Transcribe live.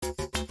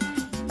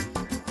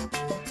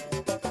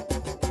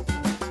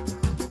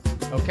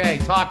Okay,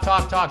 talk.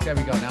 There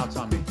we go. Now it's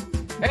on me.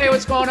 Hey,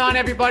 what's going on,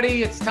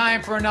 everybody? It's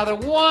time for another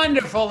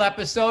wonderful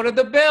episode of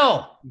the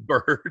Bill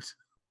Bert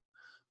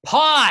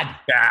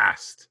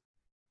Podcast.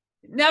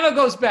 It never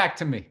goes back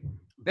to me.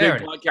 There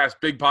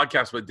big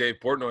podcast with Dave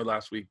Portnoy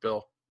last week,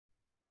 Bill.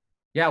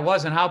 Yeah, it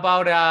wasn't. How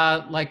about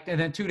and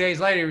then 2 days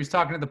later he was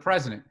talking to the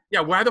president. Yeah,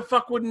 why the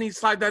fuck wouldn't he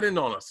slide that in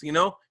on us? You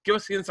know, give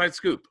us the inside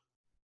scoop.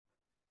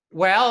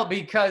 Well,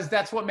 because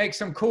that's what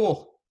makes him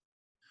cool.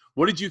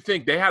 What did you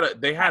think? They had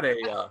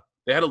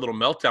a little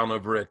meltdown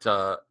over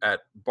at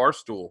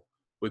Barstool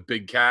with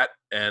Big Cat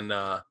and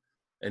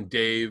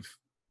Dave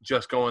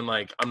just going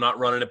like, I'm not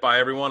running it by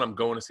everyone. I'm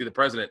going to see the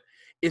president.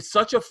 It's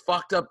such a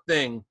fucked up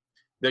thing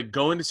that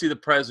going to see the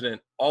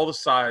president all of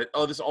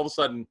a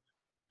sudden,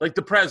 like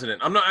the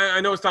president.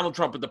 I know it's Donald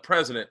Trump, but the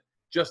president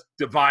just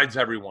divides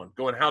everyone.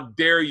 Going, how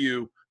dare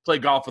you play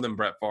golf with him,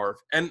 Brett Favre?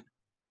 And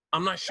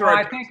I'm not sure.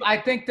 I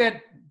think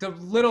that the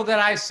little that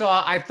I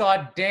saw, I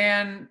thought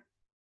Dan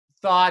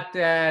thought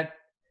that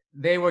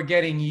they were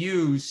getting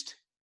used.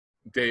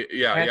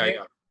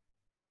 Yeah.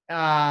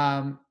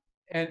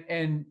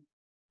 And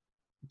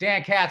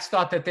Dan Katz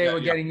thought that they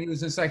were getting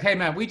used. It's like, hey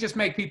man, we just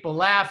make people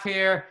laugh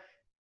here,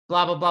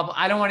 blah, blah, blah.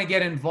 I don't want to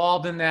get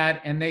involved in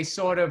that. And they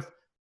sort of,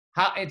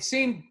 how it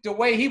seemed the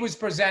way he was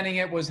presenting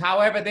it was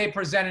however they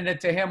presented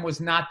it to him was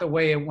not the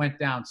way it went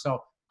down.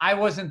 So I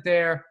wasn't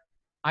there.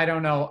 I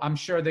don't know. I'm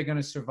sure they're going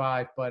to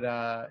survive.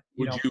 But,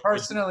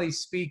 personally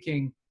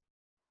speaking,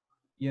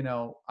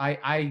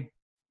 I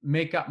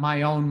make up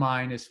my own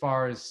mind as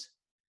far as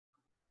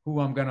who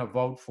I'm going to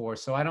vote for.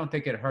 So I don't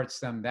think it hurts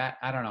them that.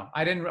 I don't know.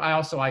 I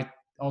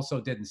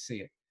also didn't see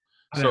it.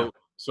 So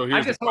here's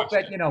I just hope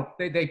that,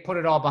 they put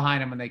it all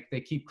behind them and they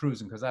keep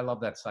cruising because I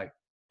love that site.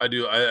 I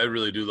do. I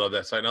really do love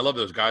that site. And I love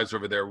those guys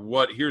over there.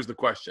 Here's the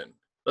question.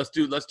 Let's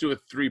do a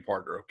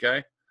three-parter.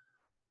 Okay.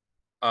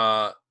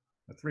 A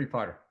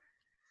three-parter.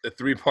 A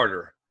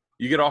three-parter.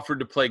 You get offered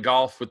to play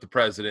golf with the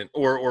president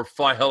or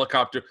fly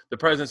helicopter. The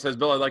president says,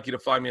 Bill, I'd like you to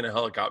fly me in a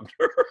helicopter.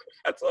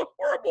 That's a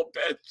horrible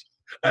pitch.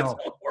 That's a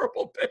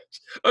horrible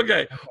pitch.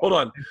 Okay, hold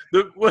on.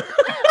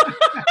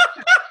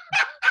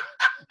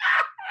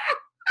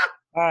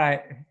 All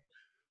right.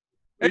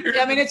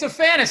 I mean, it's a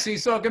fantasy,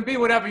 so it can be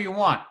whatever you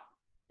want.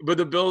 But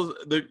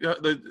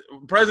the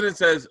president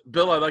says,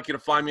 Bill, I'd like you to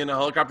fly me in a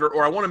helicopter,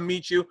 or I want to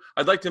meet you.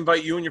 I'd like to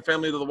invite you and your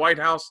family to the White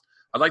House.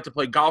 I'd like to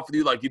play golf with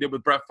you like you did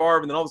with Brett Favre.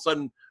 And then all of a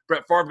sudden,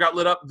 Brett Favre got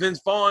lit up.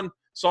 Vince Vaughn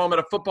saw him at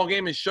a football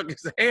game and shook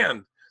his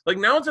hand. Like,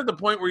 now it's at the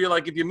point where you're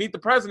like, if you meet the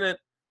president,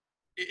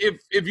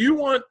 if you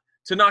want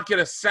to not get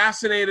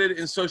assassinated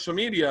in social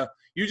media,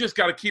 you just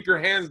got to keep your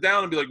hands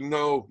down and be like,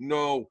 no.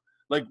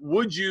 Like,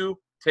 would you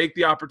take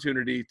the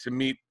opportunity to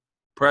meet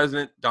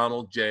President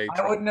Donald J. Trump?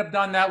 I wouldn't have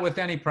done that with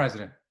any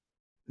president.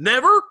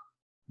 Never?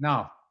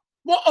 No.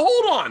 Well,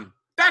 hold on.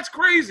 That's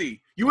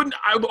crazy. You wouldn't?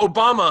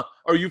 Obama,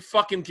 are you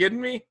fucking kidding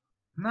me?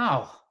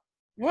 No.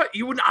 What?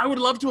 You wouldn't? I would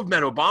love to have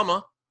met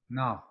Obama.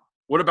 No.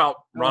 What about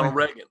Ronald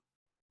Reagan?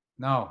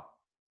 No.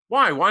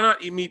 Why? Why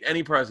not meet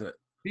any president?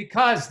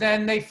 Because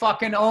then they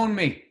fucking own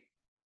me.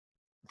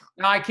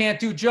 Now I can't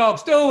do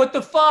jokes. Dude, what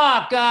the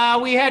fuck?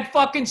 We had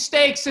fucking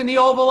steaks in the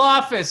Oval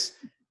Office.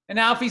 And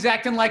now if he's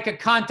acting like a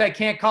cunt, I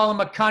can't call him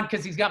a cunt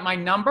because he's got my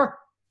number?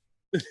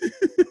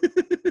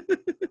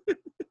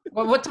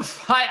 Well, what the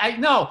fuck? I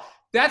know.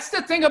 That's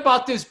the thing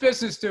about this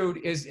business,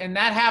 dude, and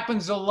that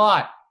happens a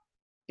lot,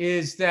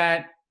 is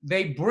that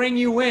they bring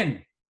you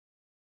in.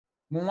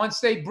 Once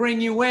they bring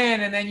you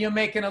in and then you're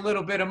making a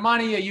little bit of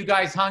money, or you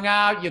guys hung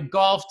out, you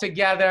golfed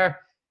together,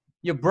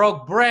 you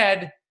broke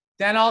bread,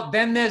 then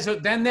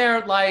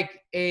they're like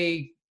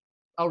a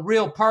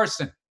real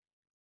person.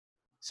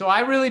 So I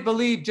really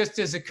believe, just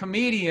as a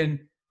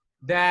comedian,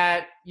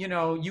 that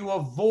you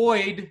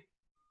avoid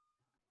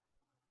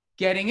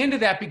getting into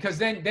that, because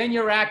then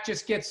your act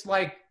just gets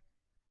like,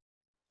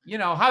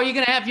 how are you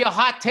going to have your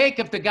hot take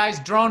if the guy's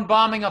drone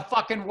bombing a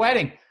fucking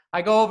wedding?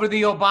 I go over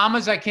the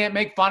Obamas. I can't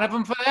make fun of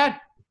him for that.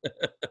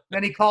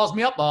 Then he calls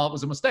me up. Oh, it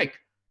was a mistake.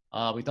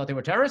 We thought they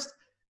were terrorists.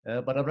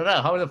 How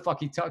the fuck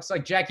he talks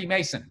like Jackie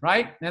Mason,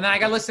 right? And then I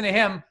got to listen to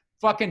him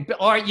fucking, then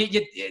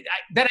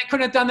I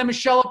couldn't have done the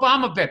Michelle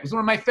Obama bit. It was one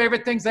of my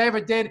favorite things I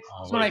ever did. It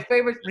was one of my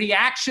favorite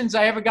reactions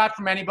I ever got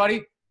from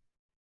anybody.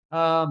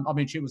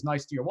 She was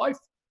nice to your wife.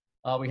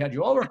 We had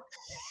you over.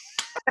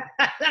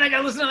 Then I got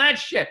to listen to that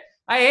shit.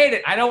 I hate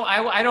it. I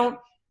don't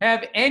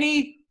have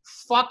any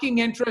fucking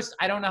interest.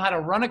 I don't know how to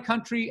run a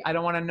country. I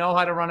don't want to know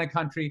how to run a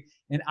country.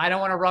 And I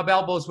don't want to rub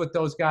elbows with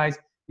those guys,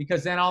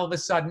 because then all of a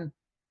sudden,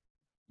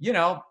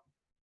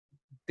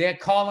 they're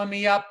calling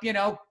me up,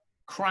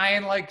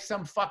 crying like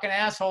some fucking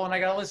asshole, and I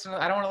got to listen.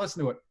 I don't want to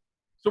listen to it.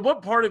 So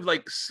what part of one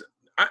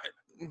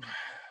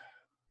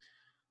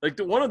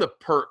of the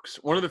perks,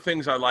 one of the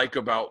things I like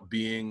about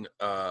being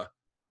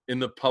in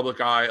the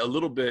public eye a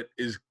little bit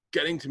is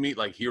getting to meet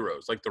like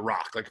heroes, like The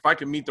Rock. Like if I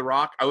could meet The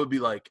Rock, I would be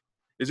like,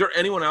 is there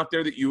anyone out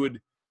there that you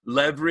would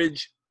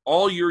leverage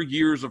all your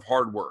years of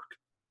hard work?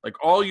 Like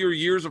all your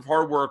years of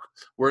hard work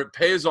where it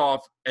pays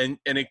off and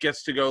it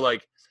gets to go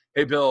like,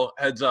 hey, Bill,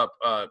 heads up,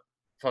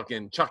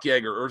 fucking Chuck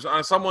Yeager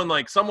or someone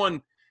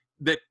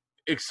that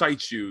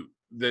excites you,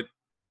 that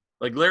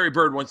like Larry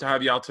Bird wants to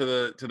have you out to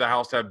the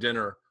house to have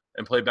dinner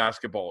and play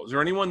basketball. Is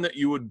there anyone that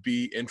you would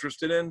be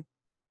interested in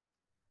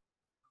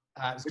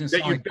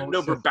that you bend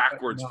over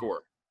backwards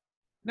for?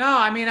 No,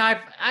 I mean, I've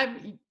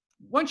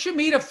once you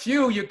meet a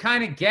few, you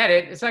kind of get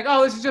it. It's like,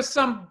 oh, this is just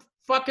some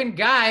fucking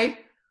guy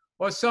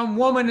or some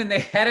woman, and they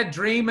had a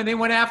dream and they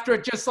went after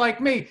it just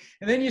like me.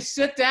 And then you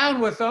sit down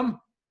with them,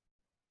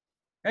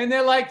 and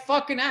they're like,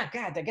 fucking,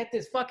 God, I get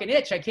this fucking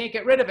itch. I can't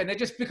get rid of it. And they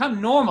just become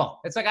normal.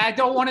 It's like, I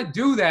don't want to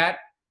do that.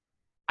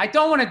 I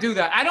don't want to do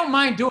that. I don't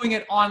mind doing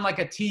it on like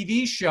a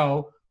TV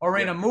show or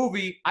in a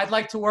movie. I'd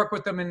like to work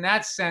with them in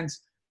that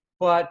sense.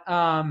 But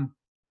I'm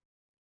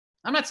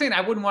not saying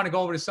I wouldn't want to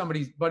go over to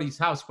somebody's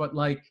house, but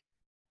like,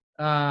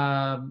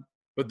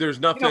 but there's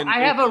nothing. I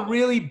have a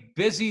really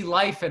busy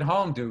life at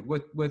home, dude,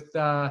 with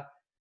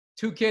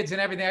 2 kids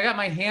and everything. I got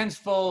my hands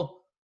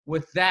full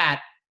with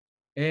that.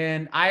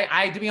 And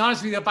I to be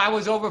honest with you, if I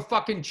was over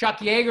fucking Chuck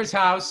Yeager's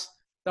house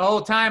the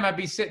whole time, I'd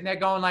be sitting there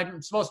going like,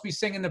 I'm supposed to be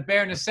singing the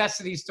bare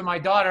necessities to my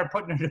daughter,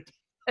 putting her to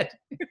bed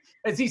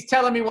as he's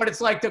telling me what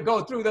it's like to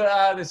go through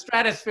the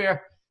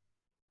stratosphere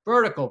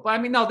vertical. But I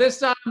mean, no,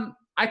 this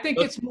I think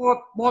it's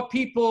more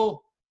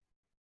people.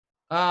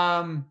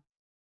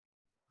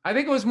 I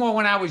think it was more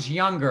when I was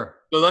younger.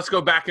 So let's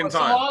go back in time.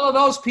 So all of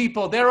those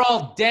people, they're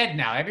all dead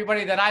now.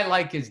 Everybody that I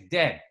like is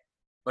dead.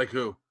 Like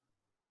who?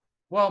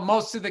 Well,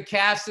 most of the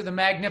cast of the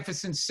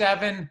Magnificent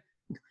Seven.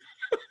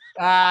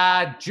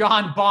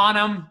 John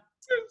Bonham.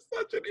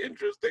 You're such an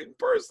interesting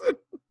person.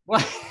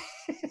 What?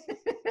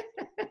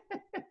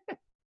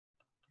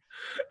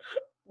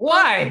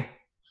 Why?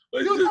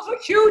 Dude, those are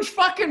huge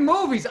fucking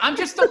movies. I'm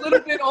just a little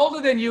bit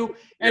older than you,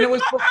 and it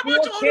was before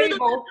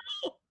cable.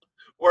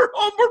 We're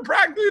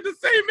practically the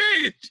same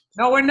age.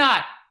 No, we're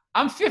not.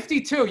 I'm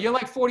 52. You're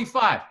like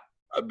 45.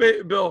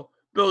 Bill,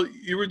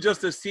 you were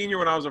just a senior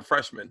when I was a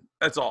freshman.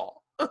 That's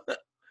all.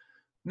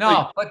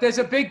 No, but there's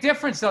a big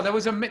difference though.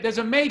 There's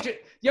a major.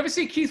 You ever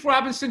see Keith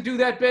Robinson do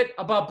that bit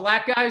about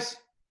black guys?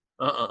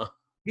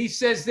 He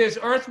says there's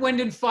Earth, Wind,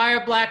 and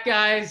Fire black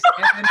guys,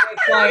 and then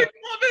there's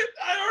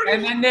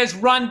and then there's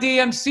Run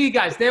DMC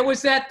guys. There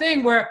was that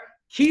thing where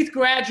Keith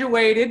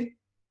graduated,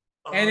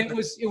 and it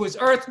was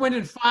Earth, Wind,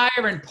 and Fire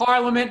and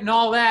Parliament and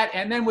all that,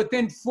 and then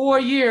within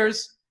 4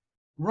 years,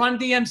 Run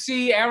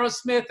DMC,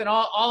 Aerosmith, and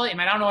all. I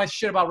mean, I don't know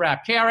shit about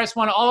rap.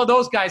 KRS-One, all of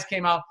those guys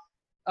came out.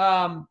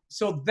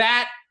 So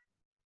that.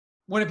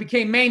 When it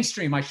became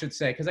mainstream, I should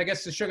say, because I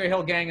guess the Sugar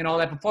Hill Gang and all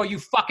that, before you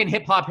fucking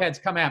hip hop heads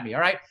come at me, all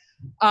right?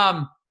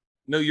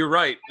 No, you're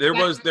right. There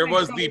was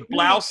the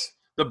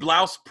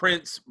blouse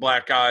prints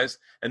black guys,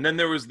 and then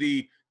there was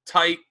the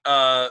tight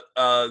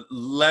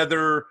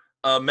leather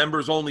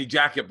members only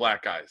jacket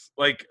black guys.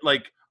 Like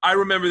I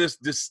remember this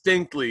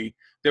distinctly.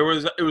 It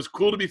was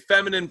cool to be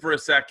feminine for a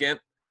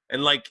second,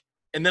 and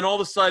then all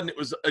of a sudden it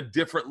was a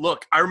different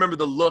look. I remember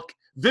the look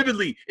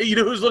vividly. You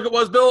know whose look it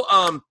was, Bill?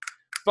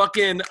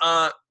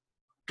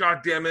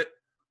 God damn it.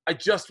 I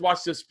just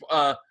watched this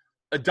a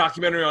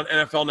documentary on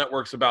NFL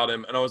Networks about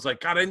him, and I was like,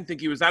 God, I didn't think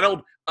he was that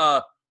old.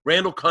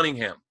 Randall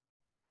Cunningham.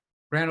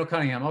 Randall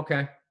Cunningham,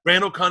 okay.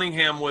 Randall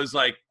Cunningham was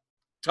like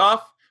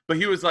tough, but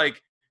he was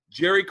like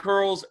Jerry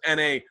curls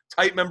and a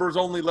tight members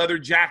only leather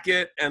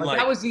jacket. And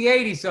that was the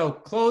 80s, so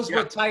clothes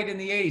were tight in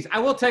the 80s. I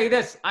will tell you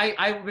this.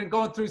 I've been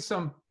going through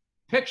some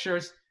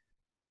pictures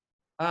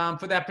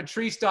for that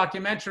Patrice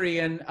documentary,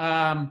 and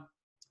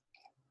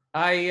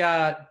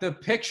the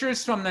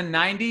pictures from the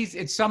 90s,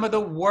 it's some of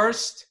the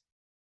worst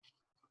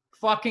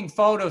fucking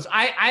photos.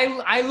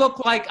 I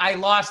look like I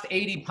lost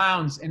 80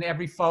 pounds in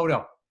every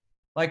photo.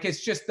 Like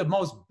it's just the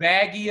most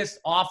baggiest,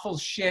 awful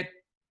shit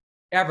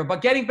ever.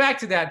 But getting back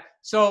to that,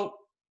 so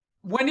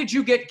when did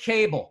you get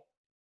cable?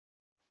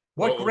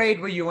 What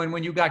grade were you in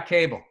when you got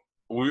cable?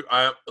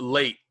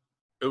 Late.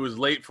 It was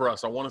late for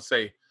us. I want to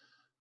say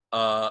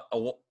I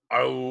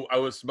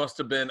must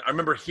have been, I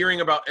remember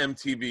hearing about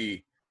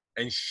MTV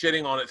and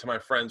shitting on it to my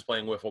friends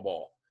playing wiffle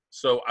ball.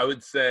 So I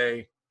would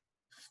say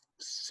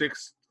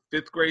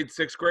fifth grade,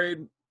 sixth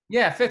grade.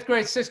 Yeah, 5th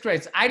grade, 6th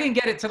grade. I didn't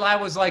get it till I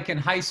was like in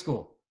high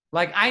school.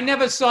 Like I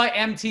never saw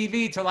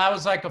MTV till I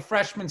was like a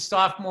freshman,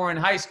 sophomore in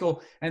high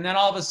school. And then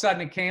all of a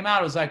sudden it came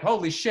out. I was like,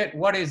 holy shit,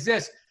 what is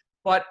this?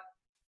 But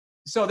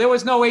so there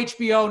was no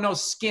HBO, no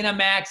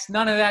Skinamax,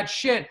 none of that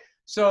shit.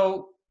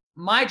 So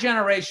my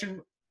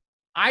generation,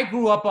 I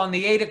grew up on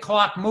the 8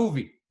 o'clock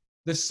movie,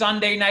 the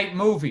Sunday night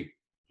movie.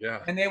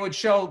 Yeah. And they would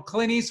show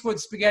Clint Eastwood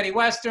spaghetti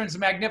westerns, The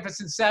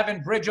Magnificent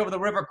Seven, Bridge Over the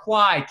River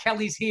Kwai,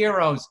 Kelly's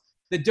Heroes,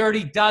 The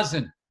Dirty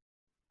Dozen.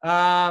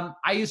 I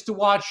used to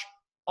watch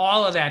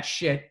all of that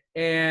shit.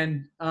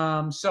 And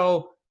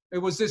so it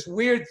was this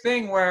weird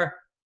thing where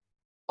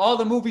all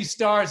the movie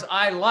stars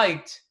I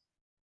liked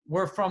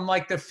were from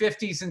like the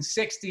 50s and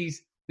 60s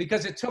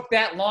because it took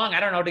that long, I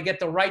don't know, to get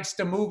the rights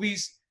to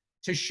movies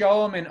to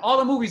show them. And all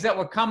the movies that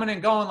were coming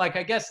and going, like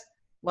I guess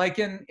like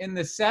in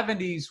the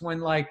 70s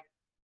when like,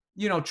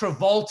 you know,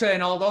 Travolta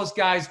and all those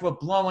guys were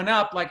blowing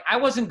up. Like I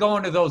wasn't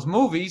going to those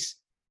movies.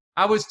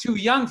 I was too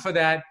young for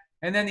that.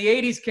 And then the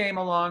 80s came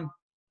along.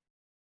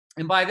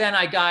 And by then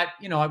I got,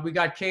 we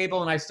got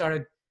cable and I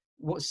started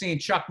seeing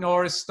Chuck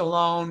Norris,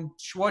 Stallone,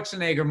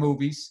 Schwarzenegger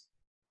movies,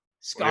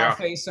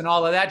 Scarface and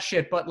all of that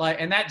shit. But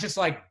and that just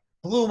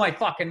blew my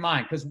fucking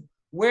mind because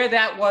where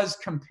that was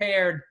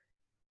compared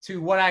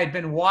to what I had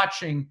been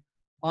watching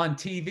on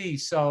TV.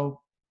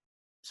 So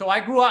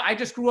I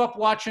just grew up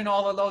watching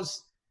all of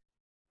those,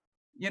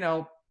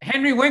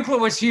 Henry Winkler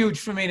was huge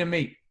for me to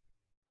meet.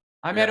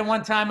 I met him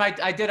one time.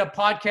 I did a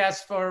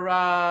podcast for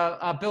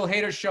Bill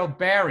Hader's show,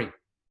 Barry.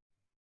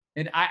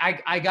 And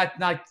I got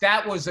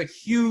that was a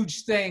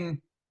huge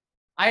thing.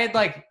 I had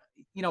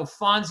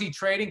Fonzie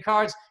trading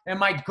cards. And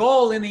my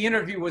goal in the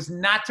interview was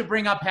not to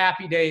bring up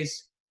Happy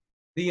Days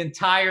the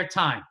entire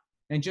time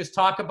and just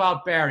talk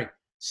about Barry.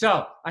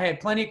 So I had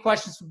plenty of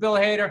questions for Bill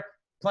Hader,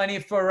 plenty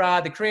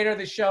for the creator of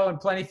the show, and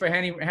plenty for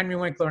Henry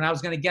Winkler. And I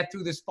was going to get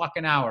through this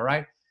fucking hour,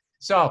 right?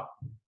 So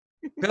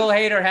Bill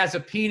Hader has a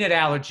peanut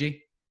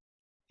allergy.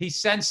 He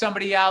sends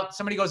somebody out.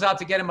 Somebody goes out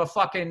to get him a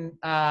fucking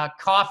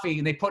coffee,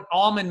 and they put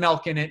almond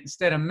milk in it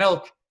instead of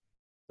milk.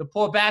 The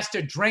poor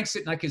bastard drinks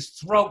it, and his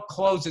throat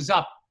closes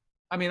up.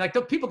 I mean,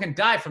 the people can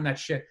die from that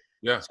shit.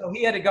 Yeah. So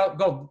he had to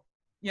go,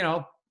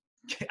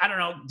 I don't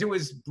know, do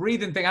his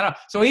breathing thing. I don't know.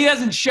 So he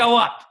doesn't show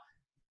up.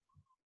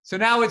 So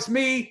now it's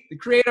me, the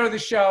creator of the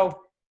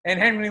show, and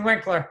Henry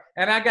Winkler,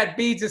 and I got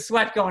beads of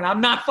sweat going.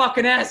 I'm not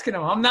fucking asking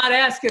him. I'm not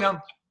asking him.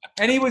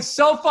 And he was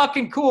so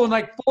fucking cool.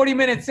 And 40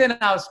 minutes in,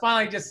 I was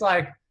finally just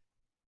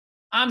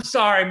I'm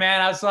sorry,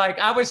 man. I was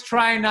I was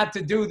trying not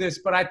to do this,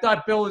 but I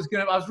thought Bill was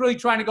I was really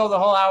trying to go the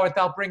whole hour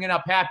without bringing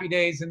up Happy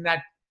Days and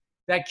that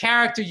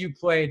character you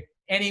played.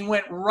 And he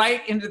went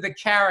right into the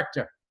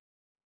character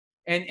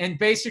and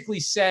basically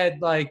said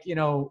hey,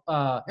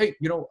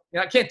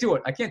 I can't do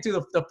it. I can't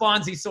do the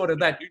Fonzie sort of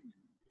that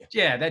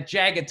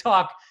jagged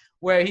talk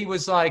where he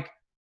was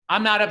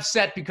I'm not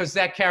upset because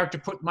that character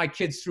put my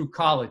kids through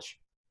college.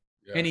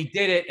 Yeah. And he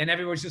did it. And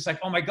everyone's just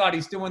oh my God,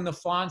 he's doing the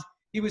Fonz.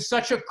 He was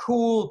such a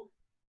cool,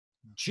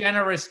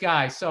 generous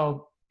guy.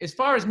 So as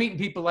far as meeting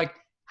people,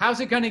 how's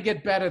it going to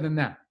get better than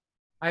that?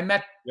 I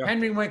met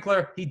Henry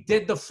Winkler. He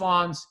did the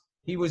Fonz.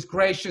 He was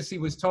gracious. He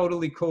was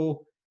totally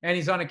cool. And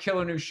he's on a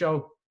killer new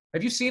show.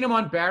 Have you seen him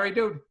on Barry,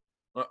 dude?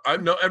 I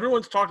know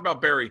everyone's talked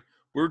about Barry.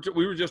 We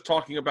were just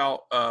talking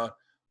about, I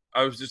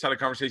was just had a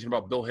conversation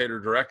about Bill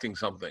Hader directing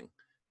something.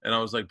 And I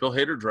was like, Bill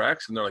Hader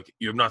directs? And they're like,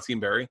 you have not seen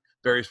Barry?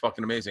 Barry's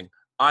fucking amazing.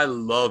 I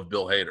love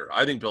Bill Hader.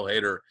 I think Bill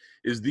Hader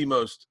is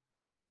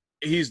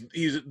he's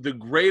the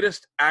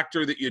greatest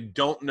actor that you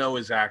don't know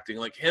is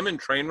acting. Him in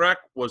Trainwreck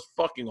was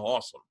fucking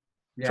awesome.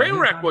 Yeah,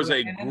 Trainwreck was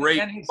a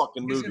great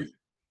fucking movie.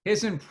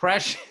 His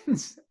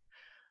impressions.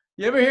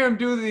 You ever hear him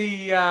do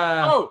the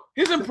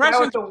his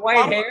impressions the guy with the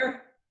white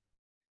hair?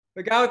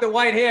 The guy with the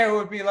white hair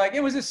would be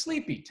it was a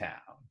sleepy town.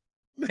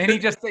 And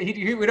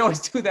he would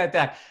always do that.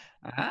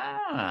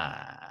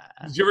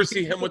 Did you ever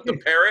see him with the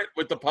parrot,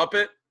 with the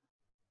puppet?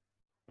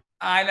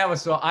 I never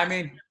saw. I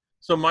mean,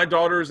 so my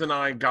daughters and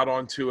I got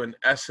onto an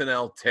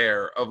SNL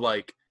tear of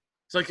I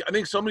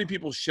think so many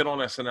people shit on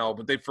SNL,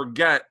 but they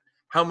forget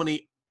how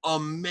many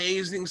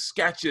amazing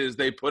sketches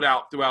they put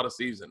out throughout a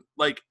season.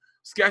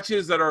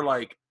 Sketches that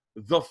are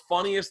the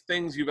funniest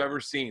things you've ever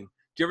seen.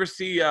 Do you ever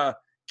see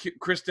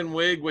Kristen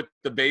Wiig with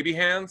the baby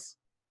hands?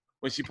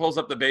 When she pulls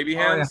up the baby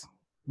hands?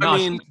 Yeah. No, I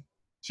mean,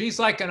 she's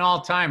an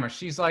all-timer.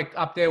 She's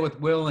up there with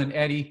Will and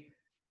Eddie.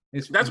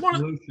 That's one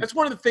of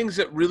the things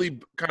that really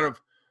kind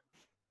of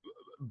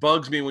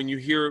bugs me when you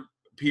hear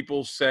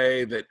people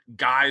say that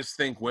guys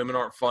think women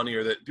aren't funny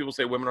or that people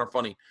say women aren't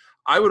funny.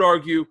 I would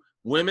argue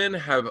women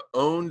have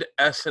owned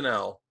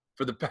SNL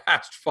for the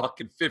past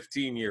fucking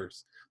 15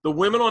 years. The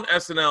women on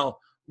SNL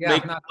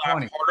make me laugh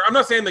harder. I'm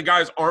not saying the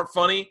guys aren't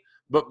funny,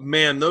 but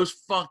man, the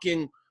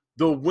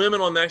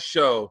women on that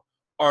show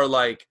are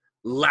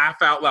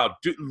laugh out loud.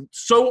 Dude,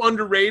 so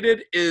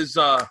underrated is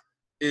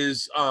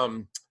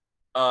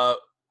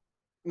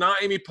not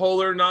Amy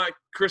Poehler, not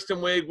Kristen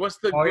Wiig. What's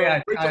the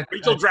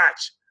Rachel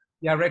Dratch?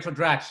 Yeah, Rachel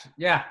Dratch.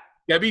 Yeah.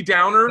 Debbie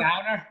Downer.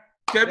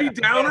 Debbie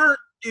Downer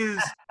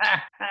is.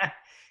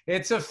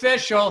 It's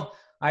official.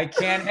 I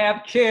can't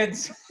have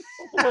kids.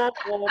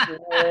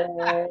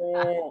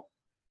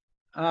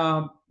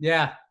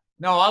 Yeah.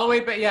 No, all the way,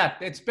 but yeah,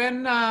 it's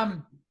been.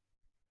 No,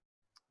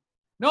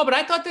 but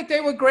I thought that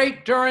they were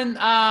great during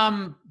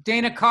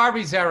Dana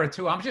Carvey's era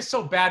too. I'm just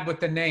so bad with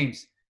the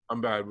names. I'm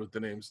bad with the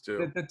names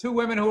too. The two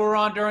women who were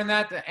on during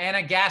that,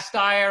 Anna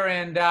Gasteyer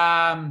and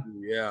Anna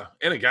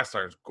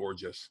Gasteyer is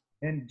gorgeous.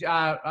 And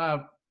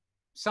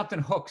something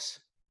Hooks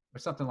or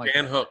something like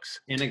Jan that.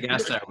 Hooks. Anna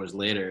Gasteyer was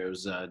later. It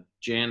was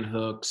Jan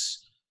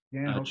Hooks,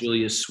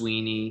 Julia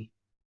Sweeney.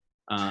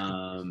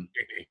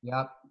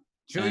 Yep.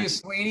 Julia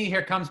Sweeney.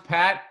 Here comes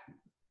Pat.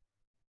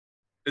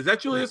 Is that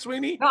Julia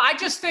Sweeney? No, I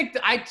think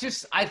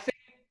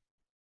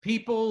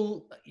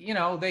people,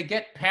 they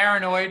get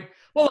paranoid.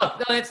 Well,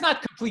 look, it's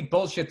not complete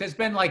bullshit. There's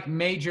been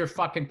major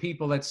fucking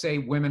people that say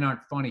women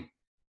aren't funny.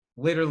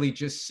 Literally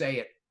just say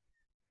it.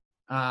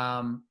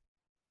 I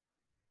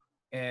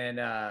don't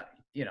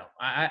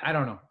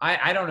know.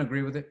 I don't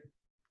agree with it.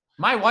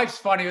 My wife's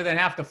funnier than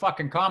half the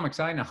fucking comics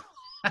I know.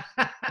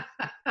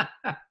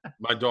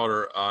 My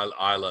daughter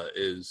Isla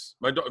is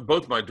my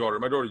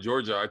daughter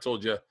Georgia. I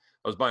told you I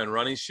was buying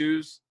running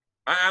shoes.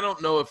 I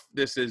don't know if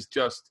this is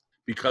just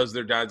because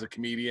their dad's a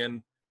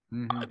comedian.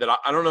 That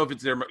I don't know if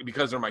it's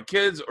because they're my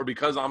kids or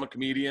because I'm a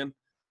comedian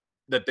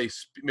that they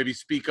maybe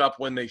speak up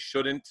when they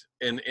shouldn't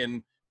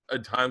in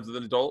times as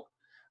an adult.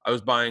 I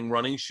was buying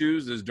running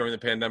shoes. This is during the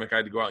pandemic. I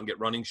had to go out and get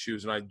running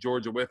shoes, and I had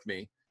Georgia with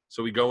me.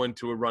 So we go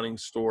into a running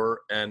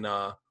store, and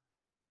I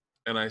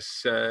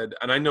said,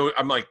 and I know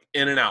I'm like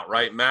in and out,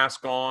 right?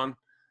 Mask on,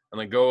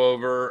 and I go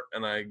over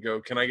and I go,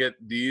 can I get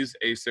these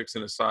Asics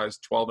in a size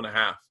 12 and a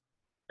half?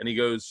 And he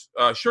goes,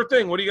 sure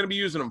thing. What are you going to be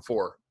using them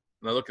for?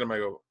 And I look at him, I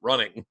go,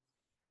 running.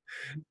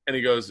 And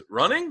he goes,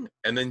 running?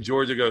 And then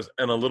Georgia goes,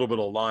 and a little bit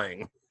of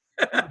lying.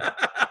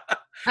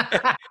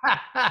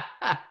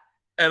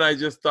 And I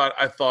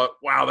thought,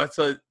 wow,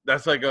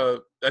 that's like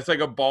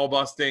a ball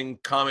busting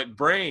comic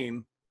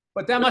brain.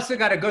 But that must have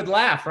got a good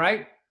laugh,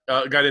 right?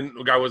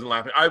 Guy wasn't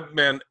laughing.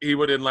 He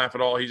didn't laugh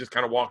at all. He just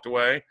kind of walked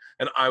away,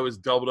 and I was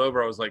doubled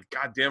over. I was like,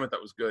 God damn it, that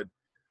was good.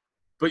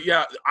 But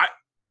yeah,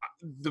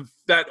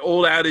 that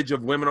old adage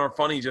of women are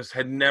funny just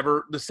had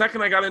never. The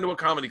second I got into a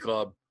comedy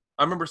club,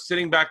 I remember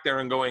sitting back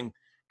there and going,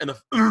 and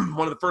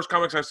one of the first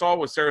comics I saw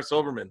was Sarah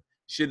Silverman.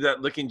 She did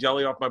that licking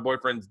jelly off my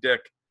boyfriend's dick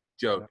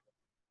joke.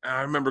 And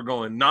I remember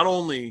going, not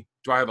only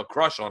do I have a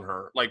crush on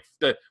her, like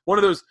one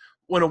of those,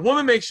 when a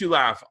woman makes you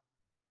laugh,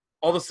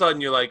 all of a sudden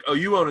you're like, oh,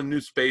 you own a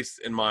new space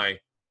in my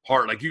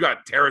heart. Like you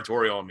got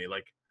territory on me.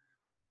 Like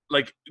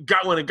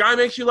when a guy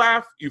makes you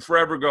laugh, you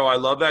forever go, I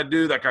love that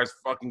dude. That guy's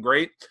fucking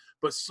great.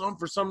 But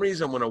for some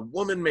reason, when a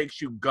woman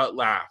makes you gut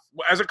laugh,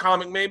 as a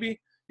comic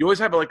maybe, you always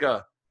have like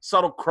a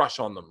subtle crush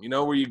on them,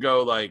 where you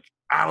go like,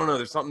 I don't know,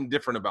 there's something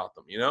different about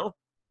them, You don't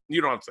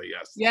have to say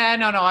yes. Yeah,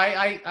 no.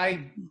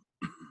 I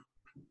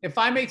if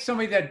I make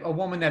a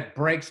woman that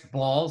breaks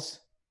balls,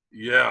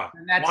 yeah,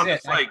 and that's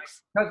it.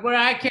 Because where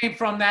I came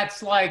from,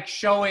 that's like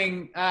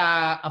showing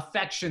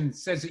affection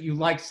says that you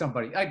like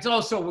somebody. It's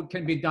also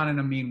can be done in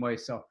a mean way.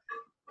 So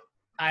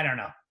I don't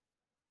know.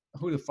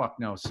 Who the fuck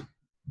knows?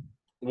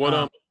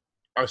 What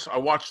I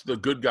watched The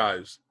Good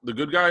Guys. The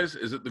Good Guys?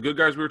 Is it The Good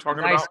Guys we were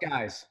talking about? Nice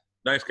Guys.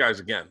 Nice Guys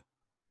again.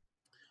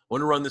 I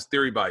want to run this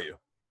theory by you.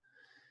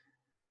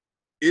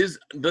 Is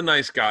The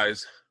Nice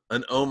Guys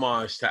an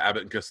homage to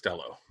Abbott and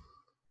Costello?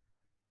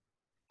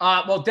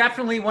 Well,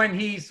 definitely when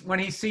he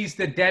sees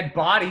the dead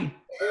body.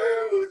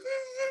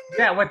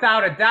 Yeah,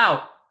 without a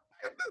doubt.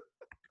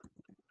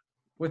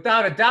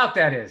 Without a doubt,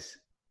 that is.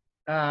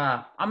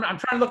 I'm trying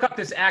to look up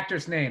this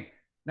actor's name.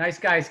 Nice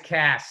Guys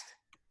cast.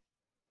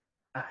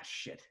 Ah,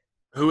 shit.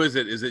 Who is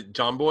it? Is it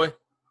John Boy?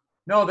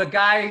 No, the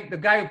guy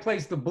who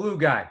plays the blue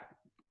guy.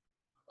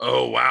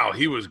 Oh wow,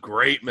 he was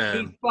great,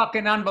 man. He's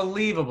fucking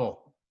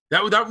unbelievable.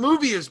 That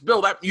movie is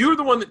Bill. You're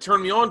the one that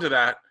turned me on to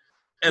that,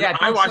 and yeah,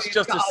 I watched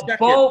just a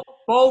second.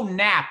 Bo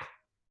Knapp.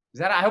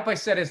 I hope I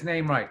said his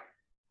name right,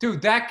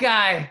 dude. That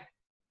guy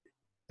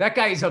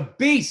is a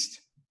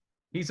beast.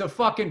 He's a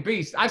fucking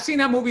beast. I've seen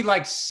that movie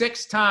like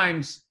 6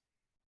 times,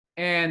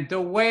 and the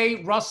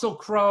way Russell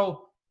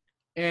Crowe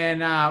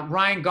and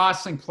Ryan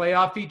Gosling play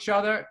off each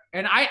other,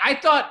 and I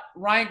thought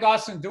Ryan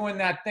Gosling doing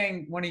that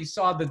thing when he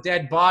saw the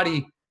dead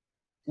body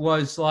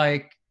was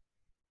like,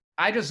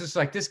 I just was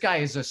like, this guy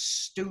is a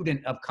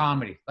student of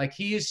comedy. Like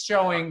he's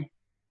going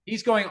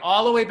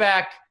all the way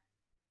back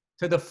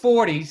to the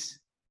 40s.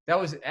 That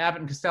was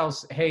Abbott and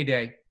Costello's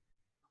heyday,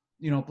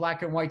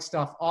 black and white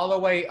stuff, all the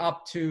way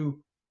up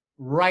to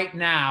right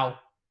now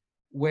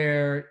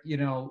where, you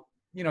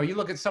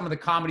look at some of the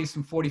comedies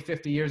from 40,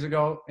 50 years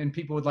ago and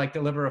people would like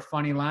deliver a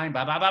funny line,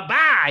 bah, bah, bah,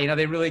 bah,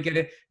 they really get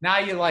it. Now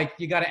you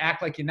got to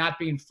act like you're not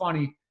being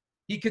funny.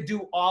 He could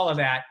do all of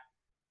that.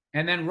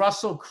 And then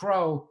Russell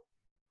Crowe,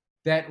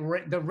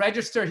 the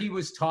register he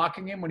was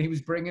talking in when he was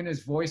bringing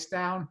his voice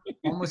down,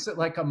 almost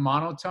like a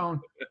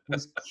monotone,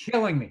 was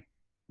killing me.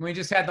 When he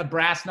just had the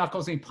brass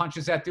knuckles and he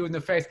punches that dude in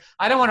the face.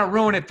 I don't want to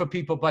ruin it for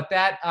people, but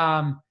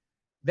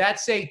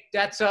that's a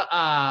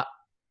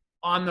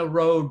on the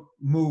road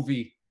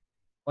movie.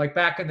 Like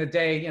back in the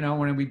day,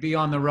 when we'd be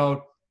on the road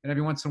and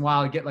every once in a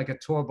while I'd get like a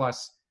tour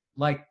bus.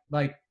 Like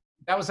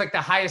that was like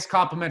the highest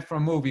compliment for a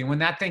movie. And when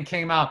that thing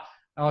came out,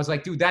 I was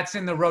like, dude, that's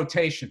in the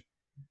rotation.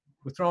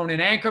 We're throwing in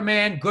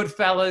Anchorman,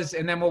 Goodfellas,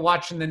 and then we're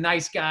watching The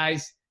Nice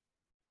Guys.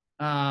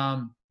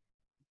 Yeah,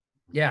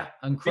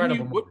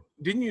 incredible.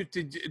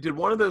 Did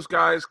one of those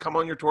guys come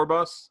on your tour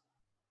bus?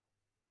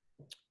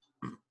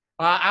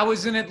 I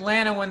was in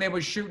Atlanta when they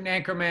were shooting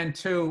Anchorman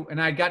 2,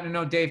 and I'd gotten to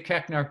know Dave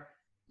Koechner.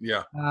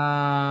 Yeah.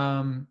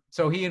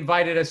 So he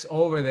invited us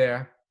over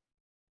there,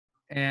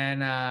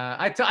 and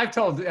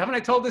haven't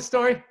I told this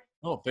story?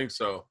 I don't think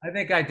so. I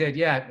think I did.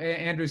 Yeah,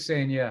 Andrew's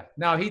saying yeah.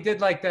 No, he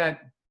did like that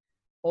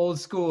old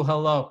school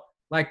hello.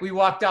 Like we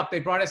walked up, they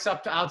brought us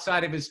up to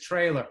outside of his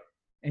trailer,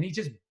 and he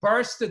just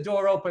burst the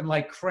door open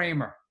like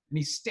Kramer. And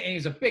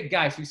he's a big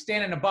guy, so he's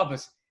standing above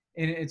us,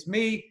 and it's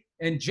me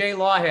and Jay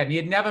Lawhead. And he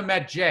had never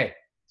met Jay,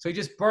 so he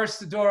just bursts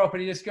the door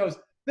open. He just goes,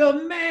 "The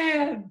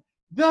man,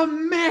 the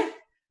myth,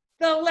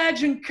 the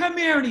legend, come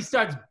here. And he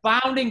starts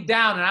bounding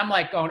down. And I'm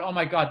like going, oh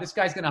my God, this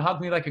guy's going to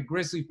hug me like a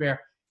grizzly bear.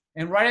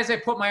 And right as I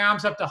put my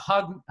arms up to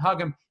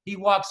hug him, he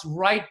walks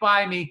right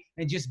by me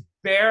and just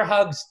bear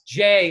hugs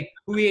Jay,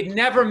 who he had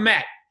never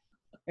met,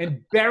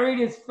 and buried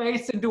his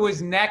face into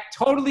his neck,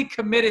 totally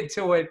committed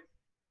to it.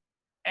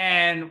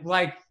 And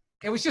like,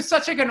 it was just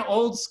such like an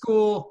old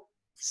school,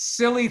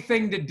 silly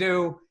thing to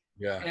do.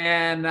 Yeah.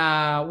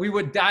 And we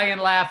were dying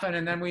laughing.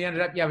 And then we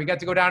ended up, we got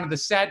to go down to the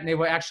set, and they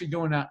were actually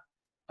doing a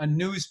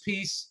news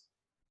piece.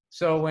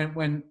 So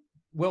when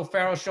Will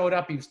Ferrell showed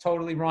up, he was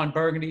totally Ron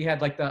Burgundy. He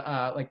had like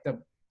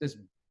this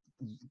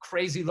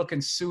crazy looking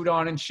suit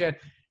on and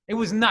shit. It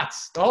was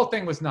nuts. The whole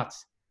thing was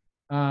nuts.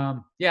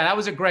 That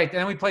was a great. And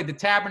then we played the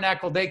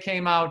Tabernacle. They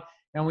came out,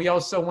 and we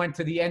also went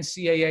to the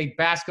NCAA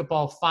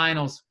basketball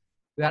finals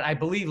that I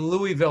believe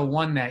Louisville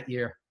won that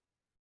year.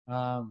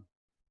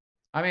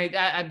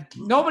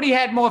 Nobody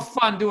had more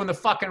fun doing the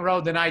fucking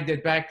road than I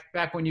did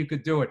back when you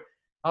could do it.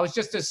 I was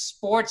just a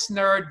sports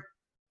nerd.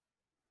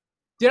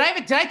 Did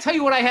I tell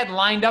you what I had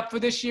lined up for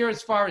this year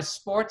as far as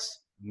sports?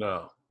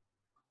 No.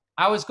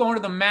 I was going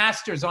to the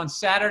Masters on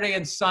Saturday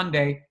and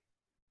Sunday,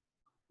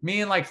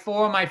 me and like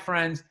 4 of my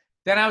friends.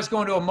 Then I was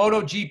going to a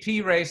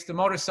MotoGP race, the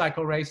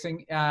motorcycle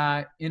racing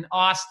in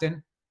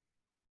Austin.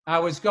 I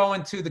was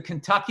going to the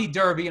Kentucky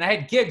Derby, and I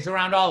had gigs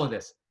around all of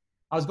this.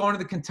 I was going to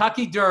the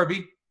Kentucky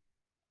Derby,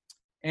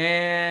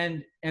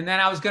 and then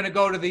I was going to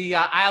go to the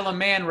Isle of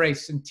Man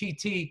race and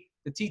the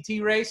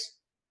TT race.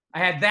 I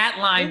had that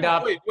lined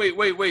up.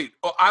 Wait.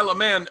 Oh, Isle of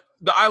Man,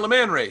 the Isle of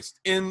Man race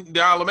in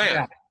the Isle of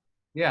Man.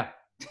 Yeah.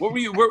 What were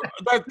you?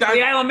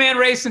 The Isle of Man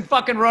race in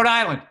fucking Rhode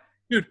Island.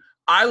 Dude,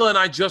 Isla and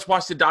I just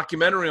watched a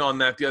documentary on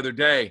that the other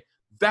day.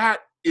 That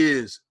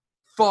is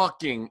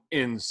fucking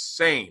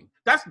insane.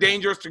 That's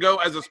dangerous to go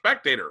as a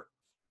spectator.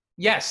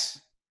 Yes.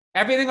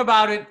 Everything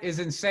about it is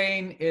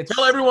insane.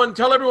 Tell everyone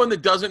that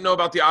doesn't know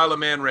about the Isle of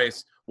Man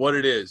race what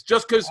it is.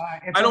 Just because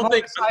I don't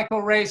think – it's a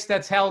motorcycle race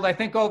that's held, I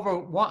think,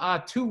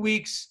 over 2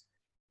 weeks.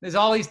 There's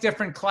all these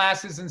different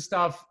classes and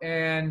stuff.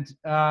 And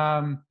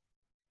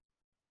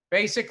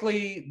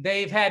basically,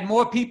 they've had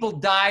more people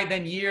die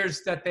than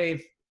years that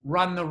they've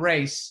run the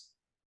race.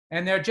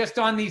 And they're just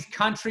on these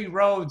country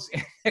roads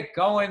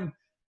going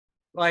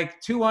like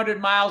 200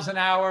 miles an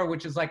hour,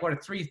 which is like,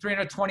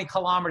 320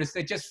 kilometers.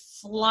 They're just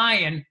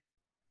flying.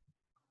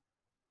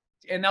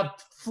 And they'll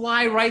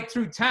fly right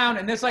through town.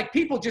 And there's like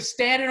people just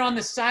standing on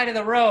the side of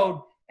the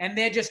road, and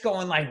they're just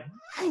going like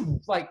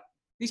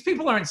these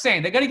people are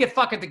insane. They're going to get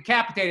fucking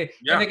decapitated,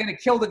 and they're going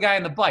to kill the guy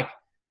on the bike.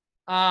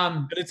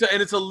 And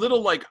it's a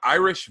little like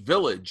Irish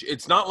Village.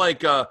 It's not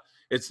like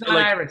it's not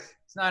like, Irish.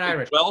 It's not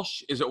Irish.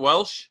 Welsh? Is it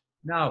Welsh?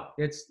 No,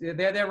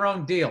 they're their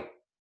own deal.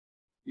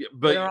 Yeah,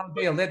 but their own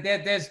deal.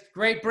 There's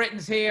Great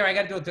Britain's here. I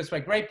got to do it this way.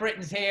 Great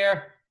Britain's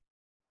here,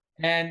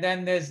 and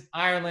then there's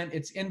Ireland.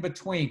 It's in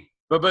between.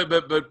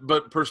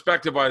 But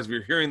perspective-wise, if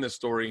you're hearing this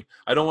story,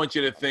 I don't want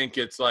you to think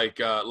it's like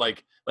a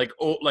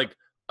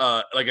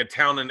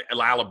town in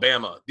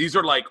Alabama. These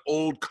are like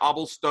old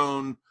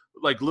cobblestone,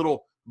 like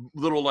little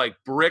like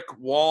brick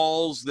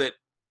walls that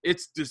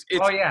it's.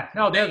 Oh yeah,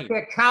 no,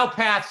 they're cow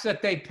paths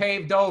that they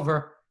paved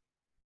over,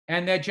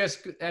 and they're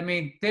just. I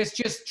mean, there's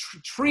just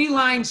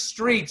tree-lined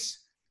streets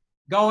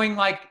going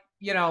like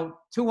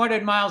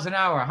 200 miles an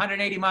hour,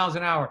 180 miles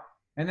an hour,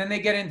 and then they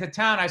get into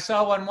town. I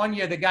saw one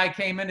year. The guy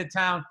came into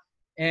town.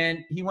 And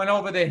he went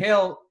over the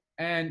hill,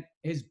 and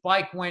his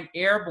bike went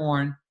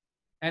airborne.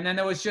 And then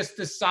there was just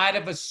the side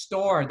of a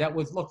store that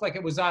looked like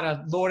it was out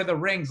of Lord of the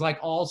Rings, like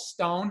all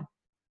stone.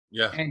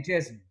 Yeah. And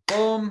just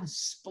boom,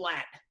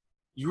 splat.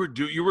 You were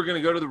going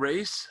to go to the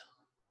race?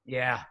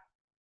 Yeah.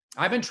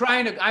 I've been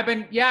trying to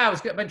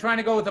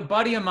go with a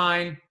buddy of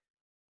mine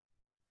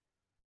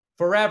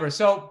forever.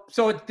 So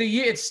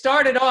it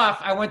started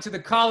off, I went to the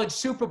college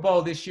Super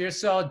Bowl this year,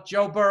 saw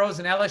Joe Burrows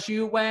and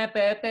LSU win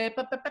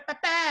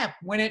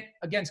it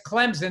against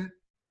Clemson.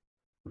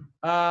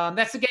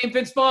 That's the game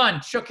Vince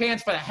Vaughn shook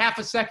hands for half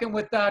a second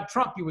with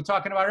Trump you were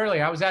talking about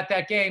earlier. I was at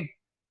that game.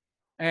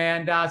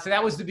 And so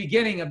that was the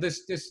beginning of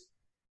this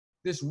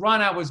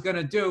run I was going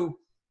to do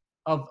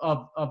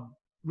of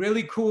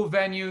really cool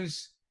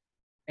venues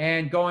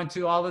and going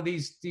to all of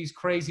these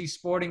crazy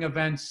sporting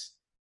events.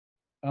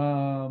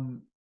 But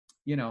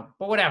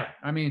whatever.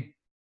 I mean,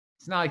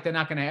 it's not like they're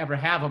not going to ever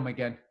have them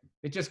again.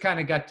 It just kind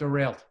of got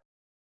derailed.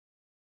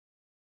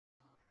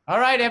 All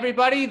right,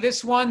 everybody.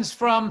 This one's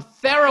from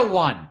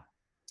TheraOne.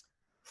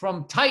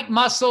 From tight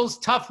muscles,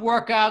 tough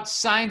workouts,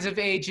 signs of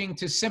aging,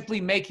 to simply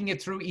making it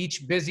through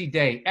each busy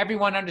day.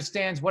 Everyone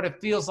understands what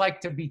it feels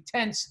like to be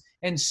tense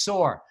and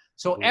sore.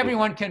 So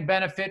everyone can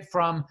benefit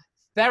from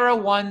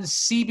TheraOne's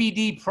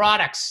CBD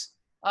products.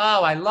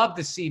 Oh, I love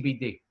the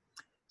CBD.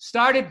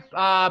 Started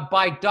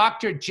by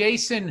Dr.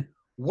 Jason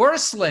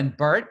Wersland,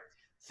 Bert,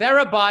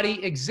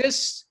 TheraBody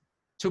exists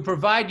to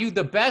provide you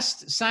the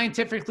best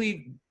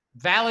scientifically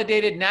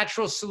validated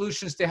natural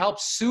solutions to help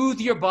soothe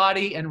your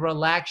body and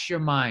relax your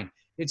mind.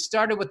 It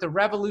started with the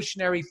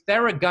revolutionary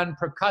TheraGun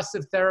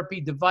percussive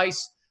therapy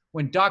device,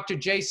 When Dr.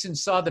 Jason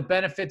saw the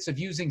benefits of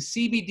using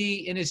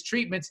CBD in his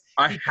treatments,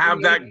 I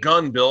have that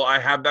gun, Bill. I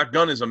have that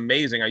gun. Is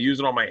amazing. I use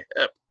it on my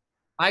hip.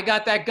 I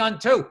got that gun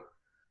too.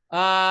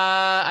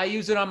 I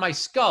use it on my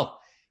skull.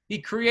 He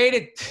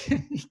created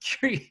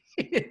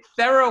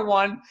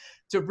TheraOne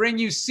to bring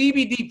you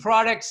CBD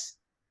products.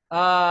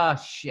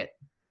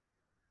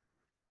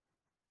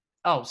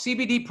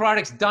 CBD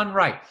products done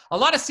right. A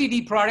lot of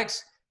CD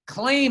products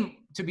claim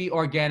to be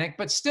organic,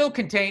 but still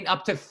contain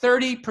up to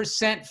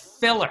 30%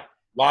 filler.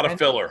 A lot of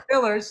filler.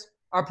 Fillers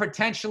are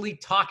potentially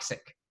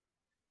toxic.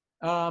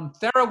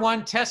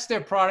 TheraOne tests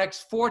their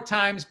products 4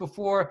 times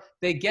before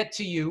they get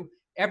to you.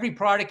 Every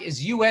product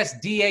is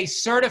USDA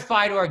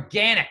certified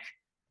organic,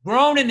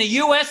 grown in the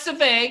US of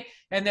A,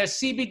 and their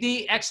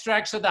CBD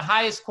extracts are the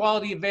highest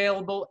quality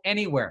available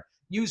anywhere.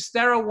 Use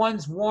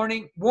TheraOne's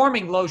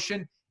warming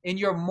lotion in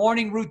your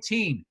morning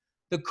routine,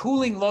 the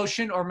cooling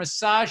lotion or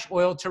massage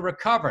oil to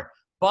recover,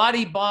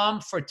 body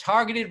balm for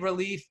targeted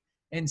relief,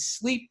 and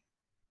sleep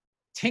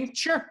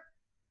tincture.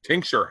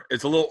 Tincture.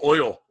 It's a little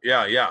oil.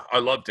 Yeah. I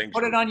love tincture.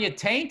 Put it on your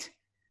taint?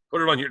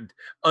 Put it on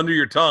under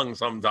your tongue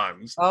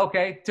sometimes.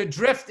 Okay. To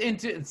drift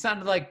into, it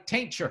sounded like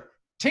tincture,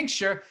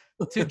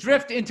 to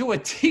drift into a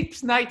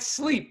deep night's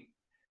sleep.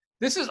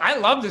 I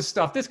love this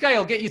stuff. This guy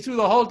will get you through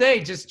the whole day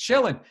just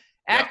chilling.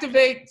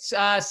 Activate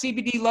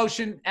CBD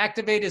lotion.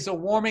 Activate is a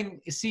warming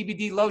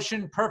CBD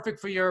lotion, perfect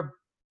for your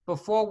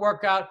before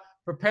workout,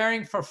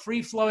 preparing for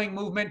free-flowing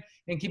movement,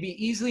 and can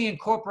be easily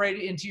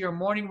incorporated into your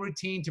morning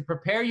routine to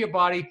prepare your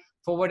body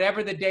for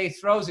whatever the day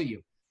throws at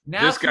you.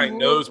 Now, this guy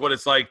knows what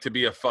it's like to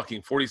be a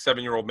fucking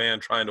 47-year-old man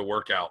trying to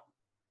work out.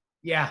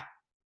 Yeah.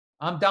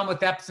 I'm done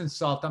with Epsom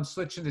salt. I'm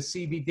switching to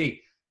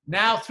CBD.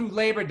 Now through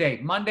Labor Day,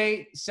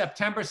 Monday,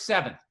 September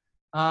 7th,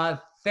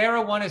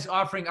 TheraOne is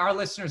offering our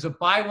listeners a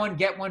buy one,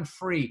 get one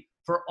free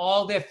for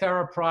all their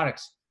Thera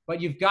products. But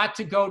you've got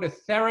to go to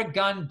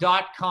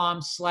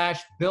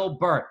theragun.com/Bill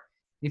Bert.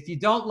 If you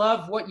don't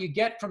love what you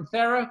get from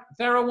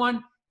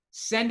TheraOne,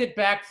 send it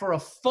back for a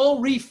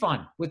full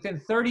refund within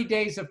 30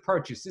 days of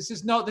purchase. This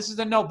is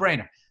a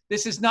no-brainer.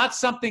 This is not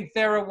something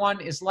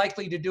TheraOne is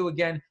likely to do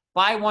again.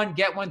 Buy one,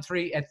 get one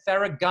free at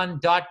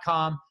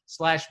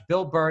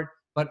theragun.com/Bill Bert,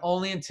 but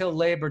only until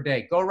Labor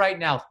Day. Go right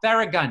now.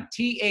 Theragun,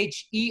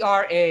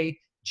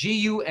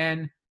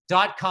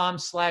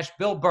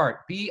 TheraGun.com/Bill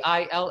Bert,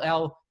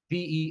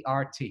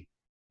 BILLBERT.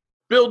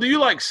 Bill, do you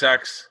like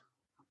sex?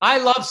 I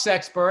love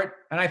sex, Bert,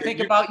 and I think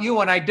about you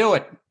when I do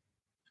it.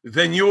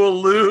 Then you will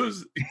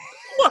lose.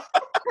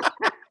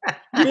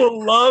 You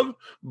will love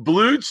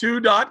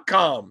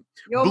BlueChew.com.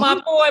 Yo, my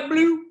boy,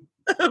 Blue.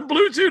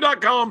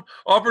 BlueChew.com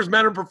offers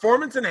men a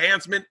performance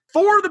enhancement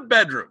for the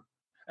bedroom.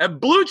 At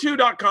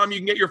BlueChew.com, you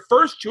can get your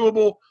first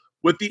chewable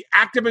with the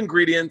active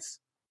ingredients.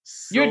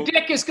 Your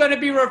dick is going to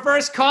be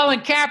reverse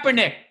Colin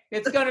Kaepernick.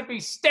 It's going to be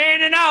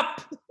standing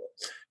up.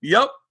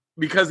 Yep,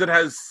 because it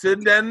has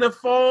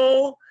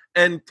sildenafil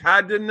and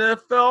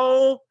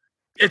tadalafil.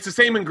 It's the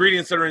same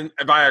ingredients that are in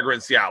Viagra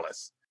and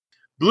Cialis.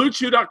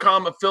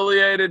 BlueChew.com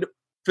affiliated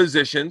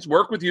physicians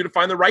work with you to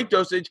find the right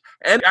dosage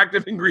and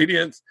active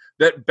ingredients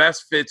that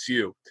best fits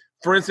you.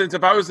 For instance,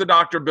 if I was the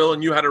doctor, Bill,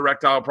 and you had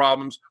erectile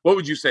problems, what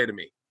would you say to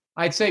me?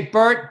 I'd say,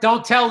 Bert,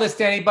 don't tell this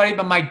to anybody,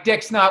 but my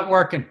dick's not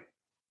working.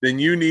 Then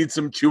you need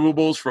some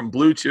chewables from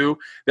Blue Chew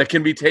that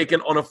can be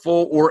taken on a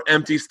full or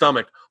empty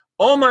stomach.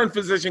 Online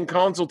physician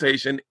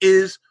consultation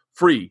is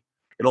free.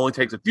 It only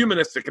takes a few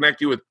minutes to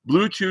connect you with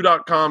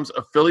BlueChew.com's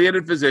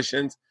affiliated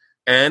physicians.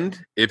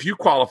 And if you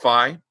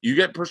qualify, you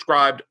get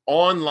prescribed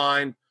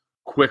online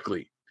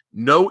quickly.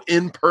 No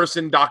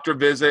in-person doctor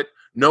visit,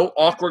 no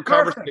awkward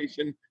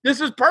conversation. This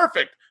is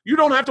perfect. You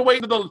don't have to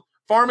wait to the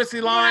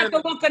pharmacy line. You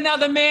have to look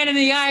another man in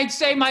the eye and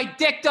say, my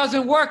dick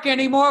doesn't work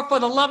anymore, for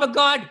the love of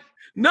God.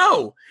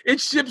 No, it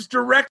ships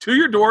direct to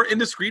your door in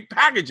discreet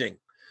packaging.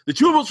 The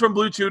chewables from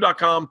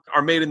BlueChew.com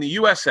are made in the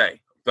USA.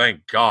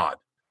 Thank God.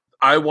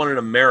 I want an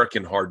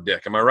American hard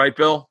dick. Am I right,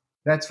 Bill?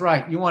 That's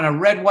right. You want a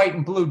red, white,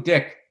 and blue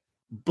dick.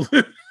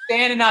 Blue.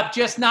 Standing up,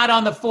 just not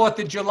on the 4th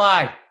of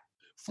July.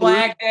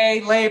 Flag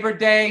Day, Labor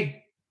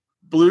Day.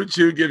 Blue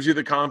Chew gives you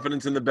the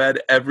confidence in the bed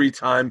every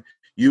time.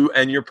 You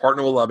and your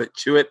partner will love it.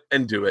 Chew it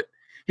and do it.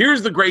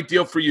 Here's the great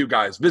deal for you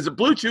guys. Visit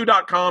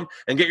BlueChew.com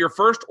and get your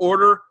first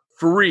order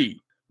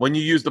free. When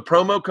you use the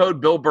promo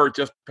code Bill Bert,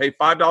 just pay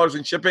 $5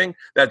 in shipping.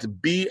 That's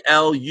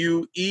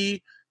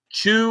BLUE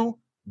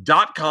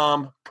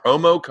Chew.com,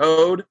 promo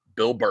code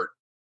Bill Bert.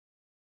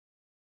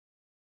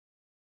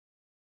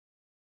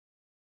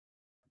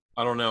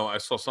 I don't know. I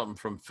saw something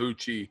from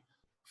Dr.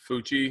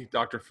 Fauci,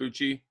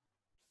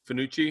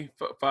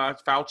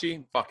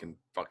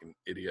 fucking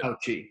idiot.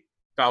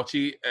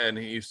 Fauci, and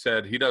he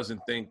said he doesn't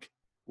think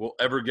we'll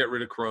ever get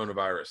rid of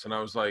coronavirus. And I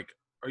was like,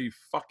 are you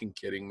fucking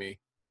kidding me?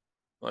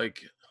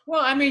 Like,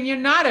 well, I mean, you're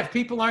not if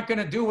people aren't going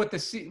to do what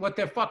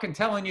they're fucking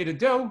telling you to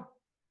do.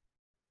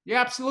 You're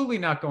absolutely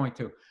not going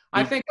to.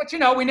 I think,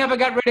 but we never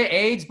got rid of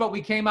AIDS, but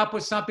we came up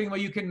with something where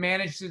you can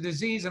manage the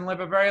disease and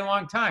live a very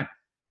long time.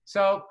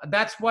 So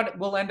that's what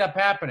will end up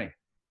happening.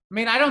 I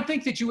mean, I don't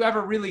think that you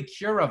ever really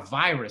cure a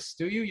virus,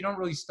 do you? You don't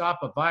really stop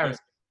a virus.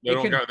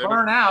 It can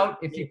burn out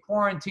if you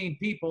quarantine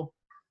people.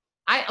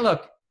 I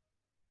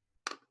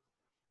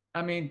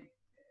mean,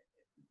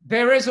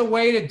 there is a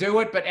way to do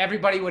it, but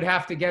everybody would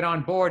have to get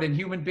on board. And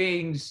human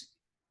beings,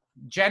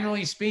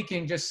 generally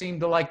speaking, just seem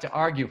to like to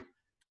argue.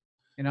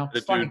 You know,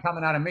 it's funny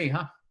coming out of me,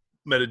 huh?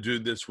 Met a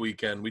dude this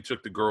weekend. We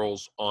took the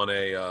girls on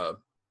a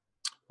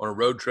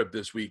road trip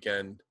this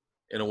weekend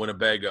in a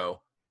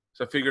Winnebago.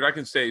 So I figured I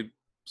can stay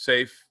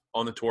safe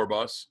on the tour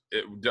bus.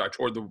 I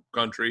toured the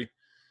country.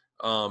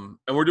 And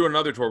we're doing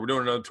another tour. We're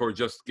doing another tour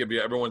just to give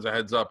you everyone's a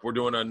heads up. We're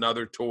doing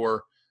another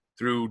tour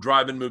through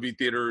drive-in movie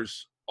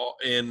theaters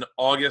in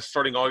August,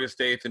 starting August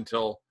 8th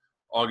until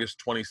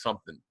August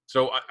 20-something.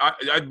 So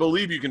I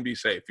believe you can be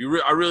safe.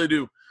 I really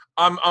do.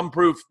 I'm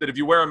proof that if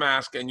you wear a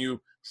mask and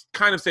you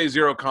kind of say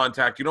zero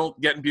contact, you don't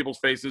get in people's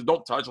faces,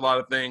 don't touch a lot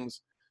of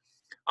things.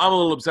 I'm a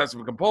little obsessive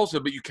and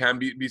compulsive, but you can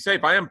be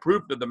safe. I am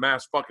proof that the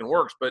mask fucking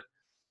works. But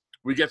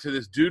we get to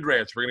this dude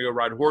ranch. We're going to go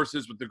ride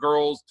horses with the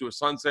girls, do a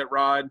sunset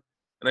ride.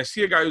 And I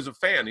see a guy who's a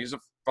fan. He's a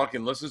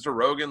fucking listens to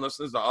Rogan,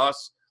 listens to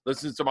us,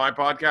 listens to my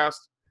podcast.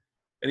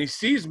 And he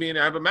sees me and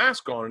I have a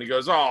mask on. And he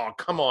goes, "Oh,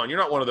 come on. You're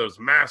not one of those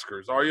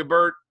maskers, are you,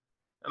 Bert?"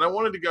 And I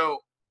wanted to go,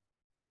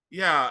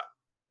 yeah,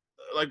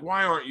 like,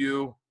 why aren't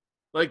you?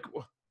 Like,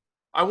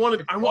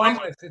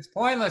 It's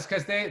pointless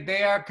because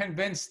they are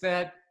convinced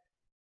that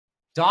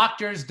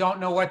doctors don't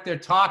know what they're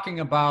talking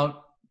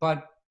about,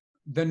 but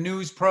the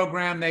news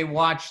program they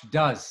watch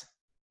does.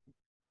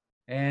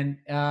 And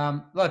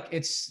look,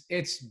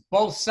 it's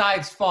both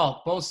sides'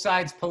 fault. Both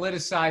sides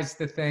politicize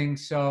the thing,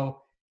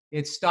 so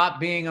it stopped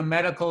being a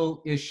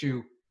medical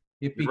issue.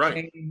 It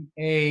became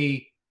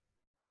a,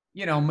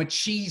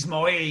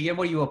 machismo. Hey,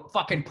 what are you, a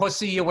fucking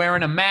pussy? You're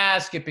wearing a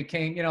mask. It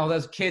became,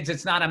 those kids,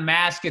 it's not a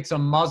mask, it's a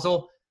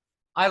muzzle.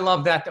 I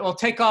love that. Well,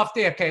 take off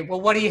the, okay,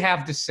 well, what do you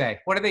have to say?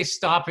 What are they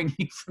stopping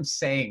you from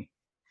saying?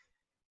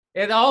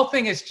 And the whole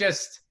thing is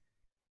just,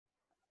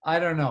 I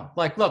don't know.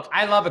 Like, look,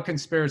 I love a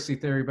conspiracy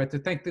theory, but to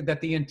think that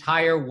the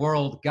entire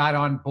world got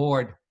on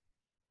board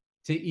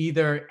to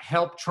either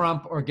help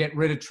Trump or get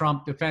rid of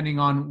Trump, depending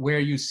on where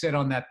you sit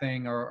on that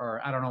thing, or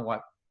I don't know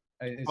what.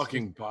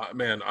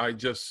 Man, I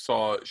just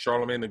saw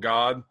Charlemagne the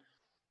God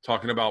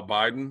talking about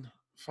Biden.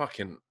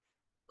 Fucking,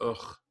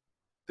 ugh.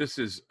 This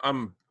is,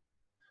 I'm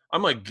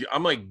like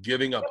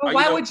giving up.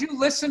 Why would you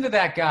listen to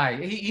that guy?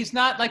 He's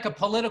not like a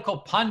political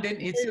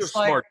pundit. He's a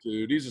smart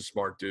dude. He's a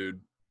smart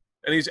dude.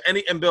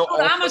 And Bill.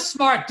 Dude, I'm a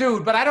smart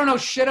dude, but I don't know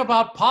shit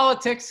about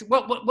politics.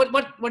 What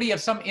do you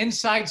have? Some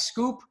inside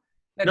scoop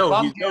that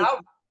bummed you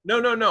out?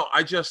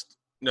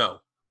 No.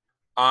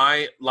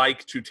 I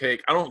like to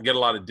take. I don't get a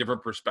lot of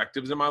different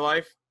perspectives in my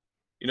life.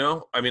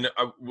 I mean,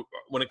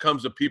 when it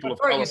comes to people of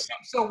color, you seem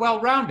so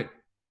well-rounded.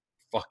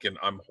 Fucking,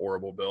 I'm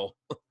horrible, Bill.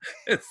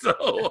 And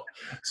so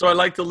I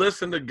like to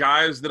listen to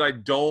guys that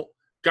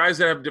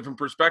have different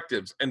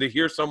perspectives, and to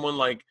hear someone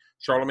like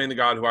Charlemagne the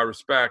God, who I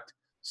respect,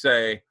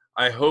 say,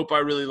 "I hope I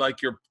really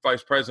like your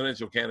vice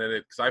presidential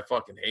candidate because I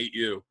fucking hate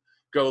you."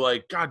 Go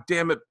like, God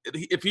damn it.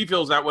 If he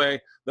feels that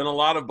way, then a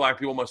lot of black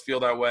people must feel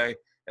that way.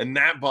 And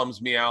that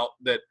bums me out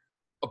that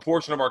a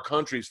portion of our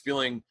country is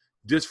feeling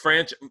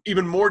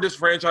even more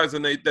disfranchised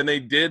than they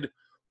did.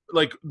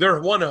 Like, their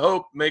one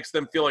hope makes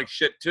them feel like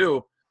shit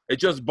too. It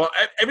just,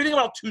 everything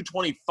about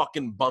 220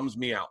 fucking bums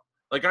me out.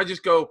 Like, I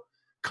just go,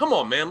 come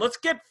on, man,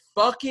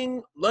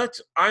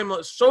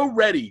 I'm so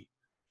ready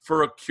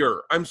for a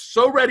cure. I'm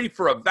so ready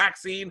for a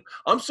vaccine.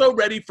 I'm so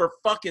ready for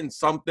fucking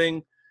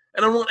something.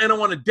 And I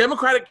want a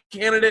Democratic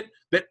candidate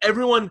that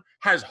everyone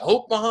has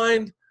hope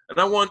behind. And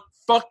I want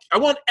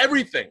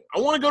everything. I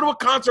want to go to a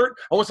concert.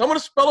 I want someone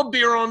to spill a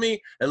beer on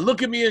me and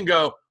look at me and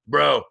go,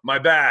 "Bro, my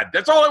bad."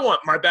 That's all I want,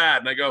 my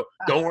bad. And I go,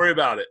 "Don't worry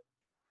about it."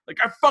 Like,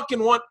 I fucking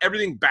want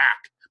everything back.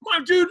 My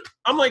dude,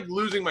 I'm like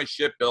losing my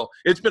shit, Bill.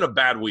 It's been a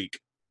bad week.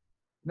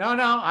 No,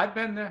 I've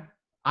been there.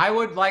 I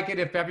would like it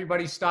if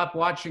everybody stopped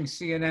watching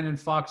CNN and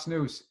Fox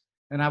News.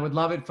 And I would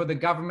love it for the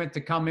government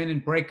to come in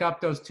and break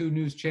up those two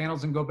news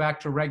channels and go back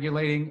to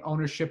regulating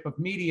ownership of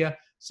media,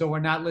 so we're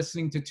not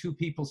listening to two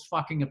people's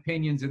fucking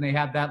opinions and they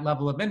have that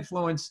level of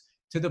influence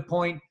to the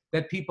point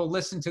that people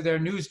listen to their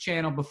news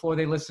channel before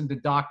they listen to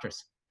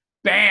doctors.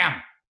 Bam!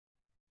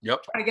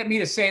 Yep. Try to get me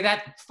to say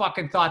that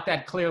fucking thought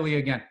that clearly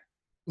again.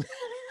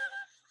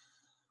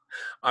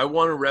 I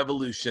want a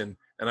revolution,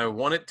 and I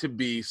want it to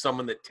be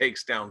someone that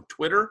takes down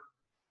Twitter,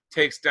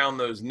 takes down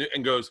those news,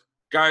 and goes,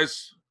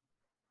 "Guys,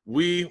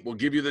 we will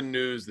give you the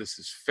news. This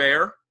is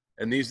fair,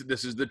 and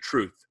this is the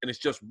truth." And it's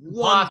just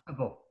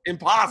impossible.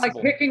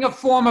 Like picking a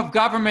form of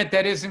government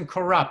that isn't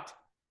corrupt.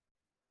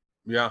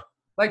 Yeah.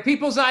 Like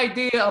people's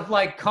idea of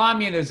like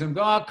communism,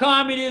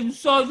 communism,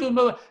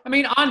 socialism. I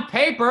mean, on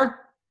paper,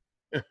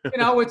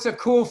 it's a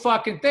cool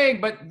fucking thing,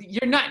 but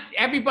you're not,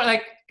 everybody,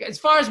 like, as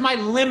far as my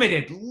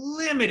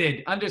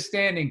limited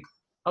understanding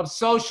of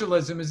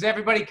socialism is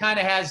everybody kind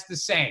of has the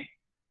same,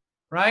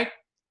 right?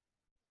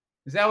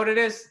 Is that what it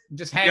is? I'm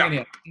just hanging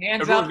it.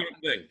 Hands up.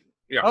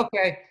 Yeah.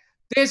 Okay.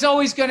 There's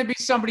always going to be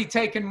somebody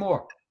taking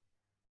more.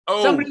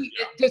 Oh,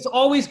 There's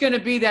always going to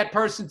be that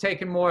person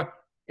taking more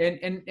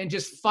and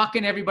just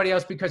fucking everybody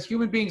else, because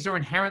human beings are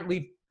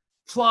inherently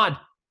flawed.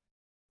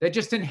 They're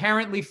just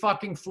inherently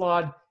fucking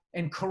flawed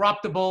and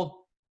corruptible.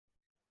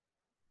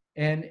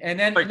 And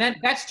then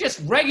that's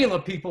just regular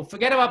people.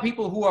 Forget about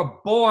people who are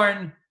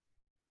born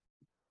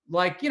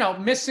like,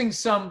 missing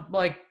some,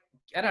 like,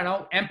 I don't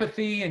know,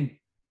 empathy and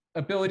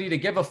ability to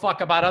give a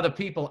fuck about other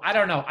people. I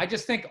don't know. I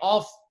just think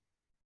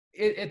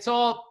it's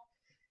all,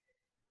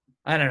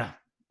 I don't know.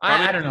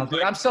 I don't know,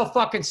 but I'm so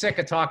fucking sick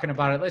of talking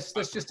about it. Let's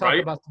just talk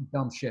about some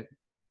dumb shit.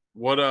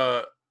 What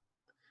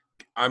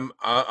I'm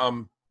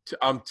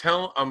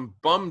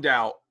bummed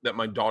out that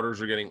my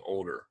daughters are getting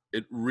older.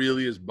 It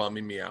really is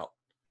bumming me out.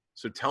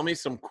 So tell me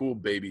some cool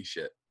baby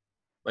shit.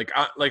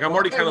 I'm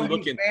already kind of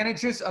looking. The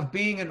advantages of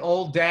being an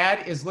old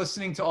dad is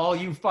listening to all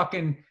you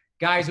fucking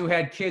guys who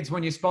had kids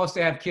when you're supposed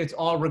to have kids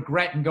all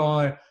regret and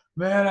going,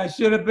 man, I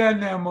should have been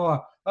there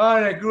more.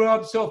 Oh, they grew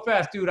up so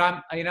fast, dude.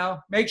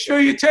 Make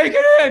sure you take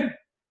it in.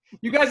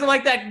 You guys are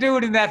like that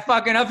dude in that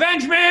fucking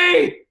avenge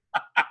me,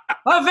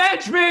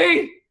 avenge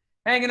me,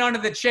 hanging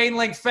onto the chain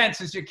link fence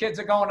as your kids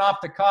are going off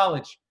to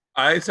college.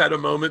 I just had a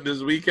moment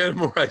this weekend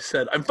where I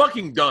said, I'm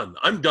fucking done.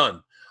 I'm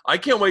done. I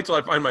can't wait till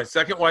I find my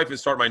second wife and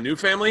start my new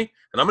family,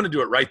 and I'm going to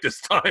do it right this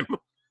time.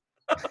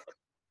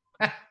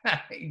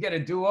 You get a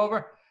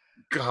do-over?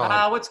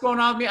 God. What's going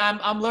on with me?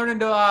 I'm learning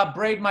to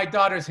braid my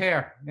daughter's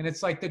hair, and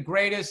it's like the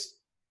greatest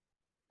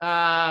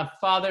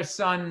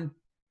father-son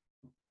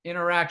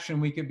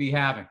interaction we could be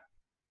having.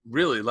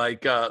 Really?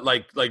 Like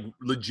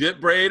legit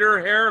braid her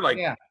hair? Like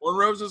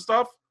cornrows and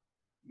stuff?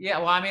 Yeah,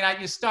 well,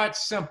 you start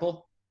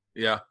simple.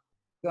 Yeah.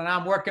 So now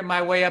I'm working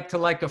my way up to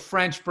like a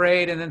French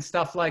braid and then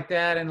stuff like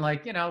that. And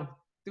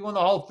doing the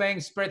whole thing,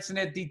 spritzing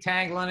it,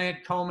 detangling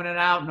it, combing it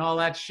out and all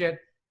that shit.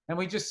 And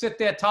we just sit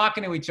there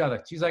talking to each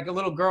other. She's like a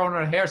little girl in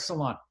her hair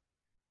salon.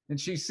 And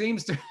she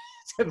seems to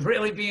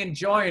really be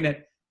enjoying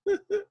it. And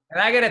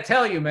I got to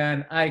tell you,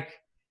 man,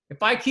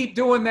 if I keep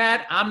doing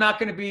that, I'm not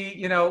going to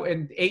be,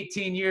 in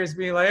 18 years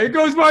being like, it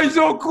goes by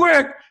so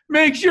quick.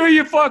 Make sure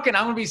you fucking,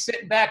 I'm going to be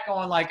sitting back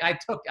going like, I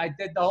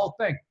did the whole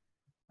thing.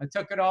 I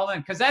took it all in.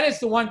 Because that is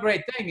the one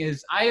great thing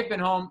is I have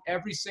been home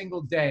every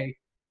single day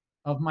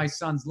of my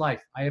son's life.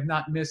 I have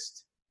not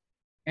missed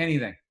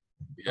anything.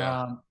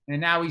 Yeah.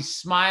 And now he's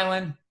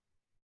smiling.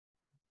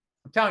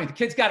 I'm telling you, the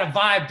kid's got a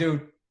vibe,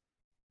 dude.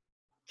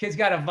 Kid's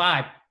got a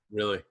vibe.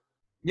 Really?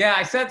 Yeah,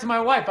 I said to my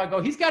wife, I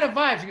go, he's got a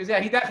vibe. She goes,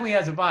 yeah, he definitely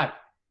has a vibe.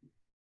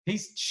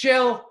 He's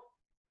chill,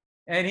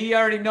 and he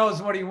already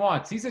knows what he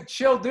wants. He's a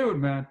chill dude,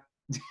 man.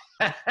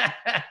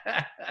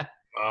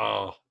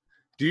 Oh.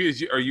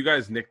 Are you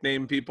guys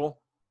nickname people?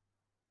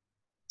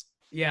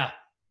 Yeah.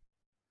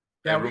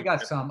 Yeah, we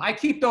got some. I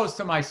keep those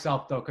to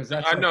myself, though, because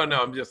that's... No,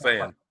 I'm just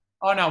saying.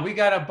 Oh, no, we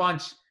got a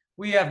bunch.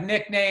 We have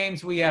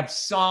nicknames. We have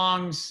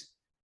songs.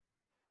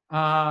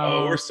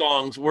 We're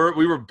songs.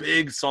 We were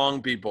big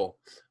song people.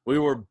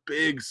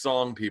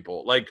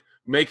 Like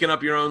making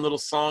up your own little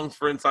songs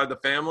for inside the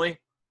family.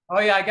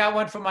 Oh, yeah, I got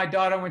one for my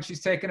daughter when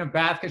she's taking a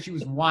bath because she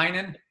was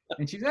whining.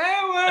 And she's like,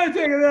 I want to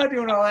take a bath,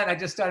 doing all that. And I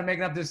just started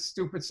making up this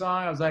stupid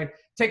song. I was like,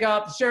 take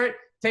off the shirt,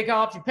 take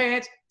off your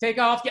pants, take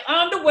off your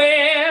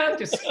underwear.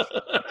 She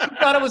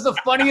thought it was the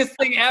funniest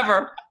thing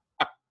ever.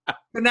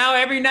 But now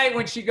every night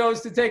when she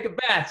goes to take a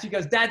bath, she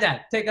goes,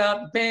 Dad, take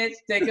off your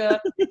pants, take off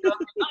your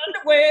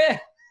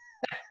underwear.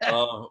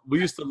 We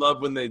used to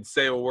love when they'd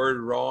say a word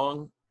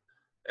wrong,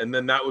 and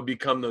then that would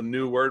become the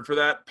new word for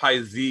that.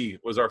 Paisee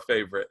was our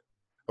favorite.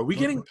 Are we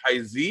getting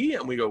paisee?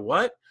 And we go,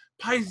 what?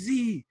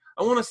 Paisee.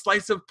 I want a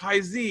slice of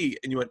paisee.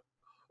 And you went,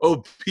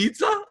 oh,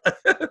 pizza?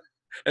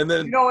 And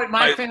then in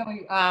my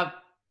family,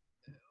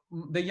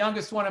 the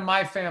youngest one in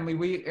my family,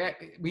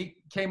 we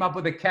came up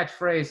with a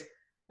catchphrase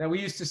that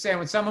we used to say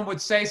when someone would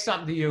say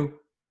something to you,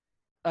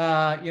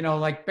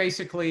 like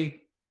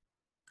basically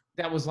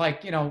that was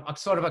like, a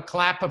sort of a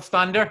clap of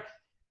thunder.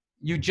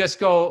 I would just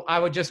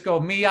go,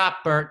 me up,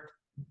 Bert.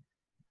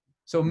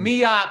 So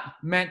me up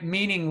meant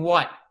meaning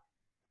what?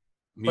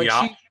 Me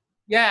up?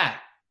 Yeah.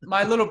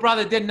 My little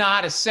brother didn't know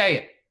how to say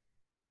it.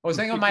 I was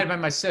thinking it might have been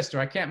my sister.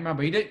 I can't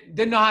remember. He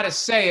didn't know how to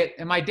say it.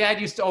 And my dad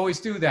used to always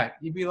do that.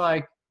 He'd be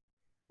like,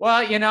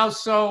 well,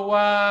 so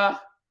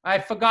I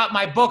forgot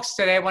my books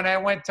today when I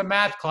went to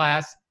math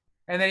class.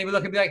 And then he would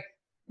look and be like,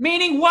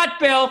 meaning what,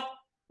 Bill?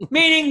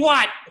 Meaning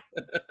what?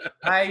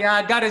 I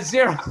got a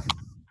 0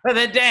 for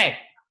the day.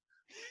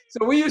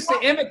 So we used to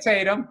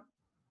imitate him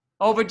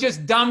over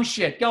just dumb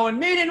shit. Going,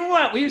 meaning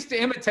what? We used to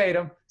imitate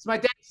him. So my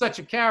dad's such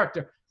a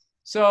character.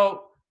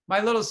 So my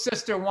little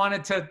sister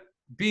wanted to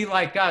be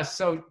like us.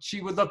 So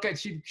she would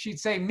she'd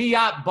say, me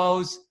up,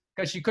 Bose,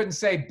 because she couldn't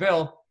say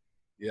Bill.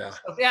 Yeah.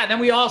 So, yeah, then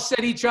we all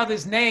said each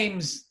other's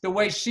names the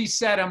way she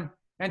said them.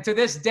 And to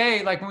this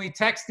day, like when we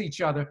text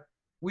each other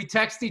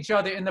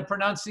in the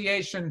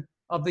pronunciation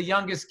of the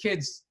youngest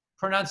kid's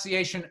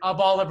pronunciation of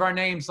all of our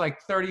names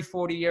like 30,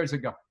 40 years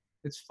ago.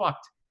 It's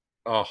fucked.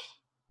 Oh,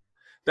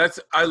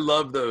 I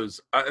love those.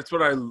 That's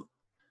what I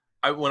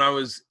when I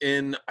was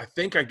in, I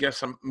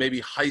guess I'm maybe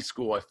high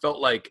school, I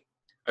felt like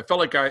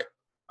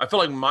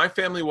my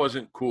family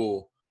wasn't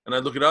cool. And I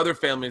look at other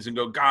families and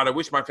go, God, I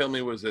wish my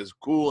family was as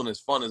cool and as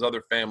fun as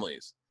other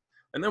families.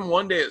 And then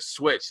one day it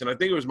switched. And I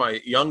think it was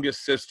my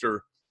youngest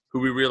sister who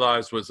we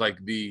realized was like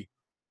the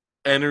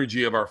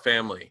energy of our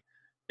family.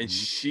 And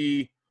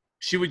she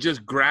would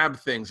just grab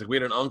things. Like we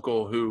had an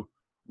uncle who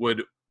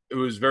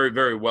was very,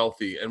 very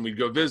wealthy, and we'd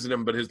go visit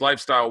him, but his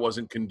lifestyle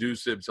wasn't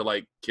conducive to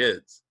like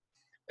kids.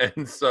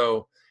 And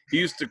so he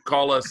used to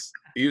call us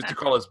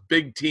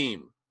Big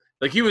Team.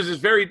 Like he was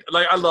just very,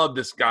 like, I love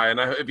this guy. And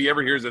if he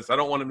ever hears this, I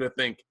don't want him to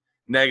think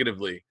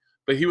negatively,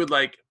 but he would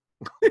like,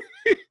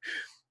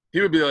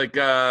 he would be like,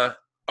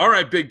 all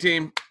right, Big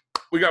Team,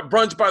 we got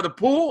brunch by the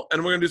pool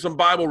and we're going to do some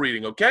Bible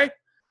reading. Okay.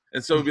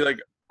 And so he'd be like,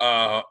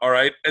 all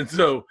right. And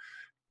so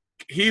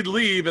he'd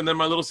leave, and then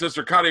my little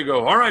sister Katia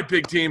go, all right,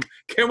 Big Team,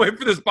 can't wait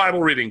for this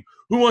Bible reading.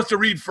 Who wants to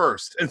read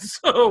first? And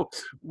so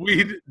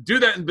we'd do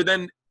that. But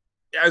then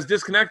as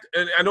disconnect,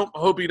 and I don't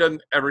hope he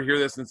doesn't ever hear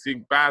this and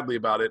speak badly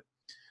about it,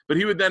 but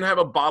he would then have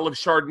a bottle of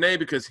Chardonnay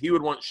because he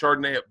would want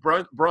Chardonnay at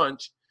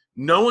brunch.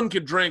 No one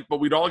could drink, but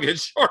we'd all get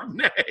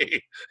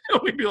Chardonnay.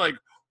 And we'd be like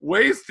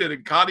wasted.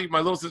 And Katia, my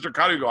little sister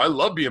Katia would go, I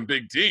love being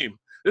Big Team.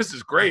 This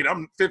is great.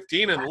 I'm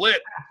 15 and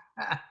lit.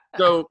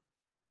 So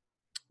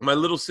my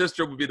little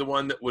sister would be the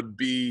one that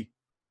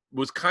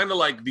was kind of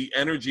like the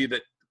energy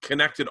that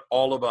connected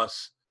all of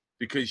us,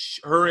 because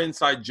her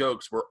inside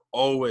jokes were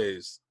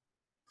always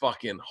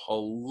fucking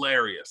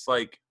hilarious.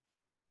 Like,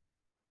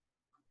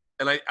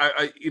 and I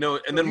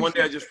and then one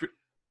day I just,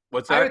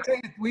 what's that? I would tell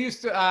you, we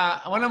used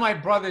to, one of my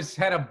brothers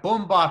had a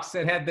boombox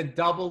that had the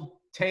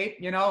double tape,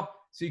 so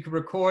you could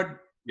record.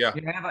 Yeah.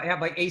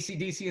 Have like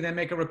AC/DC and then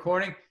make a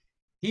recording.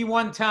 He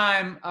one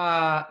time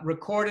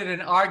recorded an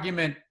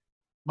argument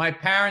my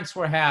parents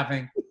were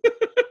having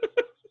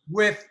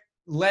with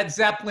Led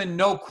Zeppelin,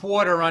 No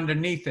Quarter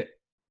underneath it.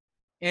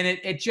 And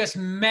it just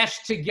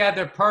meshed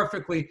together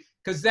perfectly,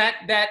 because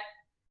that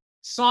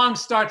song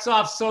starts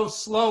off so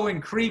slow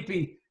and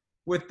creepy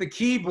with the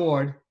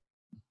keyboard.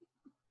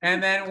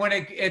 And then when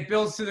it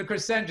builds to the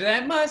crescendo,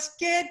 that must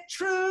get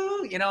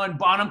true, and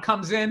Bonham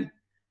comes in.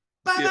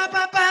 Ba, ba,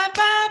 ba, ba,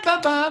 ba, ba,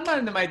 ba, ba,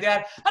 and then my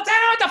dad, I'll tell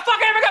you what the fuck,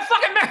 I never got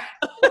fucking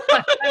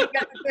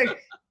married.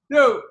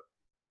 Dude,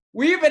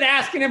 we've been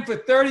asking him for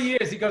 30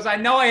 years. He goes, I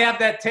know I have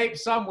that tape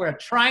somewhere,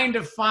 trying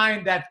to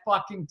find that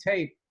fucking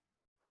tape.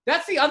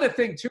 That's the other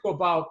thing, too,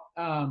 about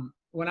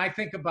when I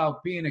think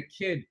about being a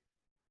kid,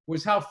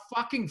 was how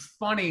fucking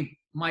funny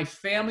my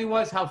family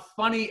was, how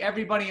funny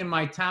everybody in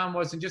my town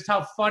was, and just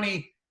how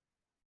funny,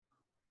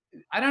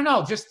 I don't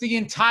know, just the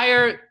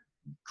entire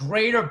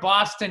greater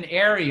Boston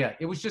area.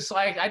 It was just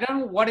like, I don't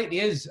know what it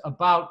is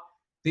about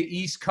the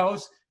East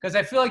Coast, because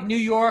I feel like New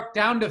York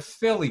down to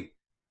Philly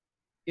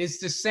is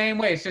the same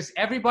way. It's just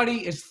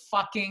everybody is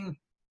fucking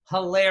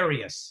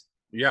hilarious.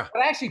 Yeah.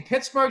 But actually,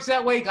 Pittsburgh's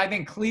that way. I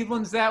think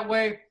Cleveland's that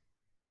way.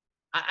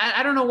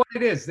 I don't know what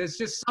it is. There's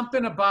just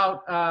something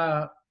about.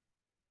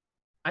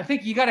 I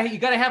think you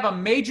gotta have a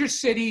major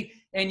city,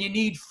 and you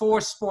need 4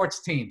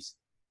 sports teams.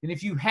 And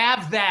if you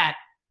have that,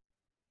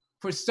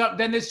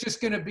 then there's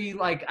just gonna be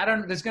like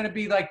there's gonna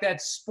be like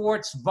that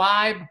sports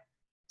vibe.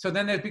 So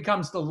then it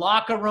becomes the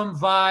locker room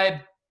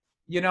vibe.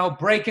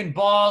 Breaking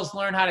balls,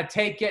 learn how to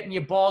take, getting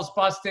your balls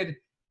busted.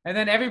 And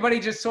then everybody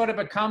just sort of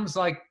becomes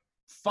like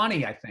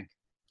funny, I think.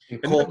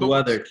 And cold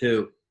weather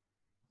too.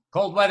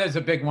 Cold weather's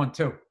a big one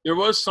too. There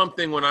was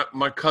something when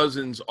my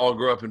cousins all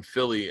grew up in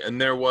Philly,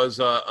 and there was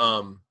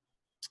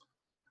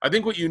I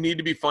think what you need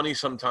to be funny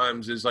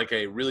sometimes is like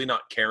a really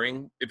not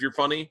caring if you're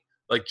funny,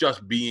 like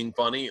just being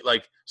funny,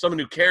 like someone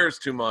who cares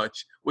too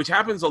much, which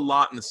happens a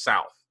lot in the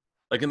South.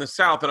 Like in the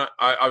South, and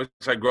I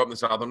obviously I grew up in the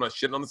South. I'm not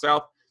shitting on the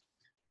South.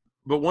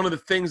 But one of the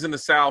things in the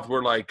South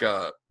were like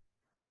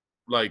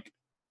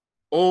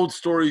old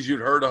stories you'd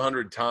heard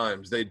 100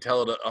 times. They'd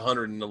tell it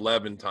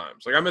 111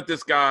 times. Like I met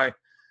this guy.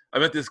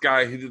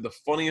 He did the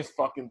funniest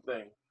fucking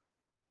thing.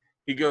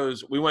 He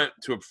goes, we went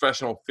to a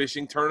professional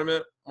fishing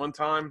tournament one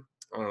time.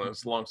 I don't know,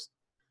 it's long.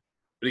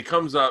 But he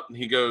comes up and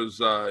he goes,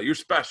 you're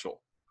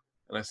special.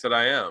 And I said,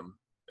 I am.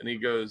 And he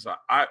goes,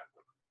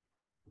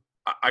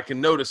 I can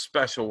notice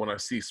special when I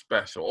see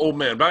special. Oh,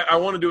 man, but I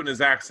want to do it in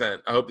his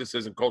accent. I hope this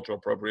isn't cultural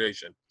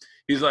appropriation.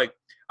 He's like,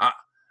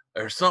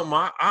 there's something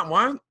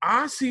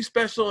I see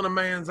special in a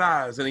man's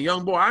eyes. And a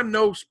young boy, I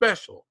know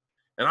special.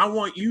 And I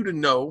want you to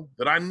know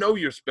that I know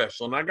you're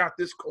special. And I got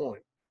this coin.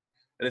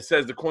 And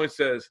the coin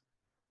says,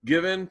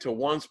 given to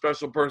one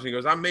special person. He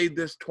goes, I made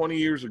this 20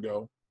 years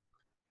ago.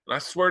 And I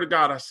swear to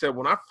God, I said,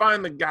 when I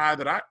find the guy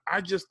that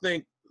I just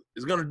think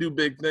is going to do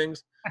big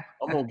things,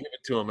 I'm going to give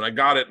it to him. And I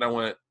got it. And I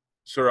went,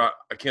 sir,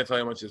 I can't tell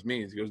you how much this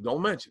means. He goes,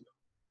 don't mention it.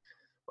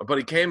 My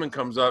buddy came and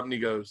comes up and he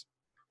goes,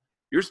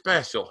 you're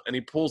special. And he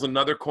pulls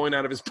another coin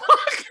out of his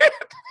pocket.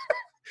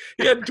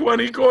 He had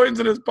 20 coins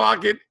in his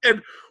pocket.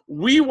 And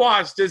we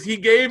watched as he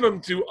gave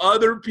them to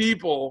other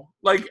people.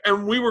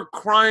 And we were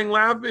crying,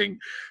 laughing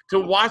to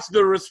watch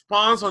the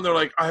response on there.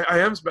 Like, I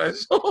am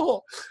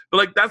special.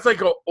 But that's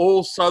like an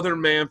old Southern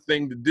man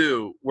thing to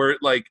do, where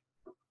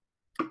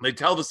they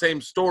tell the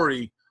same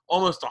story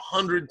almost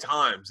 100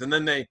 times. And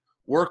then they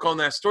work on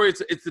that story.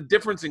 It's the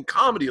difference in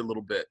comedy a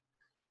little bit.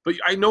 But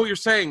I know what you're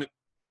saying.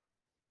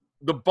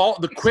 The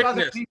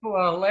quickness. Other people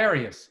are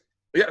hilarious.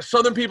 Yeah,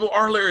 Southern people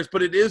are hilarious,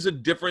 but it is a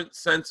different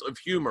sense of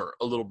humor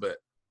a little bit.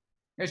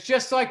 It's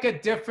just like a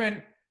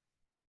different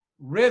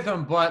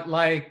rhythm, but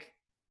like,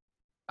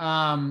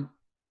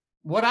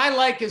 what I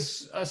like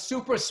is a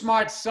super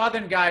smart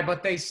Southern guy,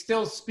 but they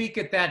still speak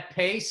at that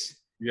pace.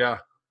 Yeah.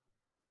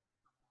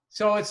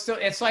 So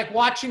it's like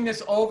watching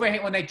this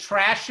overhand when they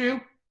trash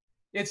you.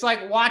 It's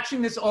like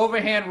watching this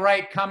overhand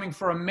right coming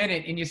for a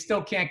minute, and you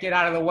still can't get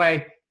out of the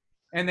way,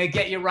 and they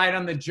get you right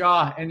on the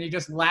jaw, and you're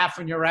just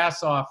laughing your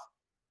ass off.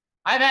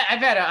 I've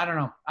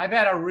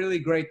had a really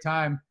great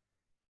time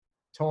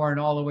touring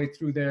all the way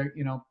through their,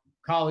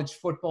 college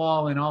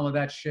football and all of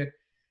that shit.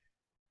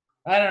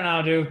 I don't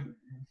know, dude.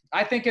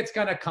 I think it's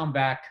gonna come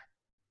back.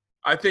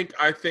 I think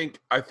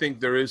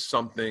there is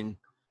something.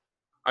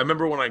 I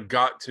remember when I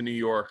got to New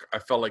York, I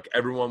felt like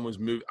everyone was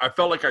moving. I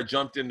felt like I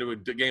jumped into a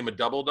game of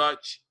double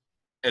dutch,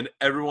 and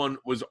everyone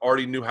was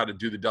already knew how to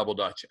do the double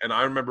dutch. And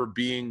I remember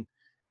being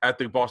at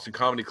the Boston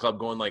Comedy Club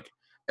going like,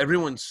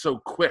 everyone's so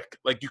quick.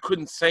 Like you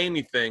couldn't say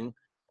anything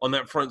on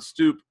that front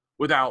stoop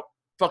without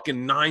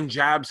fucking 9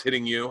 jabs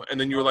hitting you, and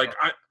then you were like,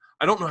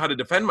 I don't know how to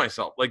defend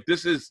myself. Like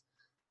this is,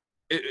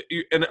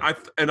 and I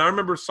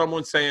remember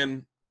someone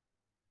saying,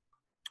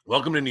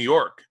 "Welcome to New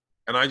York,"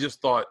 and I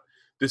just thought,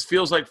 this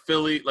feels like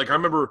Philly. Like I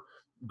remember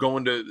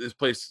going to this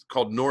place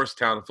called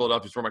Norristown in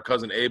Philadelphia, where my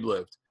cousin Abe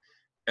lived,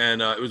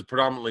 and it was a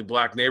predominantly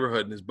black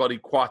neighborhood. And his buddy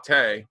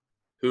Quate,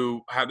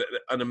 who had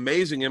an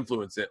amazing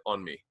influence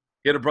on me.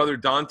 He had a brother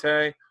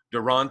Dante,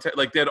 Durante,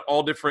 like they had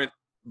all different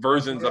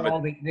versions of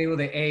it. They were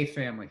the A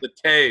family. The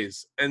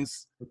Tays. And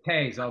the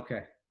Tays,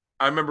 okay.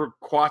 I remember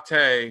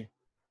Quate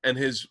and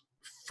his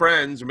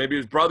friends, or maybe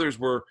his brothers,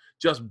 were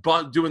just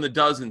doing the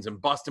dozens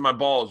and busting my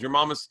balls. Your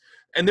mama's,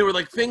 and they were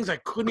like things I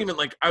couldn't even,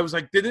 like, I was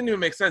like, they didn't even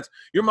make sense.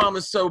 Your mom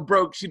is so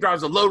broke, she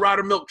drives a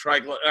lowrider milk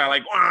truck,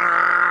 like,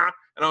 wah!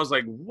 And I was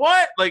like,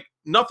 what? Like,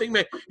 nothing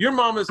made, your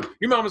mama's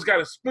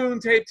got a spoon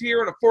taped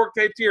here and a fork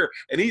taped here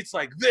and eats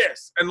like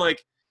this. And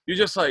like, you're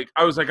just like,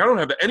 I was like, I don't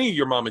have any of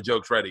your mama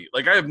jokes ready.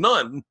 Like, I have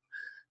none.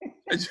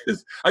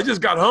 I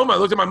just got home. I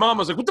looked at my mom. I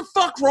was like, what the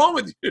fuck's wrong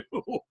with you?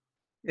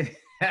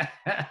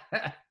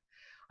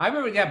 I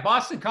remember,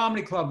 Boston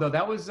Comedy Club, though.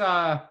 That was,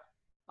 I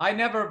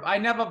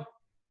never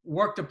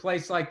worked a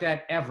place like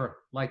that ever,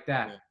 like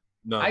that. Yeah,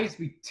 no. I used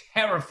to be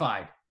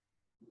terrified,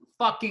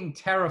 fucking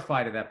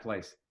terrified of that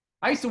place.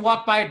 I used to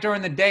walk by it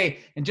during the day,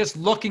 and just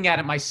looking at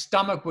it, my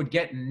stomach would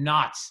get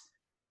knots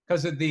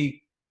because of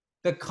the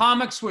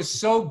comics were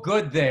so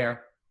good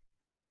there.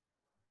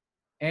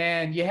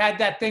 And you had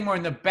that thing where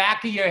in the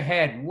back of your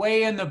head,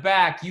 way in the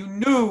back, you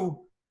knew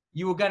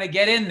you were going to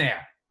get in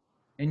there.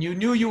 And you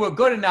knew you were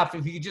good enough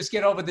if you could just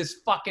get over this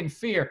fucking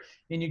fear.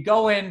 And you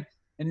go in,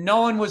 and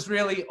no one was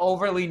really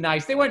overly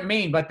nice. They weren't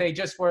mean, but they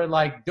just were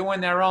like doing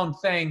their own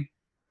thing.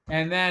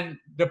 And then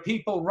the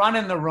people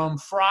running the room,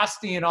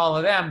 Frosty and all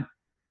of them,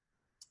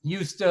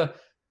 used to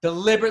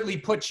deliberately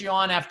put you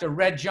on after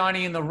Red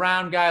Johnny and the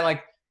Round Guy,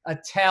 like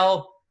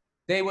Attell.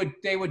 They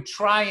would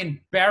try and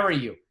bury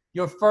you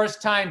your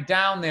first time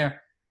down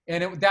there.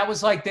 And that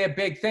was like their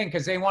big thing,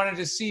 because they wanted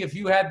to see if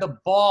you had the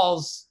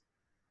balls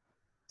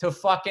to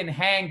fucking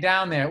hang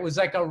down there. It was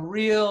like a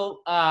real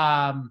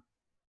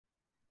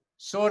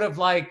sort of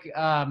like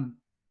a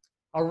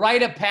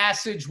rite of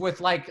passage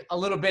with like a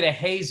little bit of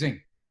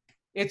hazing.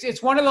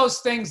 It's one of those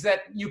things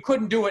that you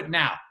couldn't do it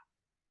now.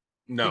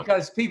 No.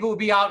 Because people would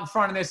be out in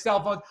front of their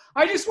cell phones.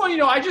 I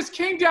just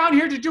came down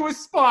here to do a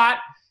spot,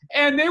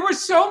 and they were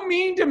so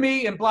mean to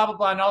me, and blah, blah,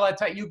 blah, and all that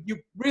time. You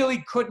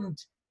really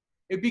couldn't.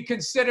 It'd be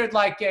considered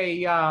like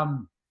I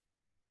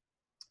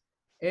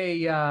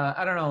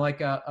don't know,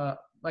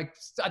 like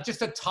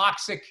just a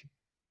toxic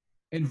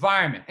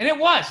environment. And it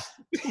was.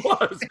 It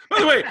was. By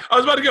the way, I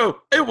was about to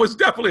go, it was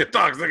definitely a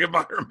toxic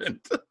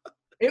environment.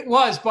 It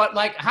was, but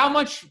like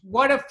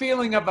what a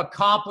feeling of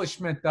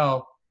accomplishment,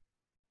 though,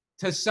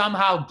 to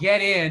somehow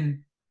get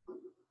in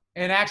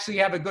and actually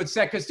have a good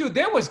set. Because, dude,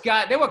 there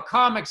were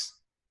comics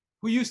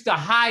who used to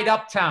hide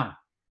uptown.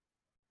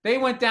 They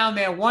went down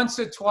there once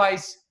or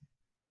twice,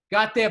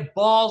 got their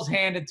balls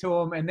handed to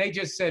them, and they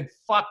just said,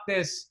 fuck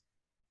this,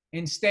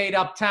 and stayed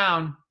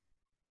uptown.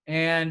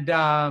 And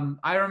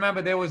I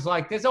remember there's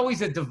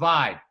always a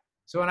divide.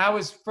 So when I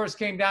first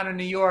came down to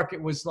New York,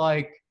 it was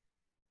like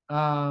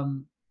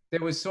there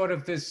was sort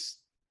of this,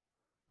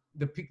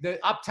 the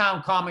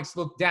uptown comics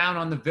look down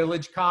on the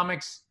village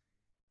comics.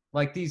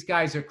 Like, these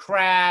guys are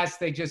crass.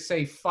 They just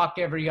say fuck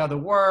every other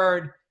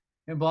word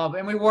and blah, blah.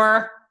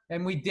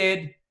 And we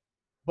did.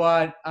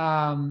 But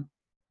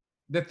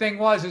the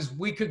thing is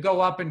we could go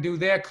up and do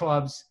their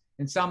clubs,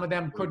 and some of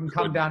them couldn't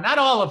come down. Not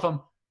all of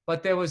them,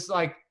 but there was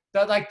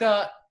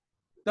the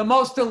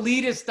most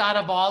elitist out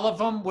of all of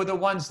them were the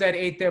ones that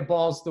ate their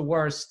balls the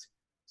worst.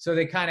 So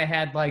they kind of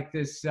had like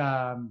this,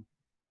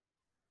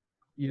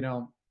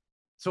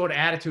 sort of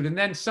attitude. And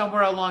then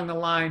somewhere along the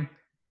line,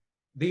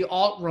 the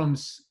alt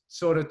rooms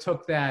sort of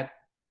took that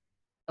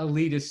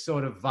elitist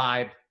sort of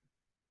vibe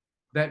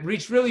that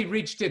really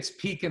reached its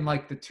peak in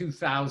like the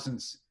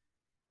 2000s.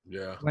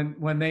 Yeah.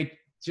 When they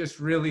just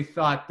really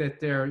thought that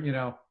they're,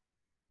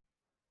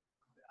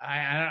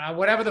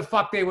 whatever the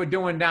fuck they were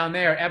doing down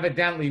there,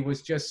 evidently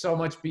was just so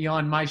much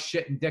beyond my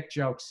shit and dick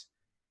jokes.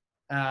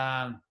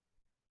 I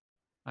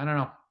don't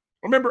know.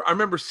 I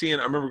remember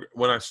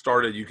when I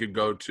started, you could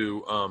go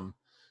to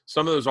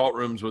some of those alt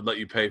rooms would let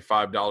you pay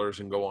 $5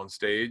 and go on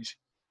stage,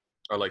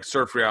 or like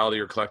Surf Reality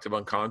or Collective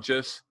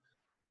Unconscious.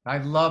 I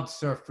loved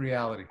Surf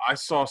Reality. I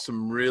saw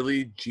some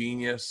really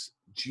genius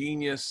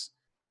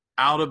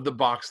out of the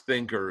box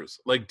thinkers,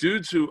 like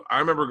dudes who I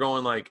remember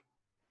going like,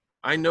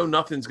 I know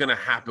nothing's going to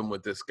happen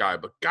with this guy,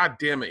 but God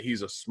damn it,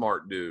 he's a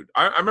smart dude.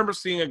 I remember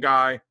seeing a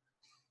guy,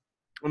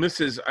 and this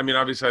is, I mean,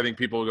 obviously I think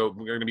people are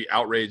going to be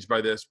outraged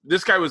by this.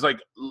 This guy was like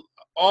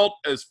alt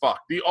as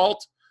fuck. The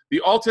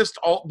altest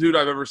alt dude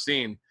I've ever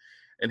seen.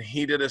 And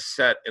he did a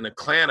set in a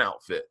Klan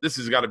outfit. This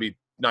has got to be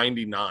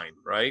 99,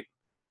 right?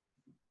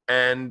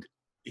 And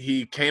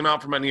he came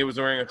out from it and he was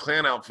wearing a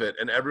Klan outfit,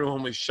 and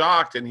everyone was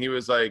shocked. And he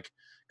was like,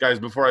 guys,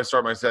 before I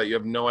start my set, you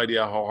have no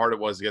idea how hard it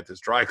was to get this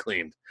dry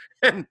cleaned.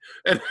 And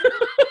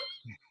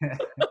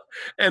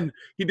and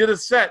he did a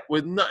set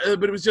with,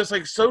 but it was just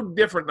like so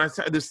different. And I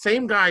said, the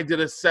same guy did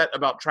a set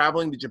about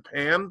traveling to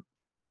Japan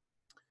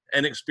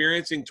and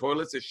experiencing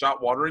toilets that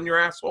shot water in your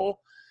asshole.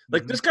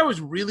 Like, this guy was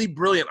really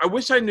brilliant. I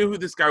wish I knew who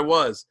this guy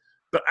was,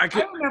 but I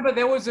remember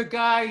there was a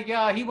guy,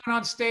 he went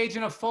on stage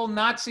in a full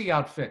Nazi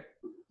outfit.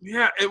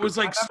 Yeah, it was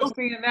like I remember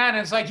seeing that, and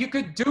it's like you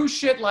could do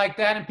shit like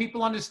that, and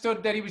people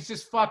understood that he was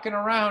just fucking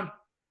around.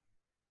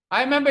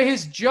 I remember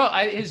his joke.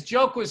 His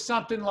joke was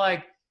something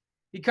like,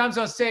 he comes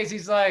on stage,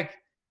 he's like,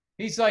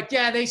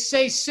 yeah, they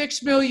say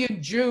 6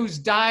 million Jews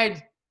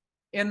died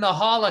in the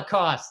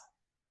Holocaust.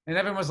 And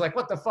everyone was like,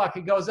 what the fuck?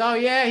 He goes, oh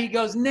yeah. He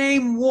goes,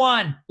 name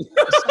one.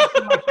 Or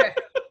something like that.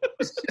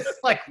 It's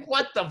just like,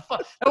 what the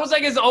fuck? That was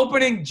like his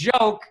opening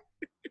joke.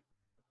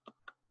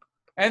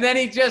 And then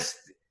he just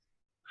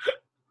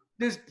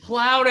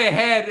plowed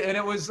ahead. And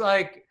it was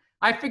like,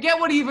 I forget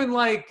what even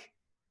like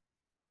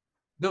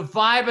the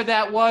vibe of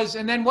that was.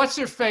 And then what's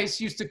her face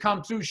used to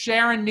come through?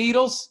 Sharon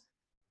Needles.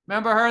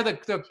 Remember her?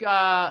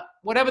 The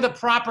whatever the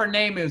proper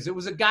name is. It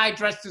was a guy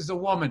dressed as a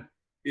woman.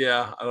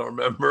 Yeah, I don't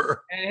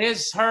remember. And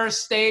her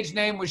stage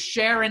name was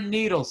Sharon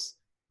Needles.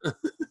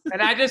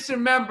 And I just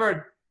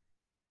remembered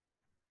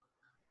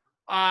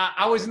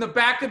I was in the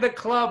back of the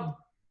club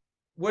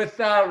with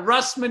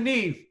Russ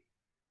Maneve.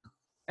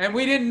 And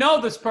we didn't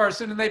know this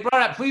person. And they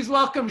brought up, please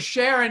welcome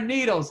Sharon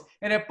Needles.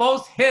 And it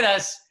both hit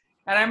us.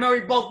 And I remember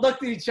we both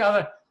looked at each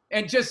other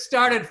and just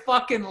started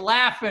fucking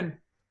laughing.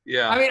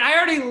 Yeah. I mean, I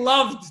already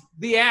loved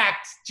the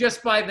act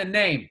just by the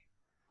name.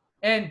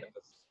 And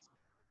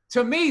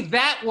to me,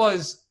 that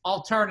was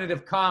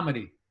alternative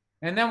comedy.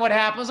 And then what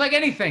happens, like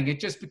anything, it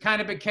just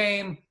kind of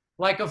became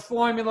like a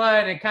formula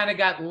and it kind of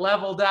got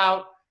leveled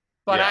out.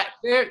 But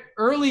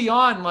early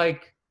on,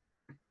 like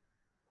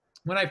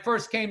when I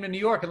first came to New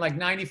York in like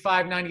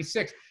 95,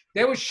 96,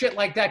 there was shit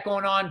like that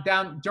going on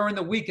down during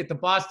the week at the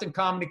Boston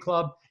Comedy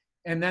Club.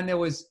 And then there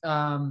was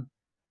Luna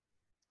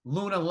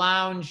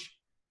Lounge,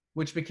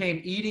 which became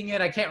Eating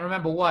It. I can't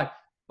remember what.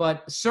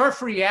 But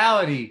Surf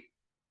Reality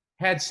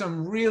had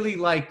some really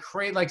like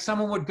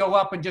someone would go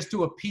up and just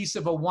do a piece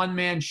of a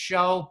one-man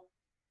show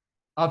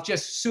of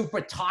just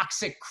super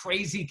toxic,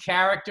 crazy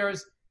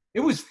characters. It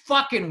was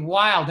fucking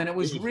wild. And it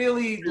was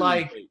really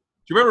like... Do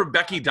you remember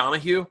Becky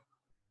Donahue?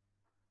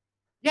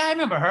 Yeah, I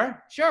remember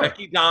her. Sure.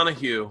 Becky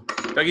Donahue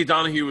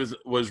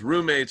was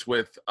roommates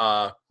with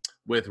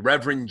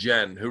Reverend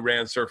Jen, who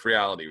ran Surf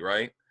Reality,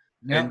 right?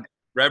 Yeah.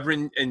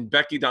 And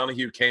Becky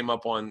Donahue came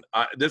up on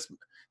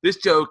this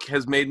joke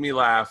has made me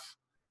laugh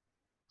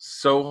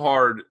so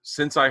hard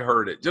since I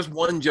heard it. Just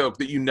one joke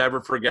that you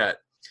never forget.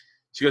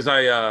 She goes,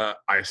 I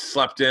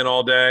slept in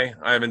all day.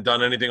 I haven't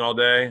done anything all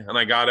day. And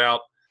I got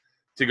out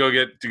to go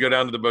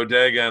down to the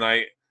bodega,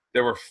 and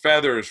there were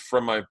feathers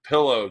from my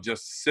pillow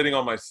just sitting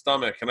on my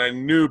stomach. And I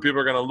knew people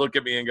were going to look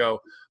at me and go,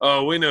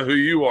 oh, we know who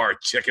you are,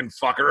 chicken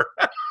fucker.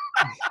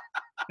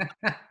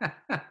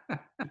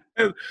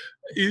 And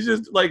he's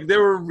just like, they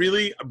were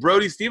really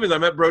Brody Stevens. I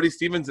met Brody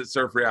Stevens at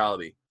Surf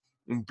Reality.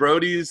 And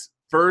Brody's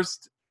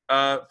first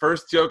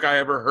joke I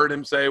ever heard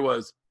him say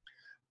was,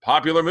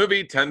 popular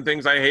movie, 10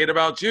 Things I Hate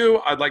About You.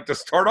 I'd like to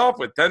start off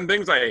with 10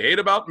 Things I Hate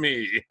About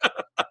Me.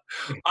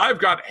 I've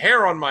got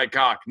hair on my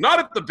cock, not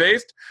at the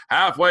base,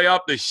 halfway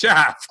up the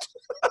shaft.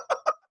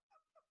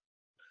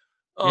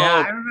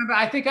 Yeah, I remember.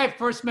 I think I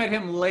first met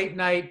him late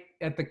night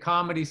at the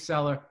Comedy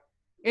Cellar.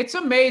 It's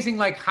amazing,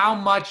 like, how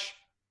much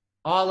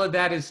all of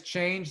that has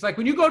changed. Like,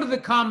 when you go to the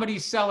Comedy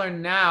Cellar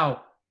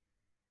now,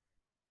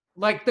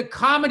 like, the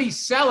Comedy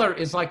Cellar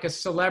is like a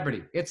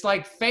celebrity. It's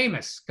like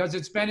famous because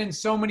it's been in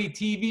so many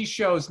TV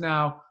shows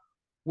now,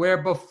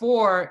 where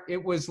before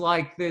it was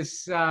like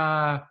this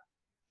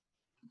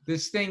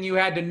thing you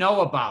had to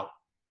know about.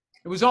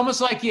 It was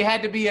almost like you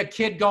had to be a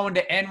kid going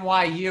to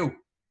NYU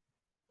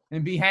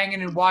and be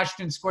hanging in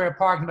Washington Square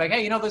Park and be like,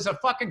 hey, there's a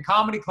fucking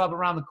comedy club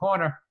around the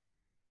corner.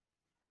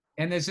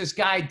 And there's this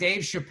guy,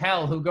 Dave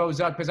Chappelle, who goes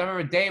up, because I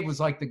remember Dave was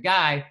like the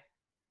guy,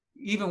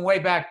 even way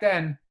back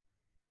then.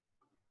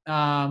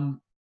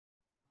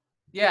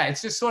 Yeah,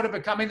 it's just sort of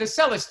becoming, the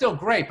Cellar's still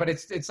great, but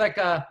it's like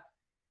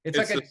It's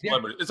like a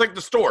celebrity. It's like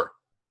the store.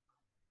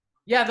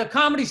 Yeah, the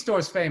Comedy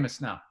Store's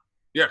famous now.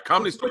 Yeah,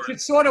 Comedy Store. Which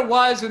it sort of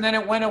was, and then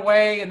it went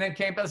away, and then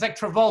came. It was like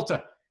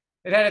Travolta.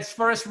 It had its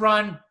first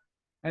run,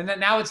 and then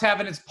now it's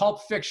having its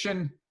Pulp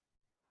Fiction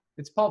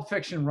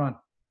run.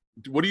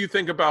 What do you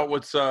think about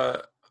what's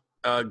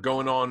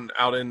going on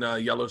out in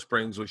Yellow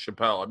Springs with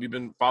Chappelle? Have you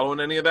been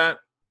following any of that?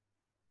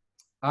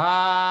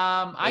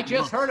 I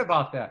just heard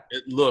about that.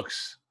 It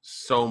looks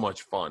so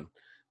much fun.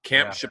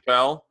 Camp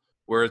Chappelle,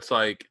 where it's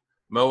like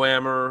Mo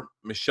Amer,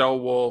 Michelle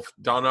Wolf,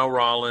 Donnell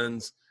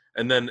Rollins,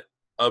 and then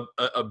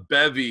a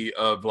bevy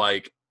of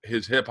like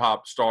his hip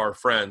hop star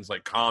friends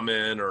like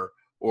Common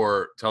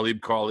or Talib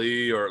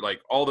Kweli or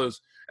like all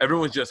those.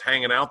 Everyone's just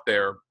hanging out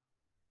there,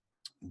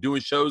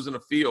 doing shows in a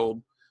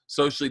field,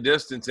 socially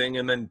distancing,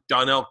 and then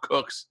Donnell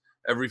cooks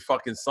every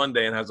fucking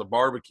Sunday and has a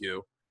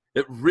barbecue.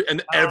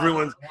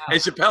 Everyone's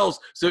and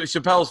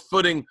Chappelle's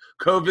footing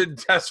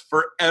COVID tests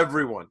for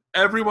everyone.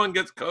 Everyone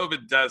gets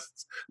COVID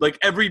tests. Like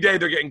every day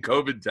they're getting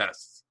COVID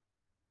tests.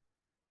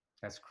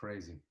 That's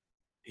crazy.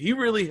 He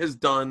really has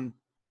done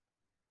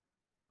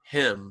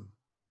him.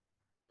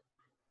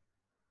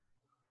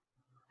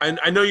 And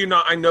I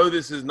know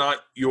this is not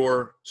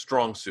your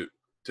strong suit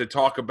to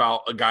talk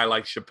about a guy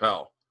like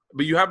Chappelle,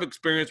 but you have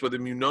experience with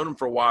him. You've known him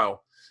for a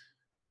while.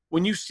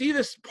 When you see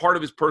this part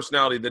of his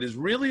personality that is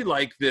really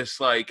like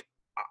this, like,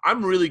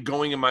 I'm really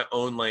going in my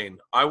own lane.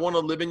 I want to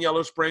live in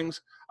Yellow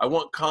Springs. I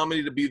want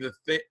comedy to be the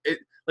thing.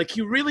 Like,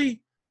 he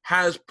really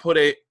has put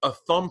a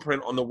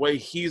thumbprint on the way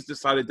he's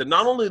decided to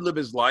not only live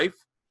his life,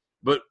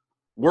 but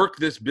work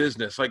this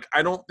business. Like,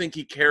 I don't think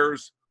he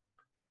cares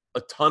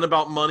a ton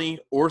about money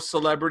or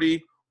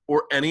celebrity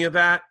or any of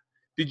that.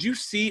 Did you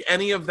see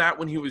any of that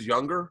when he was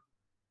younger?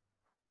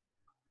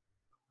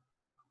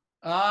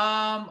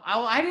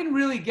 I didn't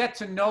really get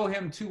to know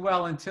him too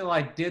well until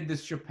I did the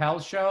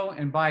Chappelle show.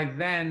 And by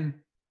then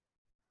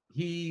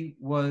he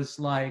was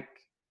like,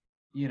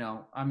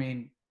 I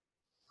mean,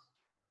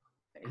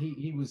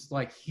 he was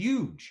like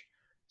huge.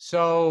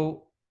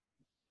 So,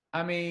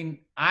 I mean,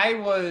 I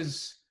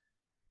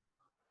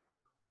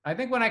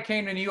think when I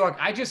came to New York,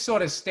 I just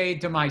sort of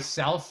stayed to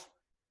myself.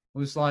 It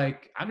was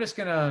like, I'm just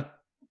going to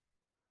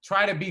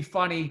try to be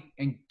funny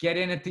and get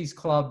in at these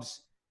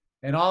clubs.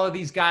 And all of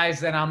these guys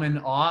that I'm in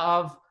awe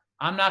of,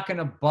 I'm not going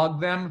to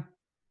bug them.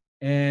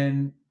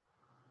 And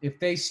if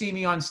they see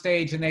me on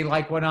stage and they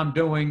like what I'm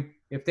doing,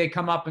 if they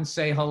come up and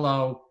say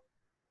hello,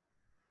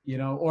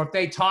 or if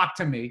they talk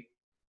to me,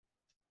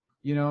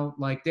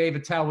 like Dave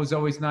Attell was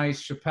always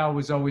nice, Chappelle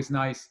was always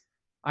nice,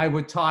 I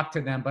would talk to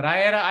them. But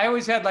I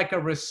always had like a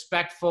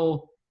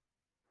respectful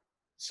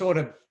sort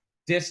of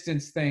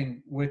distance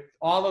thing with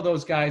all of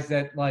those guys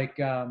that like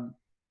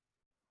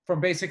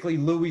from basically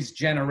Louis'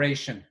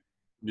 generation.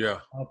 Yeah.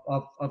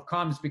 Of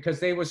comics, because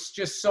they was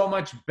just so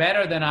much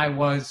better than I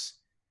was.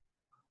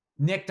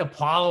 Nick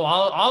DiPaolo,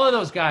 all of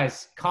those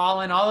guys,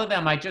 Colin, all of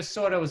them. I just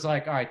sort of was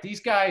like, all right, these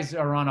guys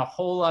are on a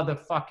whole other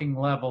fucking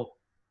level.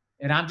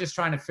 And I'm just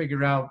trying to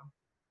figure out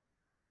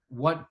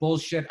what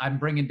bullshit I'm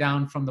bringing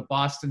down from the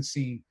Boston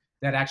scene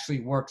that actually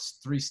works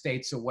 3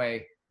 states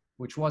away,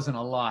 which wasn't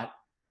a lot.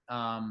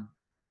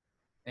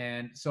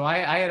 And so I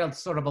had a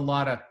sort of a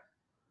lot of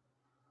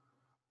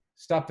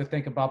stuff to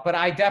think about, but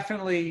I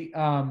definitely,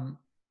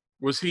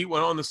 was he,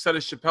 when on the set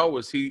of Chappelle,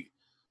 was he,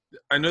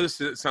 I know this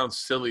sounds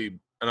silly,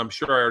 and I'm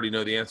sure I already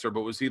know the answer,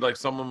 but was he like,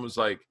 someone was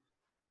like,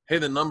 hey,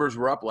 the numbers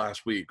were up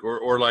last week,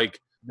 or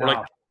like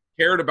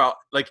cared about,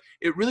 like,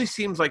 it really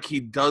seems like he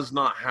does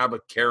not have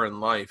a care in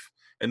life,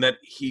 and that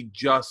he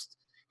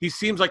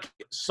seems like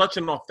such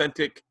an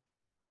authentic,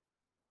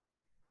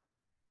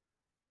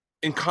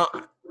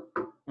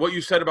 what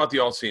you said about the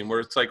alt scene,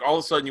 where it's like all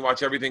of a sudden you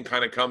watch everything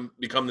kind of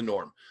become the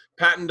norm.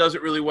 Patton does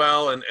it really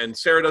well, and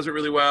Sarah does it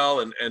really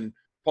well, and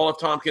Paul F.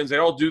 Tompkins, they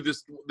all do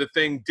the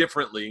thing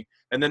differently,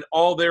 and then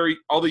all the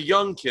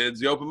young kids,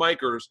 the open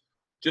micers,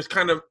 just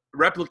kind of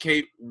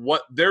replicate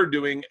what they're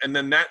doing, and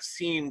then that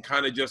scene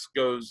kind of just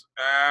goes,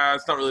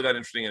 it's not really that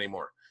interesting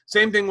anymore.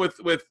 Same thing with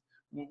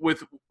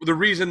the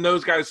reason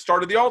those guys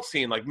started the alt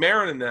scene, like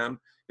Maron and them,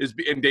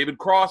 and David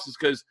Cross, is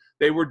because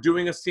they were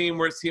doing a scene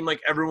where it seemed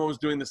like everyone was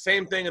doing the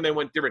same thing, and they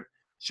went different.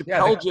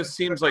 Chappelle just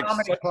seems like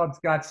comedy clubs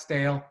got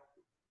stale.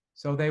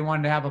 So they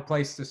wanted to have a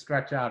place to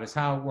stretch out, is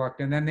how it worked.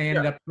 And then they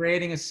ended up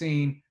creating a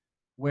scene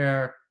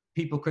where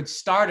people could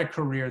start a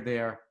career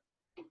there.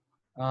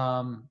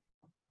 So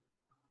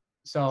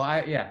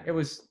it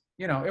was,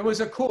 it was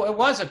a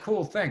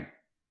cool thing.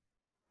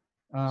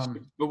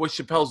 But what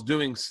Chappelle's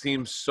doing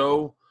seems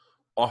so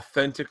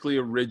authentically,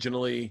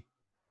 originally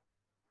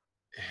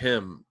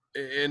him.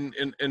 And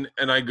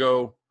I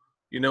go,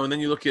 and then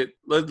you look at,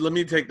 let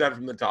me take that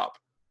from the top.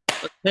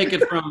 Let's take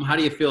it from, how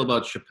do you feel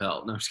about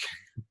Chappelle? No, I'm just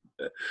kidding.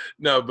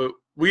 No, but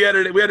we had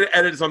to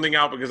edit something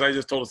out because I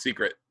just told a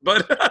secret.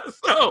 But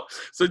so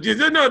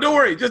no, don't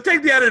worry. Just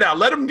take the edit out.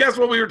 Let them guess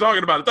what we were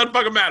talking about. It doesn't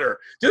fucking matter.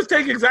 Just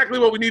take exactly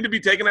what we need to be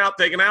taken out,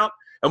 and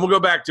we'll go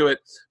back to it.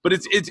 But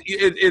it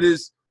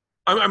is.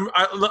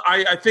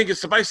 I think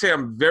it's, if I say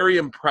I'm very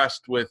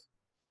impressed with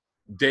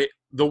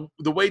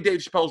the way Dave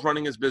Chappelle's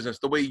running his business,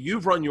 the way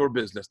you've run your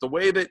business, the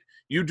way that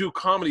you do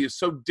comedy is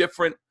so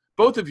different.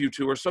 Both of you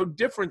two are so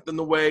different than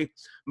the way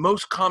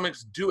most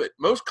comics do it.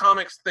 Most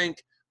comics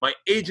think my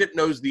agent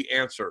knows the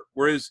answer,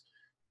 whereas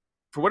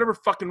for whatever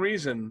fucking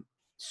reason,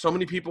 so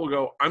many people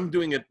go, I'm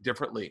doing it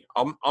differently.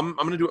 I'm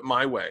going to do it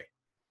my way.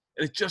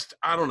 And it's just,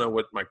 I don't know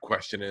what my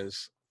question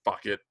is.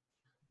 Fuck it.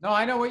 No,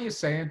 I know what you're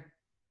saying.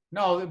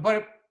 No,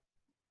 but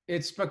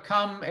it's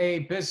become a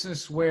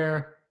business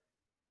where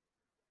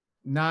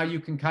now you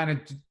can kind of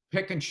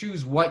pick and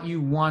choose what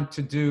you want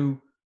to do,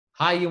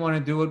 how you want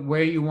to do it,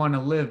 where you want to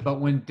live.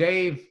 But when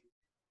Dave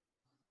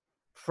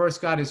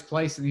first got his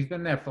place, and he's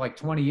been there for like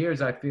 20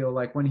 years, I feel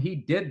like when he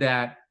did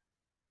that,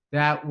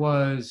 that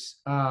was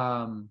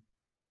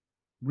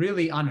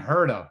really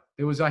unheard of.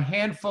 There was a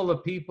handful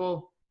of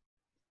people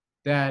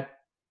that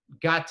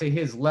got to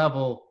his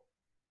level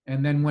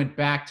and then went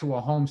back to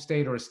a home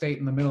state or a state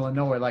in the middle of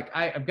nowhere. Like,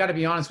 I've got to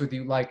be honest with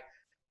you, like,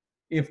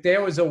 if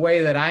there was a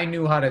way that I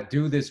knew how to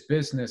do this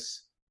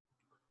business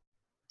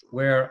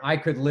where I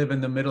could live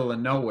in the middle of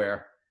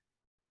nowhere.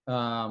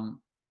 Well,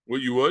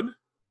 you would?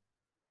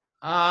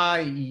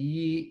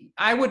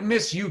 I would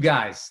miss you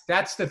guys.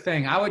 That's the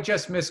thing. I would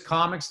just miss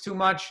comics too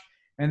much.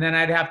 And then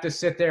I'd have to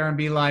sit there and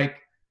be like,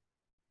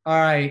 all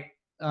right,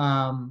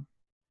 I'm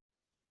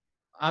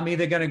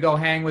either going to go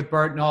hang with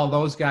Bert and all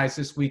those guys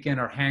this weekend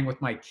or hang with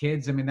my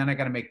kids. I mean, then I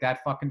got to make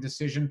that fucking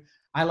decision.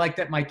 I like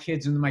that my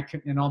kids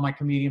and all my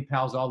comedian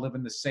pals all live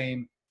in the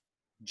same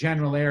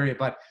general area,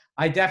 but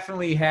I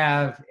definitely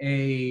have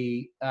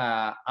a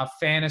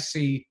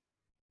fantasy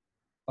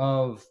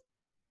of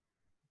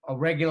a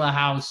regular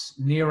house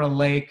near a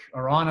lake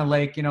or on a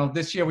lake. You know,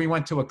 this year we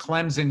went to a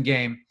Clemson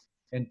game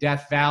in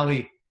Death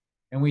Valley,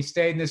 and we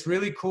stayed in this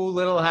really cool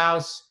little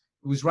house.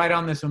 It was right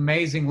on this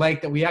amazing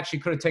lake that we actually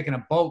could have taken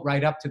a boat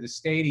right up to the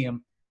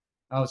stadium.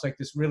 It was like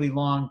this really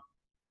long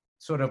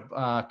sort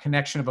of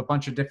connection of a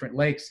bunch of different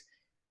lakes.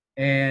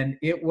 And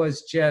it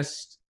was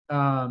just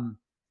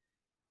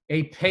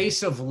a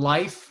pace of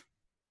life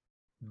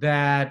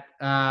that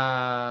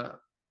I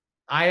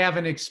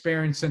haven't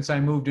experienced since I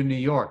moved to New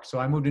York. So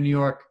I moved to New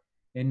York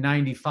in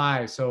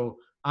 95. So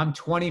I'm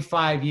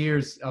 25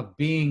 years of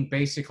being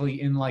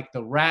basically in like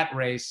the rat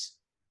race,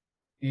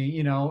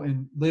 you know,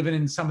 and living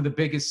in some of the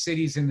biggest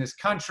cities in this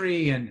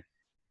country and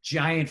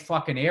giant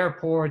fucking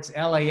airports,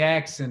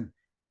 LAX and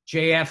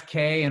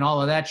JFK and all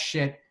of that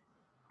shit.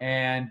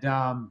 And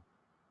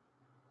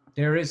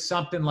there is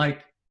something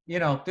like, you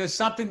know, there's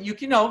something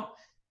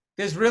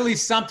there's really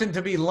something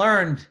to be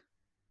learned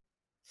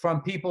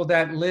from people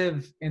that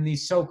live in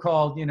these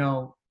so-called, you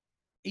know,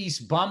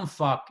 East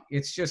bumfuck.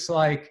 It's just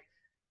like,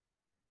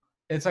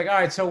 it's like, all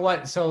right, so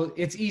what? So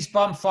it's East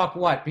bumfuck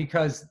what?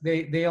 Because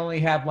they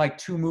only have like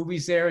 2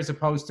 movies there as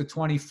opposed to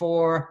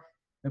 24.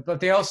 But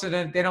they also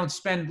they don't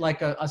spend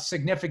like a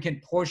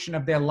significant portion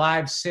of their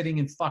lives sitting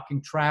in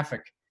fucking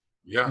traffic.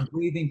 Yeah. And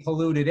breathing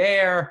polluted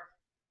air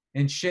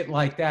and shit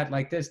like that.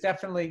 Like there's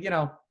definitely, you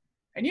know,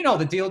 and you know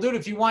the deal, dude.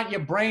 If you want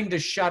your brain to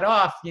shut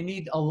off, you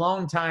need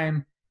alone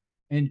time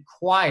and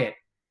quiet,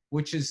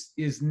 which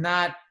is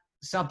not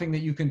something that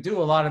you can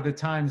do a lot of the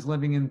times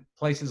living in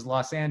places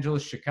Los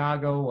Angeles,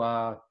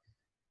 Chicago,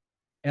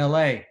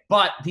 LA.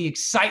 But the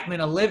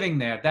excitement of living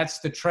there, that's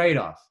the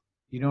trade-off.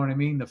 You know what I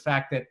mean? The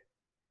fact that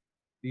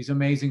these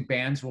amazing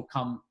bands will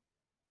come,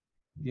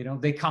 you know,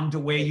 they come to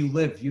where you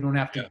live. You don't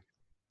have to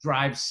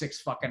drive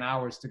 6 fucking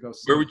hours to go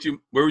see.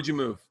 Where would you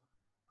move?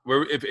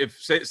 Where if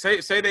say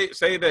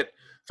that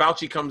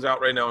Fauci comes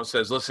out right now and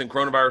says, listen,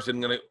 coronavirus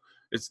isn't gonna,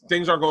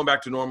 things aren't going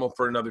back to normal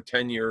for another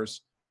 10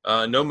 years.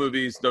 No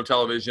movies, no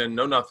television,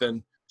 no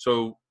nothing.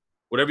 So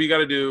whatever you got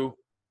to do.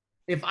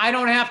 If I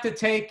don't have to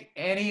take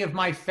any of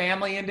my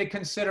family into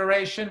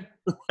consideration.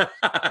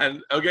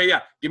 Okay,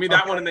 yeah. Give me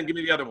that one and then give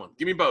me the other one.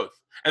 Give me both.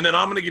 And then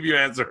I'm going to give you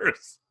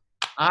answers.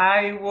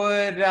 I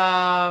would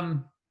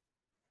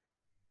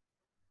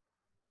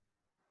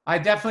I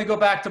definitely go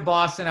back to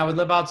Boston. I would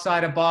live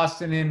outside of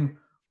Boston in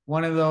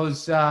one of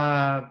those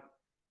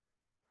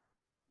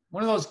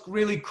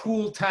really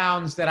cool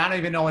towns that I don't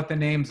even know what the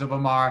names of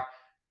them are.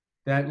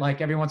 That like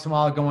every once in a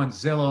while I'll go on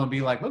Zillow and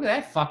be like, look at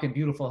that fucking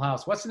beautiful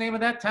house. What's the name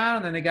of that town?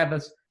 And then they got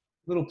this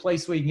little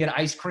place where you can get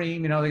ice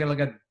cream. You know, they got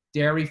like a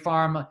dairy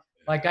farm.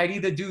 Like I'd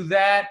either do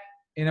that,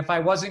 and if I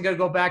wasn't going to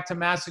go back to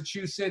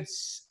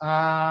Massachusetts,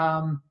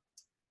 I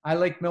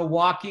like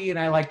Milwaukee and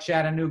I like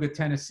Chattanooga,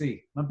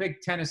 Tennessee. I'm a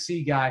big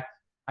Tennessee guy.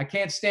 I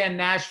can't stand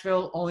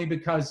Nashville only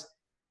because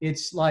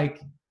it's like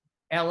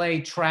LA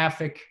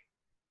traffic.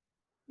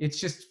 It's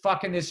just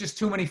fucking, there's just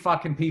too many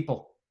fucking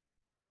people.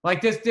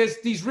 Like there's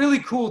these really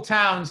cool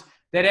towns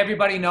that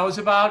everybody knows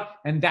about,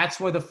 and that's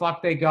where the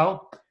fuck they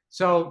go.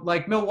 So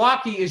like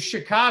Milwaukee is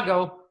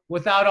Chicago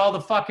without all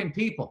the fucking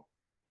people.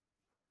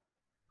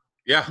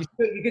 Yeah.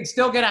 You can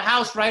still get a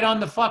house right on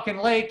the fucking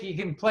lake. You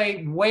can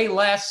pay way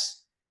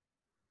less.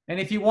 And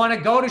if you want to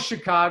go to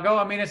Chicago,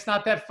 I mean, it's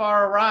not that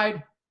far a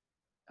ride.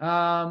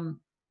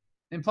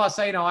 And plus,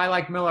 I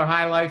like Miller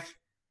High Life,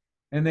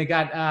 and they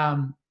got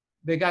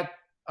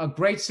a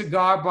great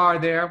cigar bar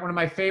there. One of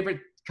my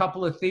favorite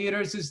couple of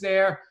theaters is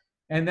there,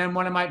 And then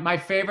one of my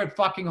favorite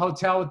fucking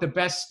hotel with the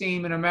best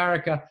steam in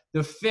America,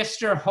 the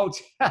Pfister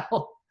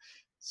Hotel,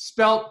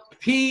 spelled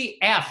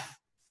Pfister.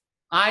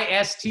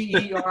 It's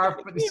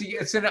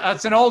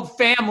an old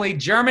family,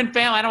 German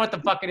family. I don't know what the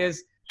fuck it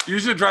is. You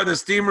should try the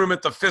steam room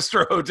at the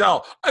Pfister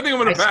Hotel. I think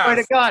I'm going to pass. I swear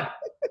to God.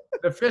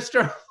 The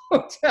Pfister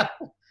Hotel.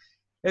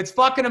 It's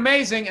fucking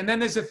amazing. And then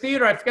there's a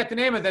theater, I forget the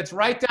name of it, that's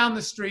right down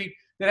the street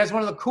that has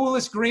one of the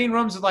coolest green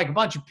rooms with like a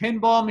bunch of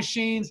pinball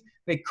machines.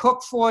 They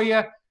cook for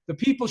you. The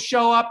people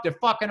show up. They're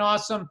fucking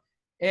awesome.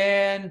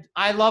 And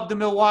I love the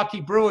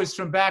Milwaukee Brewers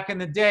from back in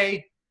the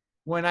day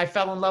when I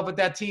fell in love with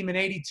that team in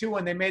 '82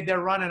 when they made their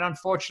run and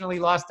unfortunately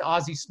lost to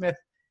Ozzie Smith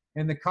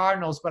and the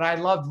Cardinals. But I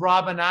loved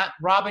Robin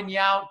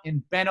Yount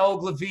and Ben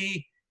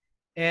Ogilvy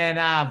and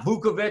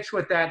Vukovic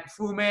with that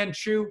Fu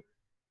Manchu.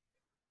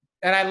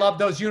 And I love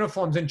those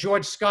uniforms. And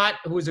George Scott,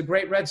 who was a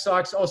great Red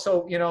Sox,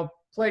 also,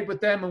 played with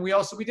them. And we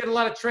did a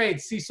lot of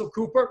trades. Cecil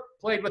Cooper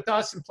played with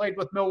us and played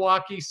with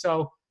Milwaukee.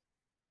 So,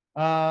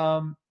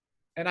 and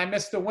I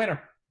missed the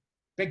winter.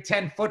 Big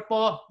Ten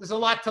football. There's a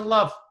lot to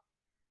love.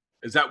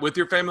 Is that with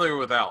your family or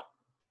without?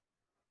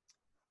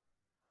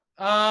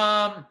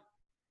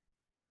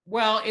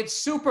 Well, it's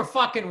super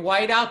fucking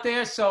white out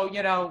there. So,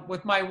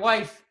 with my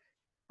wife,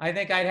 I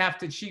think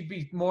she'd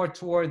be more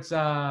towards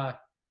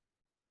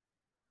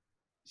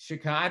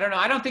Chicago. I don't know.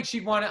 I don't think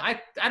she'd want to.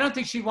 I don't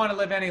think she'd want to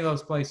live any of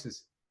those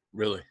places.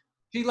 Really?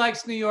 She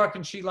likes New York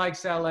and she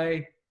likes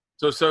LA.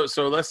 So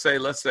let's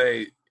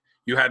say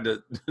you had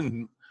to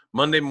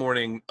Monday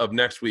morning of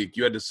next week,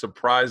 you had to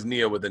surprise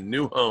Nia with a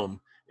new home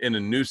in a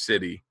new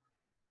city.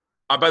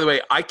 By the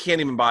way, I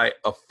can't even buy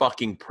a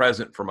fucking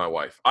present for my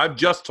wife. I've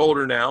just told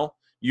her now,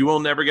 you will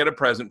never get a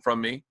present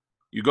from me.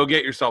 You go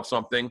get yourself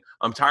something.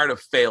 I'm tired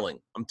of failing.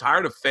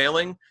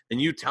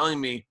 And you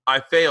telling me I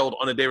failed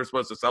on a day we're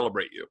supposed to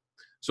celebrate you.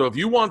 So if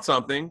you want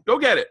something, go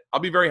get it. I'll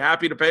be very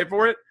happy to pay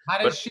for it.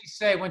 How does she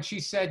say when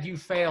she said you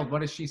failed? What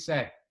does she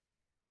say?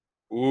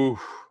 Ooh,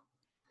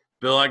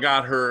 Bill, I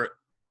got her.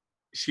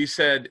 She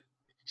said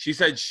she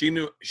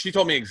knew. She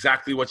told me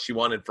exactly what she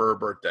wanted for her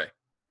birthday.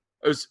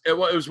 It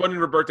was when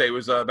her birthday. It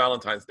was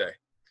Valentine's Day.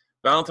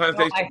 Valentine's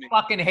Day. I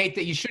fucking hate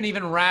that. You shouldn't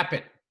even wrap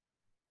it.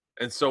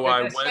 And so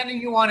I went.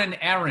 Sending you on an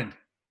errand.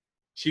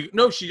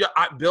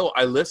 Bill,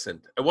 I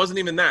listened. It wasn't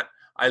even that.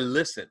 I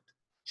listened.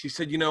 She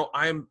said,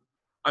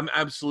 I'm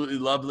absolutely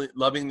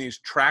loving these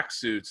track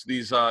suits,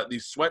 these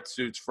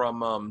sweatsuits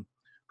from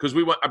because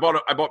I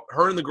bought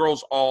her and the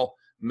girls all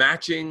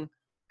matching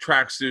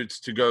track suits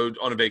to go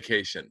on a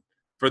vacation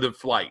for the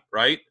flight,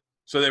 right?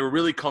 So they were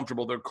really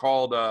comfortable. They're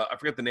called I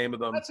forget the name of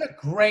them. That's a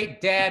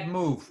great dad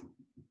move.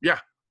 Yeah,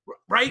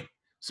 right.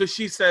 So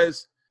she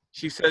says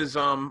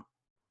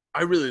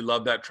I really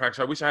love that track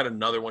suit. I wish I had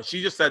another one.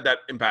 She just said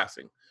that in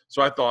passing.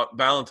 So I thought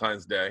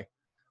Valentine's Day,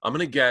 I'm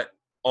gonna get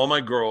all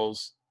my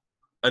girls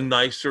a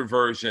nicer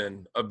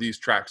version of these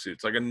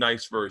tracksuits, like a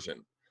nice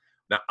version.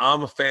 Now,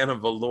 I'm a fan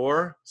of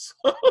velour,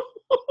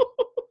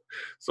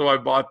 so I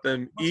bought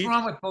them each. What's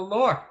wrong with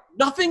velour?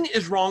 Nothing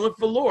is wrong with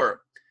velour.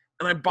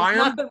 And I buy them.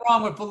 Nothing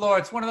wrong with velour.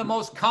 It's one of the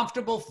most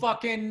comfortable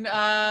fucking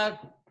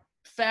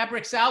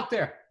fabrics out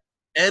there.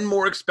 And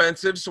more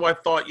expensive, so I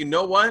thought, you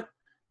know what?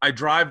 I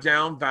drive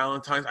down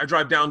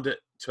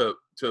to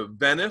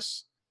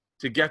Venice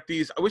to get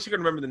these. I wish I could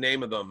remember the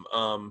name of them.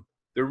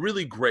 They're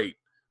really great.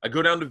 I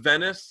go down to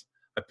Venice.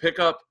 I pick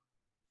up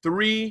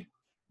 3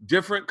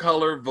 different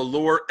color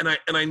velour, and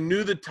I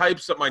knew the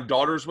types that my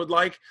daughters would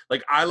like.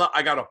 Like I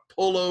got a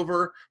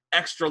pullover,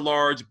 extra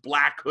large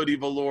black hoodie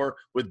velour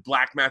with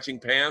black matching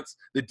pants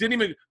that didn't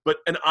even. But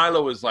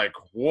Isla was like,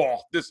 "Whoa,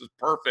 this is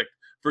perfect."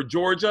 For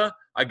Georgia,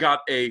 I got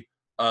a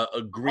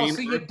green. Oh,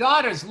 so your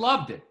daughters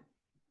loved it.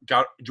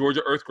 Got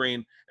Georgia earth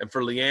green, and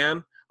for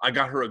Leanne, I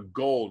got her a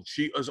gold.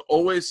 She has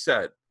always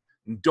said,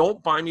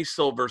 don't buy me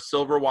silver.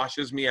 Silver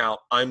washes me out.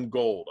 I'm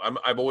gold.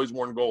 I've always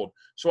worn gold.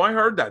 So I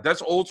heard that.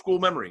 That's old school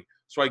memory.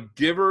 So I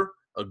give her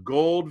a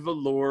gold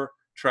velour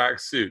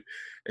tracksuit.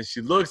 And she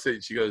looks at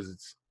it. She goes,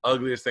 it's the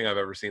ugliest thing I've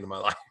ever seen in my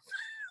life.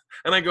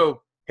 And I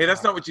go, hey,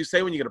 that's not what you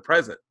say when you get a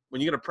present. When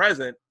you get a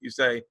present, you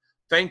say,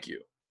 thank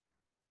you.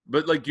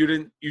 But like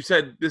you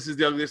said, this is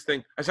the ugliest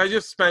thing. I said, I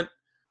just spent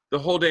the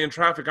whole day in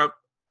traffic.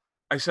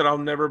 I said,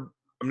 I'm never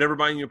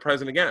buying you a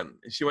present again.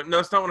 And she went, no,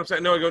 that's not what I'm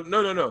saying. No, I go,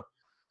 no.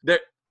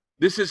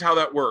 This is how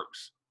that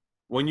works.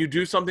 When you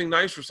do something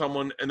nice for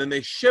someone and then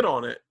they shit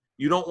on it,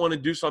 you don't want to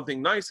do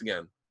something nice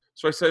again.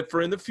 So I said,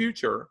 for in the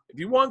future, if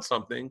you want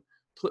something,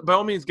 by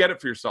all means, get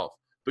it for yourself.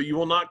 But you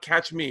will not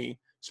catch me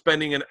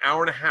spending an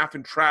hour and a half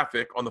in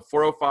traffic on the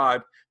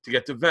 405 to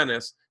get to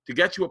Venice to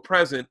get you a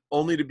present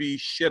only to be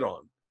shit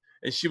on.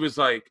 And she was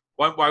like,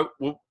 what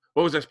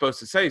was I supposed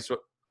to say? So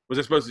was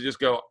I supposed to just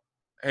go,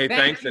 hey,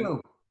 thanks? You.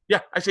 And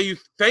yeah, I say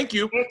thank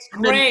you. It's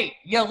great.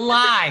 You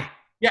lie.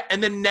 Yeah,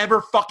 and then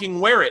never fucking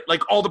wear it.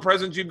 Like all the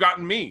presents you've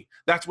gotten me.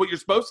 That's what you're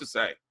supposed to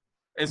say.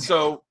 And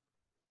so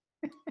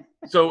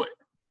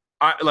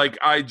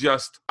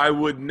I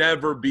would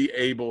never be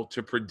able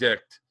to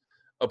predict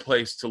a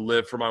place to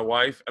live for my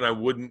wife, and I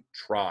wouldn't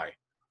try.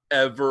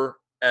 Ever.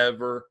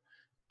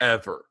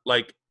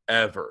 Like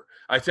ever.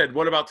 I said,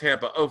 what about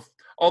Tampa? Oh,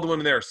 all the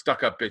women there are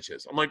stuck-up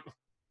bitches. I'm like,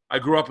 I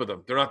grew up with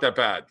them. They're not that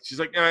bad. She's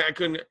like, I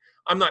couldn't.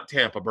 I'm not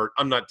Tampa, Bert.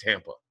 I'm not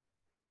Tampa.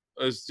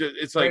 It's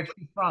like, where's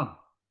she from?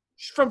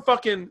 she's from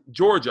fucking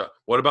Georgia.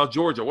 What about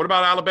Georgia? What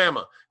about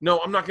Alabama? No,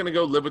 I'm not going to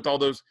go live with all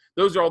those.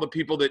 Those are all the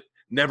people that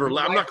never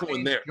left. I'm not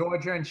going there.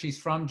 Georgia, and she's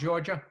from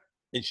Georgia?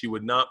 And she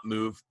would not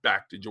move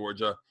back to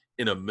Georgia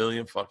in a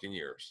million fucking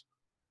years.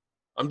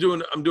 I'm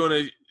doing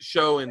a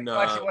show in.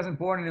 She wasn't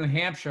born in New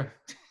Hampshire.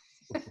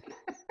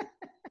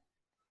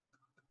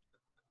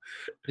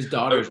 His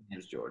daughter's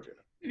name's Georgia.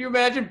 Can you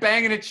imagine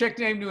banging a chick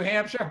named New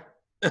Hampshire?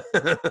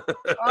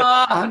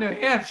 Oh, New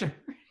Hampshire.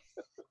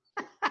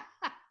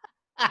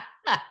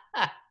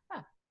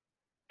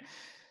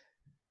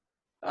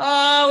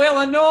 Oh,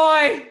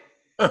 Illinois.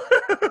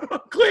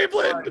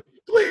 Cleveland.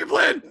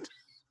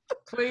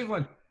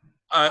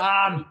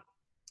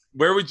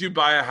 Where would you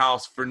buy a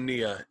house for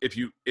Nia if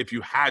you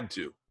had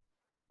to?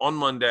 On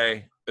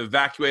Monday,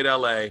 evacuate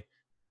LA,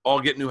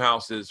 all get new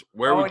houses.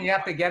 Where would you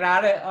have to get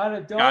out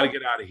of door? Gotta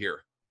get out of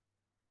here.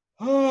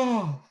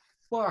 Oh,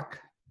 fuck.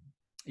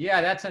 Yeah,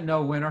 that's a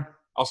no-winner.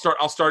 I'll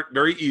start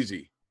very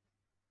easy.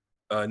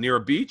 Near a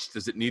beach?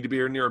 Does it need to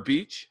be near a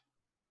beach?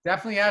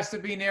 Definitely has to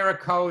be near a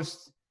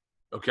coast.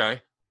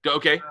 Okay.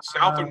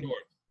 South or north?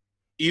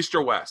 East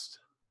or west?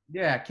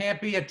 Yeah,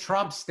 can't be a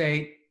Trump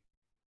state.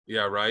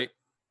 Yeah, right.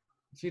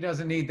 She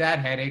doesn't need that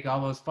headache.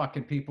 All those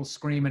fucking people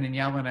screaming and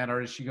yelling at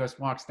her as she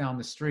walks down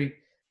the street.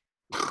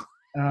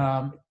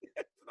 Not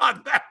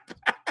that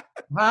bad.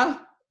 Huh?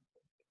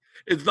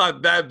 It's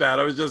not that bad.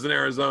 I was just in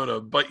Arizona,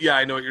 but yeah,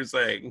 I know what you're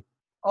saying.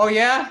 Oh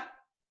yeah.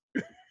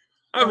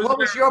 What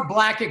was your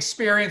black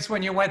experience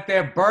when you went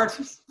there, Bert?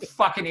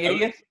 Fucking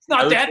idiot. It's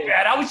not that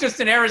bad. I was just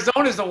in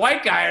Arizona as a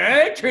white guy.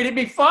 They treated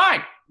me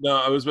fine. No,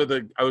 I was with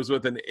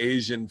an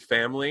Asian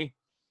family,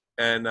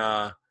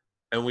 and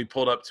we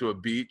pulled up to a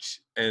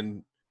beach,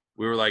 and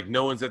we were like,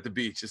 "No one's at the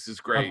beach. This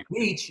is great." A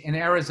beach in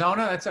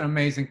Arizona? That's an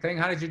amazing thing.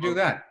 How did you do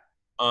that?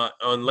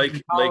 On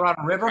Lake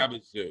River?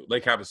 Havasu.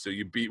 Lake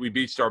Havasu. We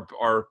beached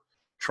our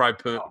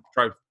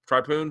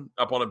tripoon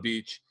up on a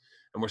beach,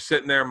 and we're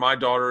sitting there. My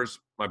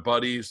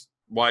buddy's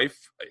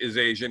wife is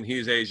Asian.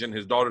 He's Asian.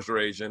 His daughters are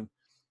Asian.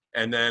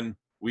 And then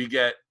we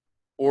get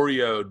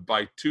Oreo'd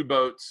by two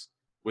boats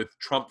with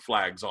Trump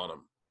flags on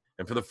them.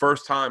 And for the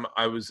first time,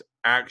 and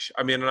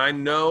I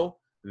know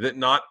that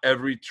not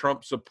every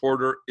Trump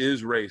supporter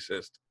is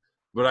racist,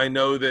 but I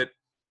know that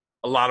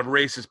a lot of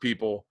racist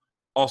people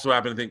also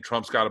happen to think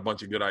Trump's got a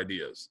bunch of good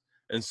ideas.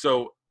 And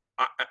so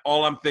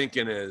all I'm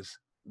thinking is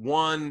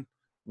one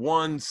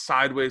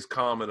sideways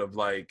comment of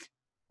like,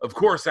 of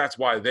course, that's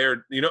why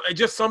they're,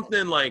 just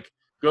something like,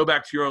 go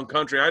back to your own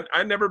country.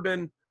 I'd never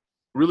been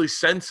really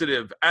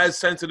sensitive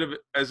as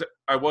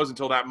I was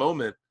until that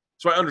moment.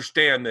 So I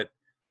understand that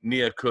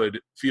Nia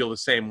could feel the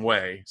same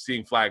way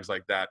seeing flags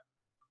like that.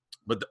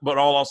 But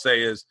all I'll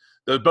say is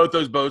both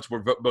those boats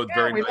were both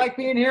very nice. Like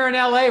being here in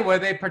LA where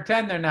they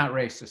pretend they're not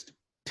racist.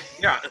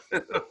 Yeah.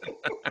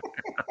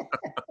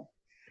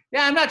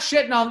 Yeah, I'm not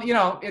shitting on,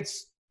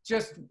 it's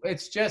just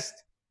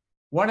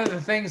one of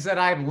the things that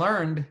I've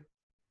learned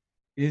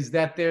is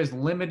that there's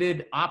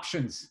limited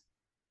options.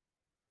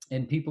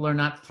 And people are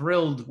not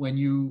thrilled when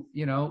you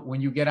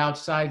get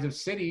outside of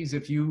cities,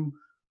 if you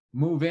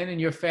move in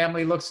and your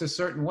family looks a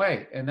certain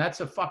way. And that's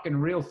a fucking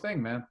real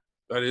thing, man.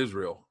 That is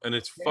real. And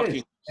it's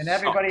fucking and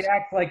everybody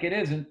acts like it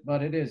isn't,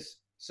 but it is.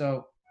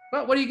 So,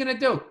 but what are you going to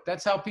do?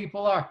 That's how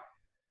people are.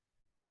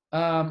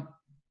 I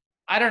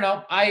don't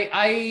know.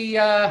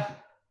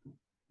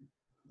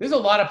 There's a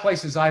lot of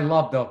places I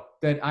love, though,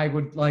 that I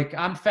would like.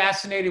 I'm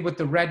fascinated with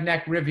the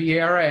Redneck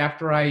Riviera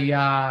after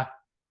I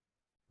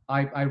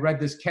read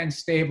this Ken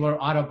Stabler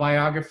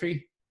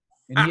autobiography.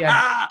 And he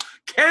had,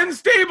 Ken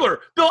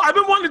Stabler. Bill, I've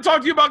been wanting to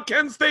talk to you about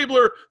Ken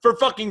Stabler for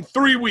fucking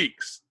 3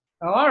 weeks.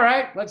 Oh, all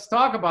right. Let's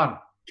talk about him.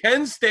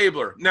 Ken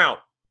Stabler. Now.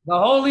 The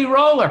Holy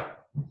Roller.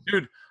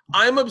 Dude,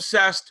 I'm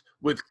obsessed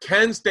with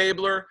Ken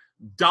Stabler,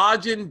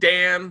 Dodgin'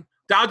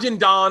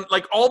 Don,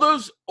 like all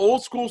those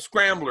old school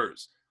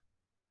scramblers.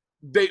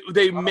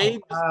 They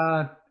made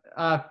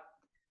Don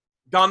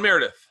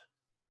Meredith.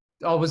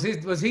 Oh, was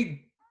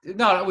he?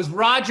 No, it was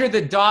Roger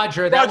the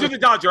Dodger. The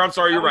Dodger. I'm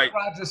sorry, you're right.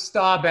 Roger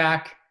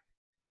Staubach.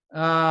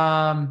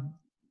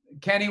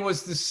 Kenny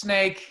was the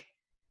Snake.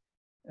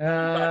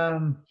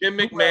 Jim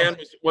McMahon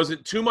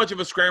wasn't too much of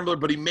a scrambler,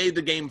 but he made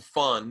the game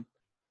fun.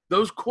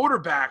 Those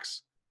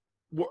quarterbacks,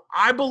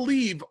 I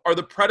believe, are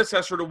the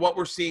predecessor to what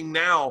we're seeing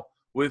now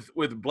with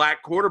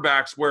black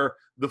quarterbacks, where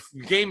the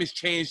game has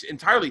changed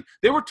entirely.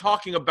 They were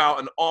talking about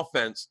an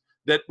offense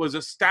that was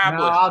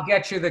established. No, I'll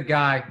get you the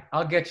guy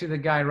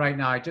right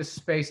now. I just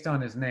spaced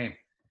on his name.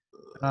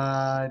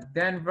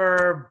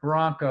 Denver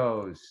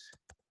Broncos.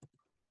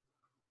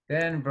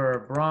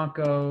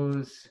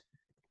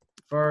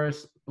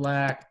 First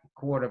black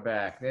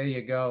quarterback. There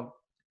you go.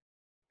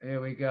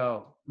 There we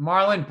go.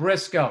 Marlon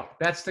Briscoe.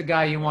 That's the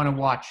guy you want to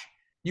watch.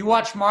 You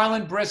watch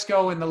Marlon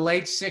Briscoe in the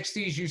late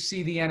 60s, you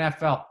see the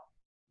NFL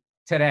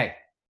today.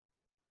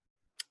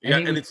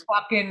 And it's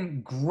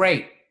fucking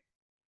great.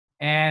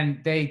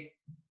 And they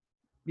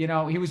you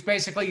know, he was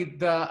basically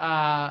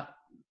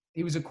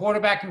he was a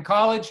quarterback in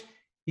college.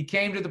 He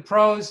came to the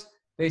pros.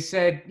 They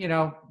said, you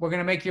know, we're going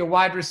to make you a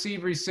wide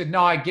receiver. He said,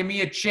 no, give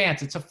me a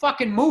chance. It's a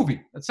fucking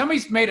movie.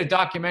 Somebody's made a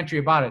documentary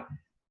about it.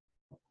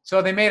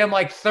 So they made him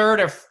like third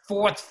or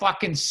fourth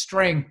fucking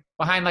string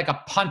behind like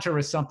a punter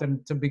or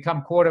something to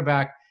become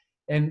quarterback.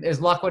 And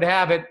as luck would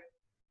have it,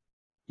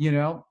 you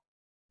know,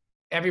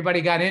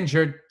 everybody got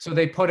injured. So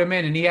they put him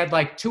in, and he had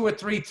like 2 or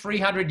 3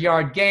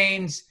 300-yard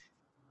gains.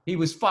 He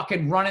was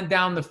fucking running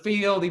down the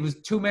field. He was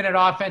 2-minute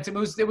offense. It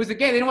was a game. They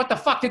didn't know what the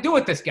fuck to do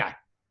with this guy.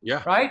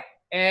 Yeah. Right.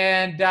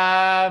 And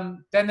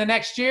then the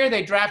next year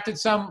they drafted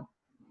some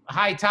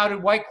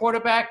high-touted white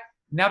quarterback,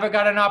 never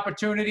got an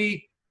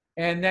opportunity,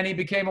 and then he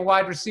became a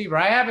wide receiver.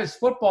 I have his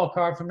football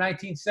card from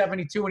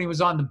 1972 when he was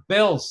on the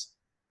Bills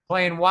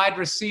playing wide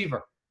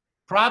receiver,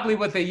 probably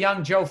with a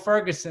young Joe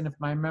Ferguson, if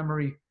my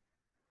memory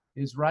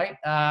is right.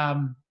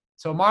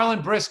 So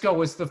Marlon Briscoe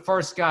was the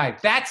first guy.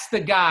 That's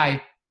the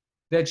guy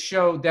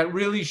that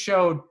really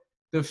showed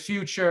the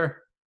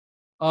future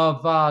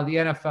of the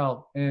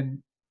NFL.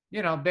 And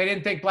you know, they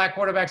didn't think black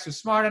quarterbacks were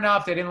smart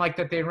enough. They didn't like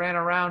that they ran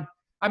around.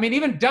 I mean,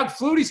 even Doug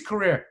Flutie's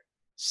career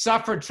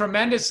suffered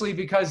tremendously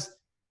because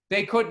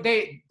they couldn't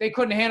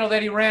handle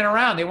that he ran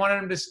around. They wanted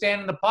him to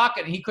stand in the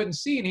pocket, and he couldn't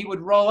see, and he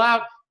would roll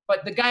out.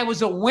 But the guy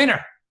was a winner.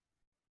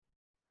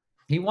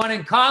 He won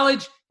in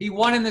college. He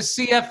won in the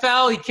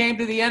CFL. He came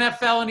to the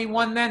NFL, and he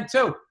won then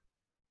too.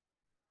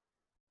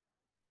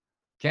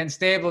 Ken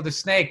Stabler, the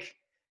Snake.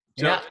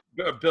 Yeah.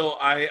 Bill,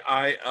 I'm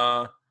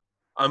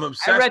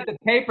obsessed. I read the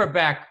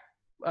paperback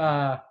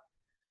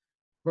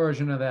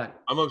version of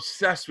that. I'm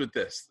obsessed with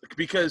this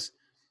because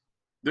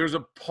there's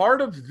a part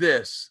of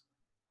this,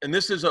 and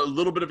this is a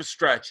little bit of a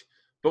stretch,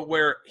 but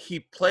where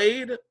he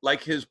played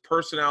like his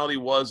personality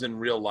was in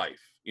real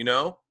life, you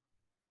know?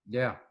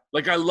 Yeah.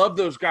 Like, I love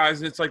those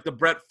guys, and it's like the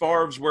Brett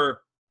Favre's where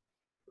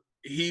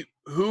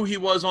who he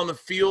was on the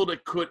field,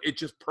 it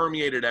just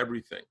permeated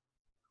everything.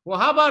 Well,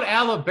 how about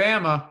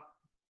Alabama?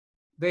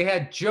 They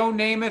had Joe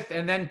Namath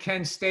and then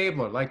Ken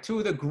Stabler, like two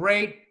of the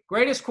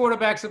greatest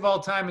quarterbacks of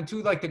all time and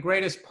two like the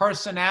greatest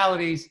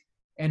personalities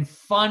and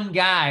fun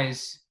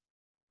guys.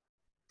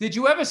 Did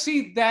you ever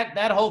see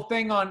that whole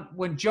thing on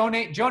when Joe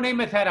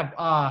Namath had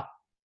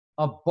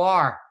a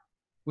bar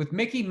with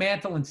Mickey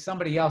Mantle and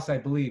somebody else, I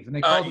believe, and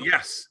they called it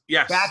yes.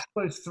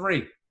 Bachelors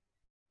 3.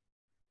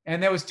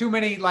 And there was too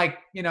many, like,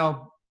 you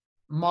know,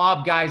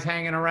 mob guys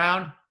hanging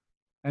around,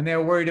 and they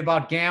were worried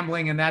about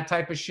gambling and that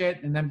type of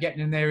shit and them getting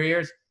in their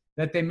ears,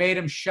 that they made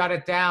him shut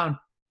it down.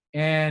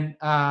 And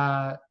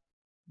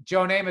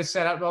Joe Namath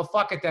said, well,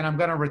 fuck it then, I'm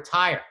going to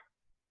retire.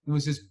 It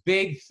was this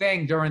big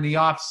thing during the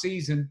off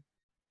season.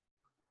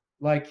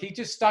 Like, he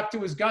just stuck to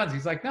his guns.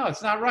 He's like, no,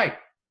 it's not right.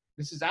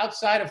 This is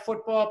outside of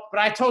football. But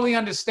I totally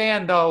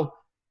understand, though,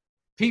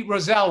 Pete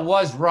Rozelle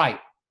was right.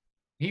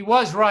 He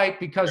was right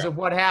because of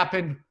what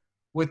happened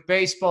with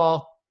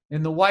baseball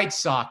in the White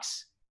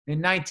Sox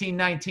in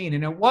 1919.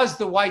 And it was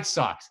the White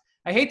Sox.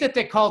 I hate that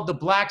they're called the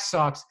Black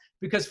Sox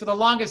because for the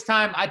longest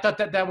time, I thought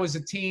that was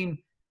a team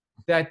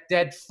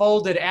that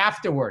folded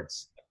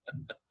afterwards.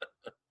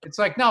 It's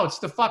like, no, it's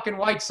the fucking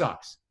White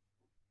Sox.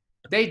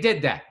 They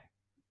did that.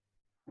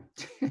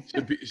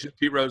 Should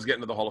Pete Rose get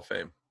into the Hall of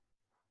Fame?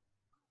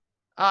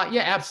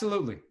 Yeah,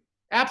 absolutely.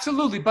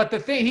 Absolutely. But the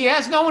thing, he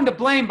has no one to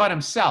blame but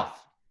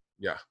himself.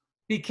 Yeah.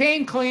 He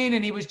came clean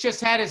and he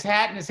just had his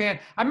hat in his hand.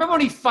 I remember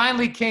when he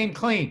finally came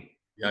clean.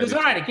 Yeah, he goes,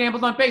 all right, I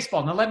gambled on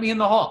baseball. Now let me in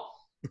the Hall.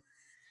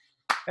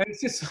 And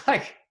it's just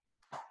like,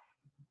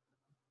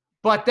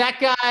 but that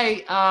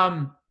guy,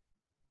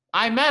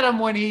 I met him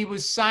when he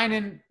was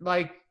signing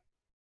like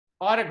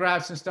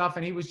autographs and stuff,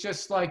 and he was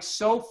just like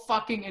so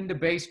fucking into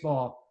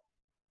baseball.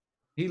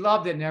 He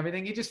loved it and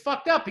everything. He just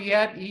fucked up. But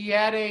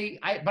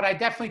I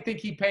definitely think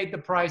he paid the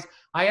price.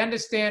 I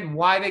understand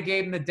why they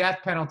gave him the death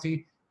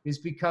penalty is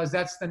because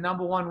that's the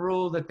number one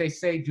rule that they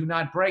say, do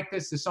not break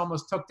this. This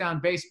almost took down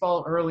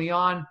baseball early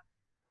on.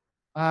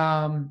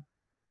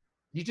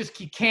 You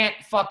can't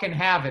fucking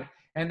have it.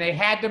 And they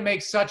had to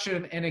make such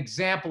an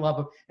example of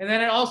him. And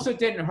then it also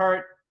didn't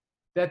hurt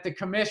that the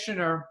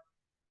commissioner,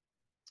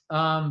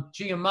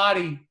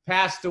 Giamatti,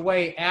 passed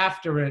away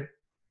after it.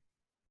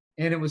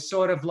 And it was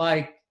sort of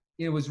like,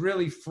 it was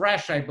really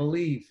fresh, I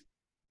believe,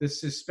 the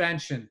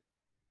suspension.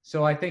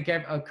 So I think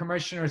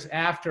commissioners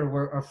after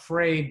were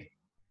afraid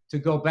to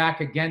go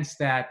back against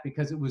that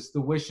because it was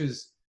the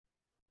wishes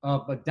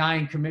of a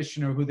dying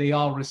commissioner who they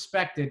all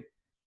respected.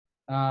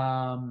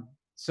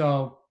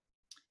 So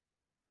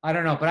I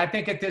don't know, but I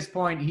think at this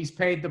point he's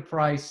paid the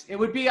price.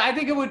 I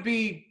think it would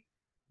be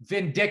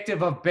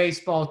vindictive of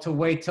baseball to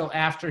wait till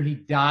after he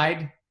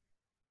died.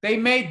 They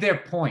made their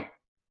point.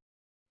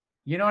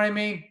 You know what I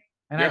mean?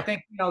 And yeah. I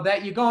think,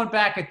 that you're going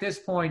back at this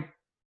point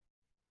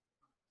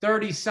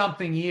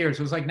 30-something years.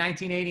 It was like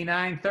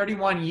 1989,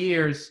 31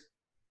 years.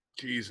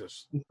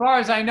 Jesus. As far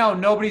as I know,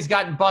 nobody's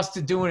gotten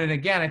busted doing it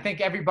again. I think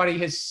everybody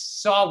has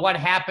saw what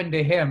happened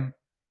to him.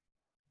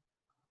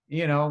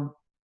 The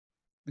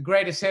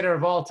greatest hitter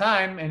of all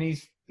time, and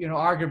he's,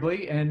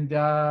 arguably, and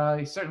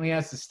he certainly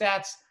has the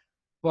stats.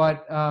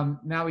 But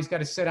now he's got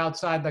to sit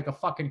outside like a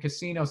fucking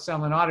casino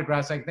selling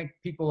autographs. I think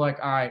people are like,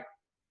 all right,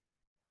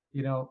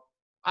 you know,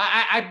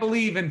 I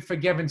believe in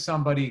forgiving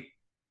somebody,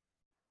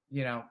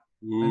 you know,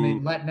 and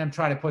then letting them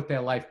try to put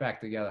their life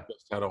back together.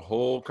 Just had a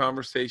whole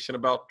conversation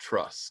about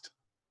trust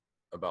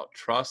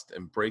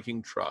and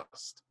breaking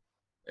trust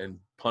and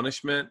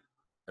punishment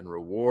and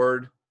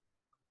reward.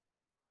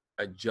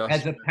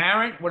 As a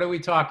parent, what are we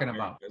talking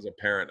about? As a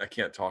parent, I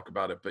can't talk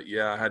about it, but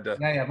yeah, I had to.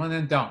 Yeah. Well,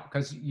 then don't,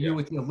 because you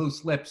with your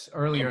loose lips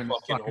earlier in this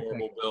fucking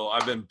horrible, thing. Bill.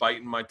 I've been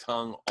biting my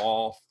tongue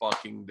all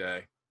fucking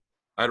day.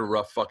 I had a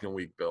rough fucking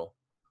week, Bill.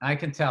 I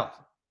can tell.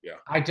 Yeah.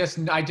 I just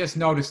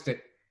noticed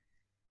it.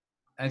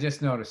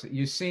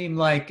 You seem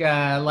like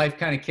life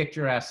kind of kicked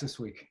your ass this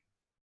week.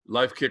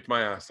 Life kicked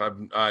my ass.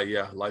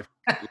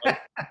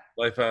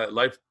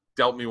 Life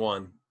dealt me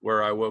one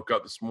where I woke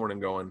up this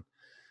morning going,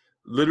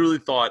 literally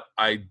thought,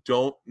 I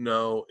don't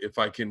know if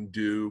I can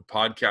do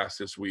podcasts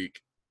this week.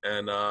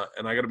 And I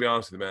got to be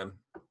honest with you, man,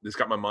 this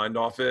got my mind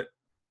off it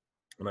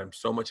and I'm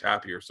so much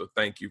happier. So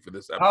thank you for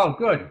this episode. Oh,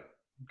 good.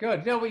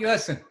 No, but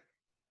listen,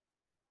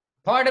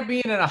 part of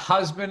being a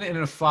husband and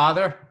a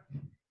father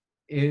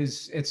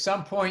is at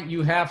some point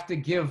you have to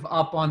give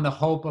up on the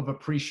hope of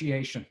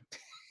appreciation.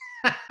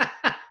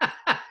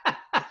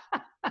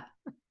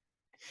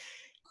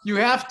 You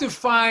have to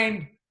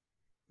find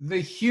the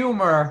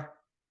humor.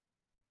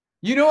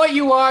 You know what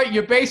you are?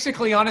 You're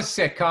basically on a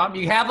sitcom.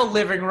 You have a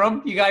living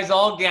room. You guys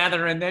all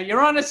gather in there.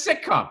 You're on a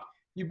sitcom.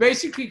 You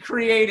basically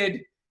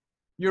created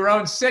your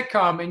own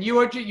sitcom, and you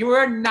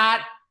are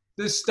not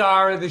the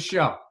star of the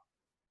show.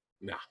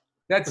 No.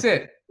 That's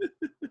it.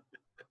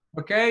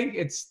 Okay?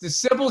 It's the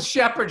Sybil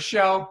Shepherd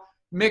show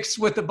mixed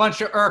with a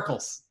bunch of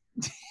Urkels.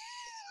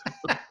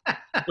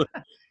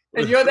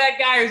 And you're that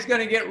guy who's going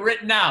to get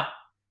written out.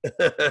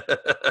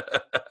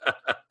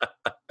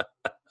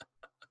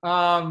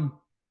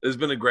 It's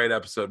been a great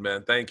episode,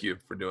 man. Thank you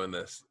for doing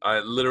this. I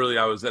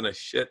was in a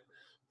shit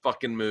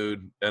fucking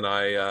mood, and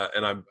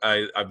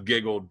I've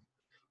giggled.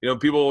 You know,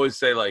 people always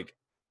say, like,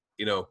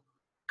 you know,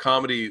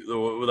 comedy,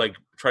 like,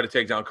 try to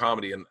take down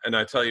comedy, and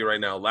I tell you right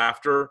now,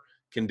 laughter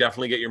can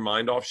definitely get your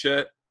mind off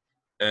shit.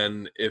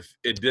 And if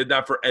it did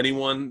that for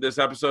anyone this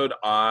episode,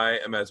 I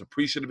am as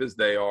appreciative as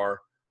they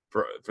are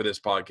for this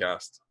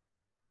podcast.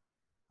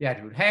 Yeah,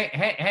 dude.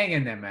 Hang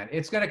in there, man.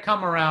 It's going to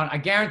come around. I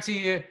guarantee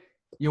you,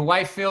 your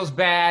wife feels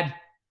bad.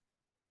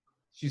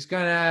 She's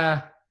going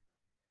to,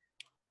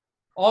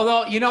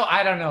 although, you know,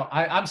 I don't know.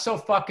 I'm so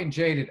fucking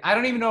jaded. I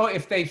don't even know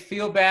if they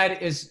feel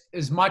bad as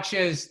much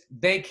as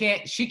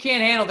she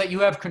can't handle that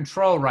you have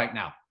control right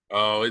now.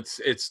 Oh, it's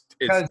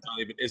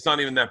not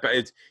even that bad.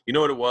 It's, you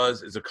know what it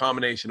was? It's a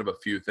combination of a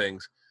few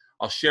things.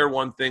 I'll share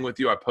one thing with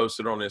you. I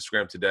posted on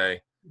Instagram today.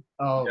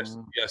 Oh,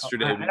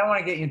 yesterday. I don't want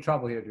to get you in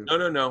trouble here, dude.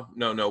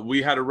 No.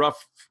 We had a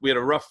rough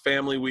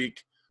family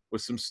week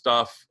with some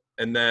stuff,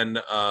 and then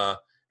at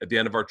the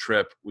end of our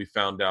trip, we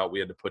found out we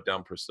had to put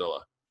down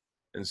Priscilla,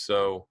 and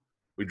so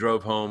we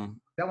drove home.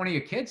 Is that one of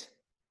your kids?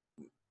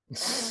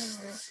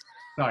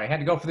 Sorry, I had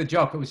to go for the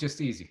joke. It was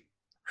just easy.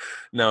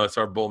 No, it's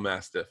our bull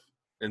mastiff,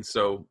 and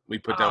so we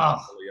put down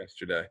Priscilla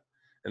yesterday,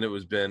 and it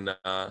was been,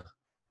 and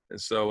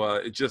so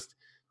it just.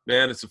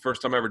 Man, it's the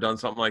first time I've ever done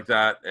something like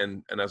that,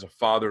 and as a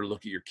father, look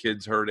at your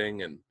kids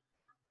hurting, and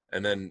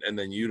then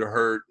you to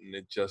hurt, and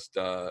it just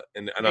and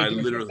hey, I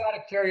literally. Just out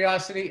of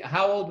curiosity,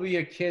 how old were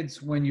your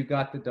kids when you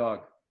got the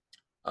dog?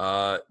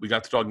 We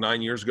got the dog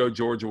 9 years ago.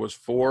 Georgia was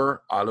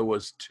 4, Isla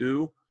was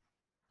 2,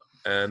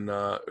 and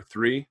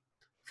 3,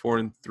 4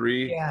 and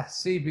 3. Yeah,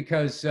 see,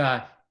 because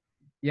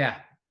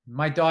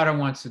my daughter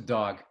wants a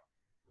dog.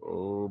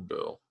 Oh,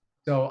 Bill.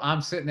 So I'm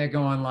sitting there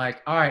going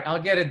like, all right,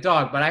 I'll get a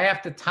dog, but I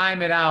have to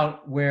time it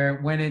out where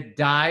when it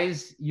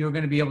dies, you're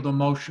going to be able to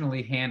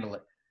emotionally handle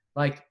it.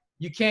 Like,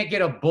 you can't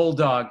get a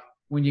bulldog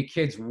when your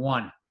kid's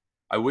 1.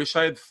 I wish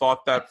I had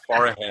thought that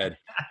far ahead.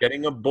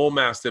 Getting a bull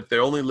mastiff, they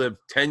only live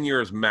 10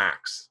 years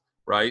max,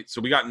 right?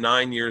 So we got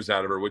 9 years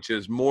out of her, which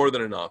is more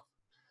than enough.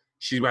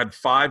 She had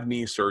 5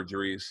 knee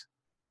surgeries,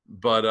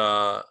 but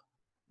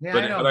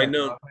I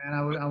know. Dog,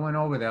 man. I went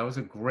over that. It was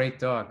a great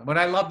dog. What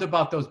I loved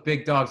about those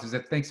big dogs is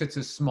it thinks it's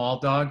a small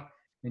dog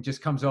and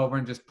just comes over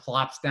and just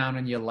plops down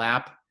in your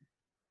lap.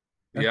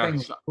 That thing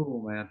was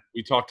cool, man.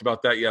 We talked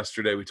about that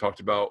yesterday. We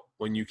talked about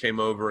when you came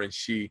over and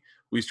we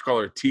used to call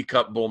her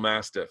teacup bull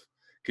mastiff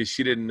because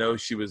she didn't know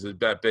she was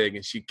that big.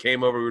 And she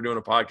came over, we were doing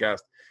a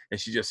podcast, and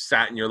she just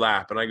sat in your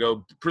lap. And I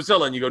go,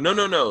 Priscilla, and you go, no,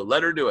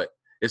 let her do it.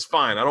 It's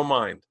fine. I don't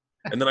mind.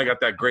 And then I got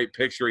that great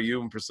picture of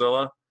you and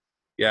Priscilla.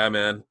 Yeah,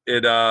 man.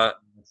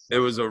 It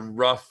was a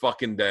rough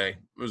fucking day.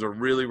 It was a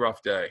really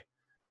rough day.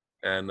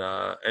 And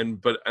I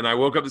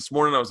woke up this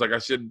morning. I was like, I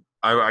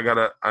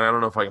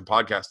don't know if I can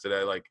podcast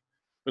today. Like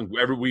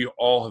we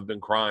all have been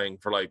crying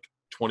for like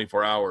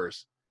 24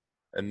 hours.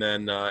 And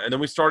then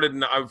we started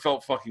and I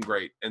felt fucking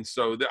great. And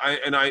so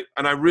I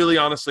really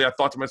honestly, I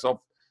thought to myself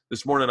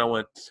this morning, I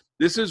went,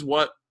 this is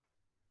what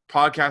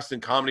podcasts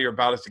and comedy are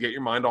about, is to get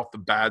your mind off the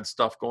bad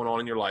stuff going on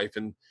in your life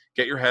and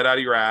get your head out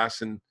of your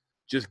ass and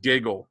just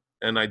giggle.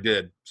 And I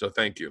did. So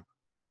thank you.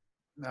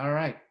 All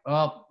right.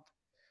 Well,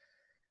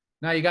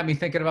 Now you got me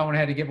thinking about when I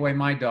had to give away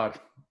my dog.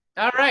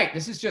 All right,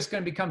 this is just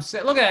going to become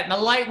sick. Look at that. And the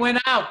light went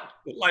out.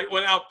 The light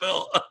went out,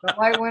 Bill. The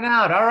light went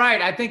out. All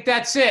right, I think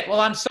that's it. Well,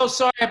 I'm so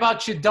sorry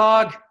about your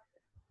dog.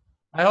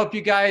 I hope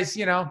you guys,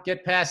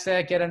 get past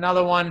that, get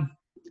another one.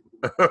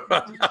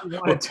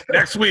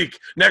 Next week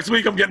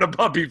I'm getting a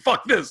puppy.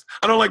 Fuck this.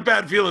 I don't like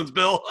bad feelings,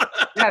 Bill. Yeah,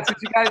 that's what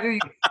you got to do.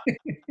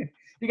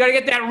 You got to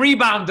get that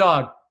rebound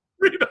dog.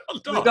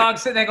 The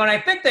dog's sitting there going, I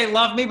think they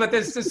love me, but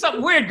there's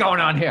something weird going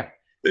on here.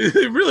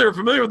 They really are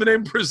familiar with the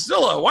name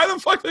Priscilla. Why the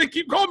fuck do they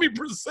keep calling me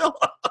Priscilla?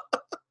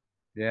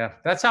 Yeah,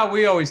 that's how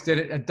we always did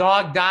it. A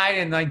dog died,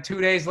 and like 2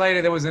 days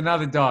later, there was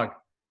another dog.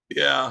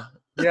 Yeah.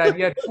 Yeah,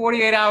 you had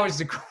 48 hours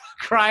to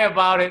cry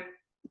about it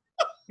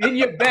in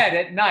your bed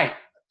at night.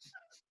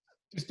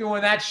 Just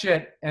doing that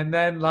shit. And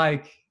then,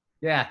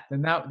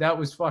 then that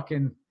was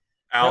fucking...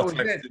 Al was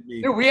texted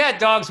me. Dude, we had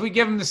dogs. We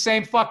give them the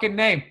same fucking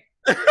name.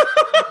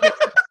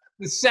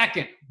 The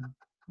second.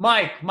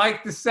 Mike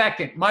the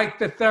second. Mike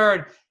the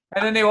third.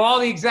 And then they were all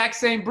the exact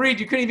same breed.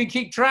 You couldn't even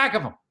keep track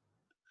of them.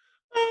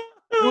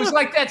 It was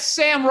like that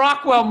Sam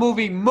Rockwell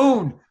movie,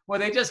 Moon, where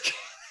they just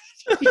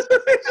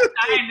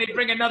they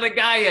bring another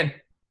guy in.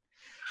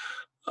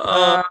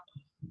 All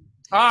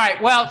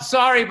right. Well,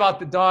 sorry about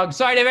the dog.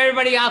 Sorry to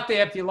everybody out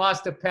there if you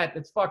lost a pet.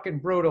 It's fucking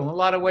brutal. In a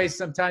lot of ways,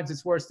 sometimes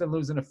it's worse than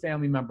losing a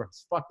family member.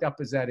 As fucked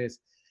up as that is.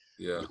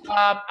 Yeah.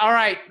 All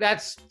right.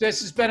 This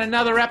has been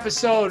another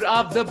episode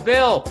of the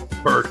Bill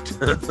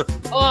Bert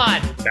on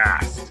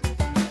Cast.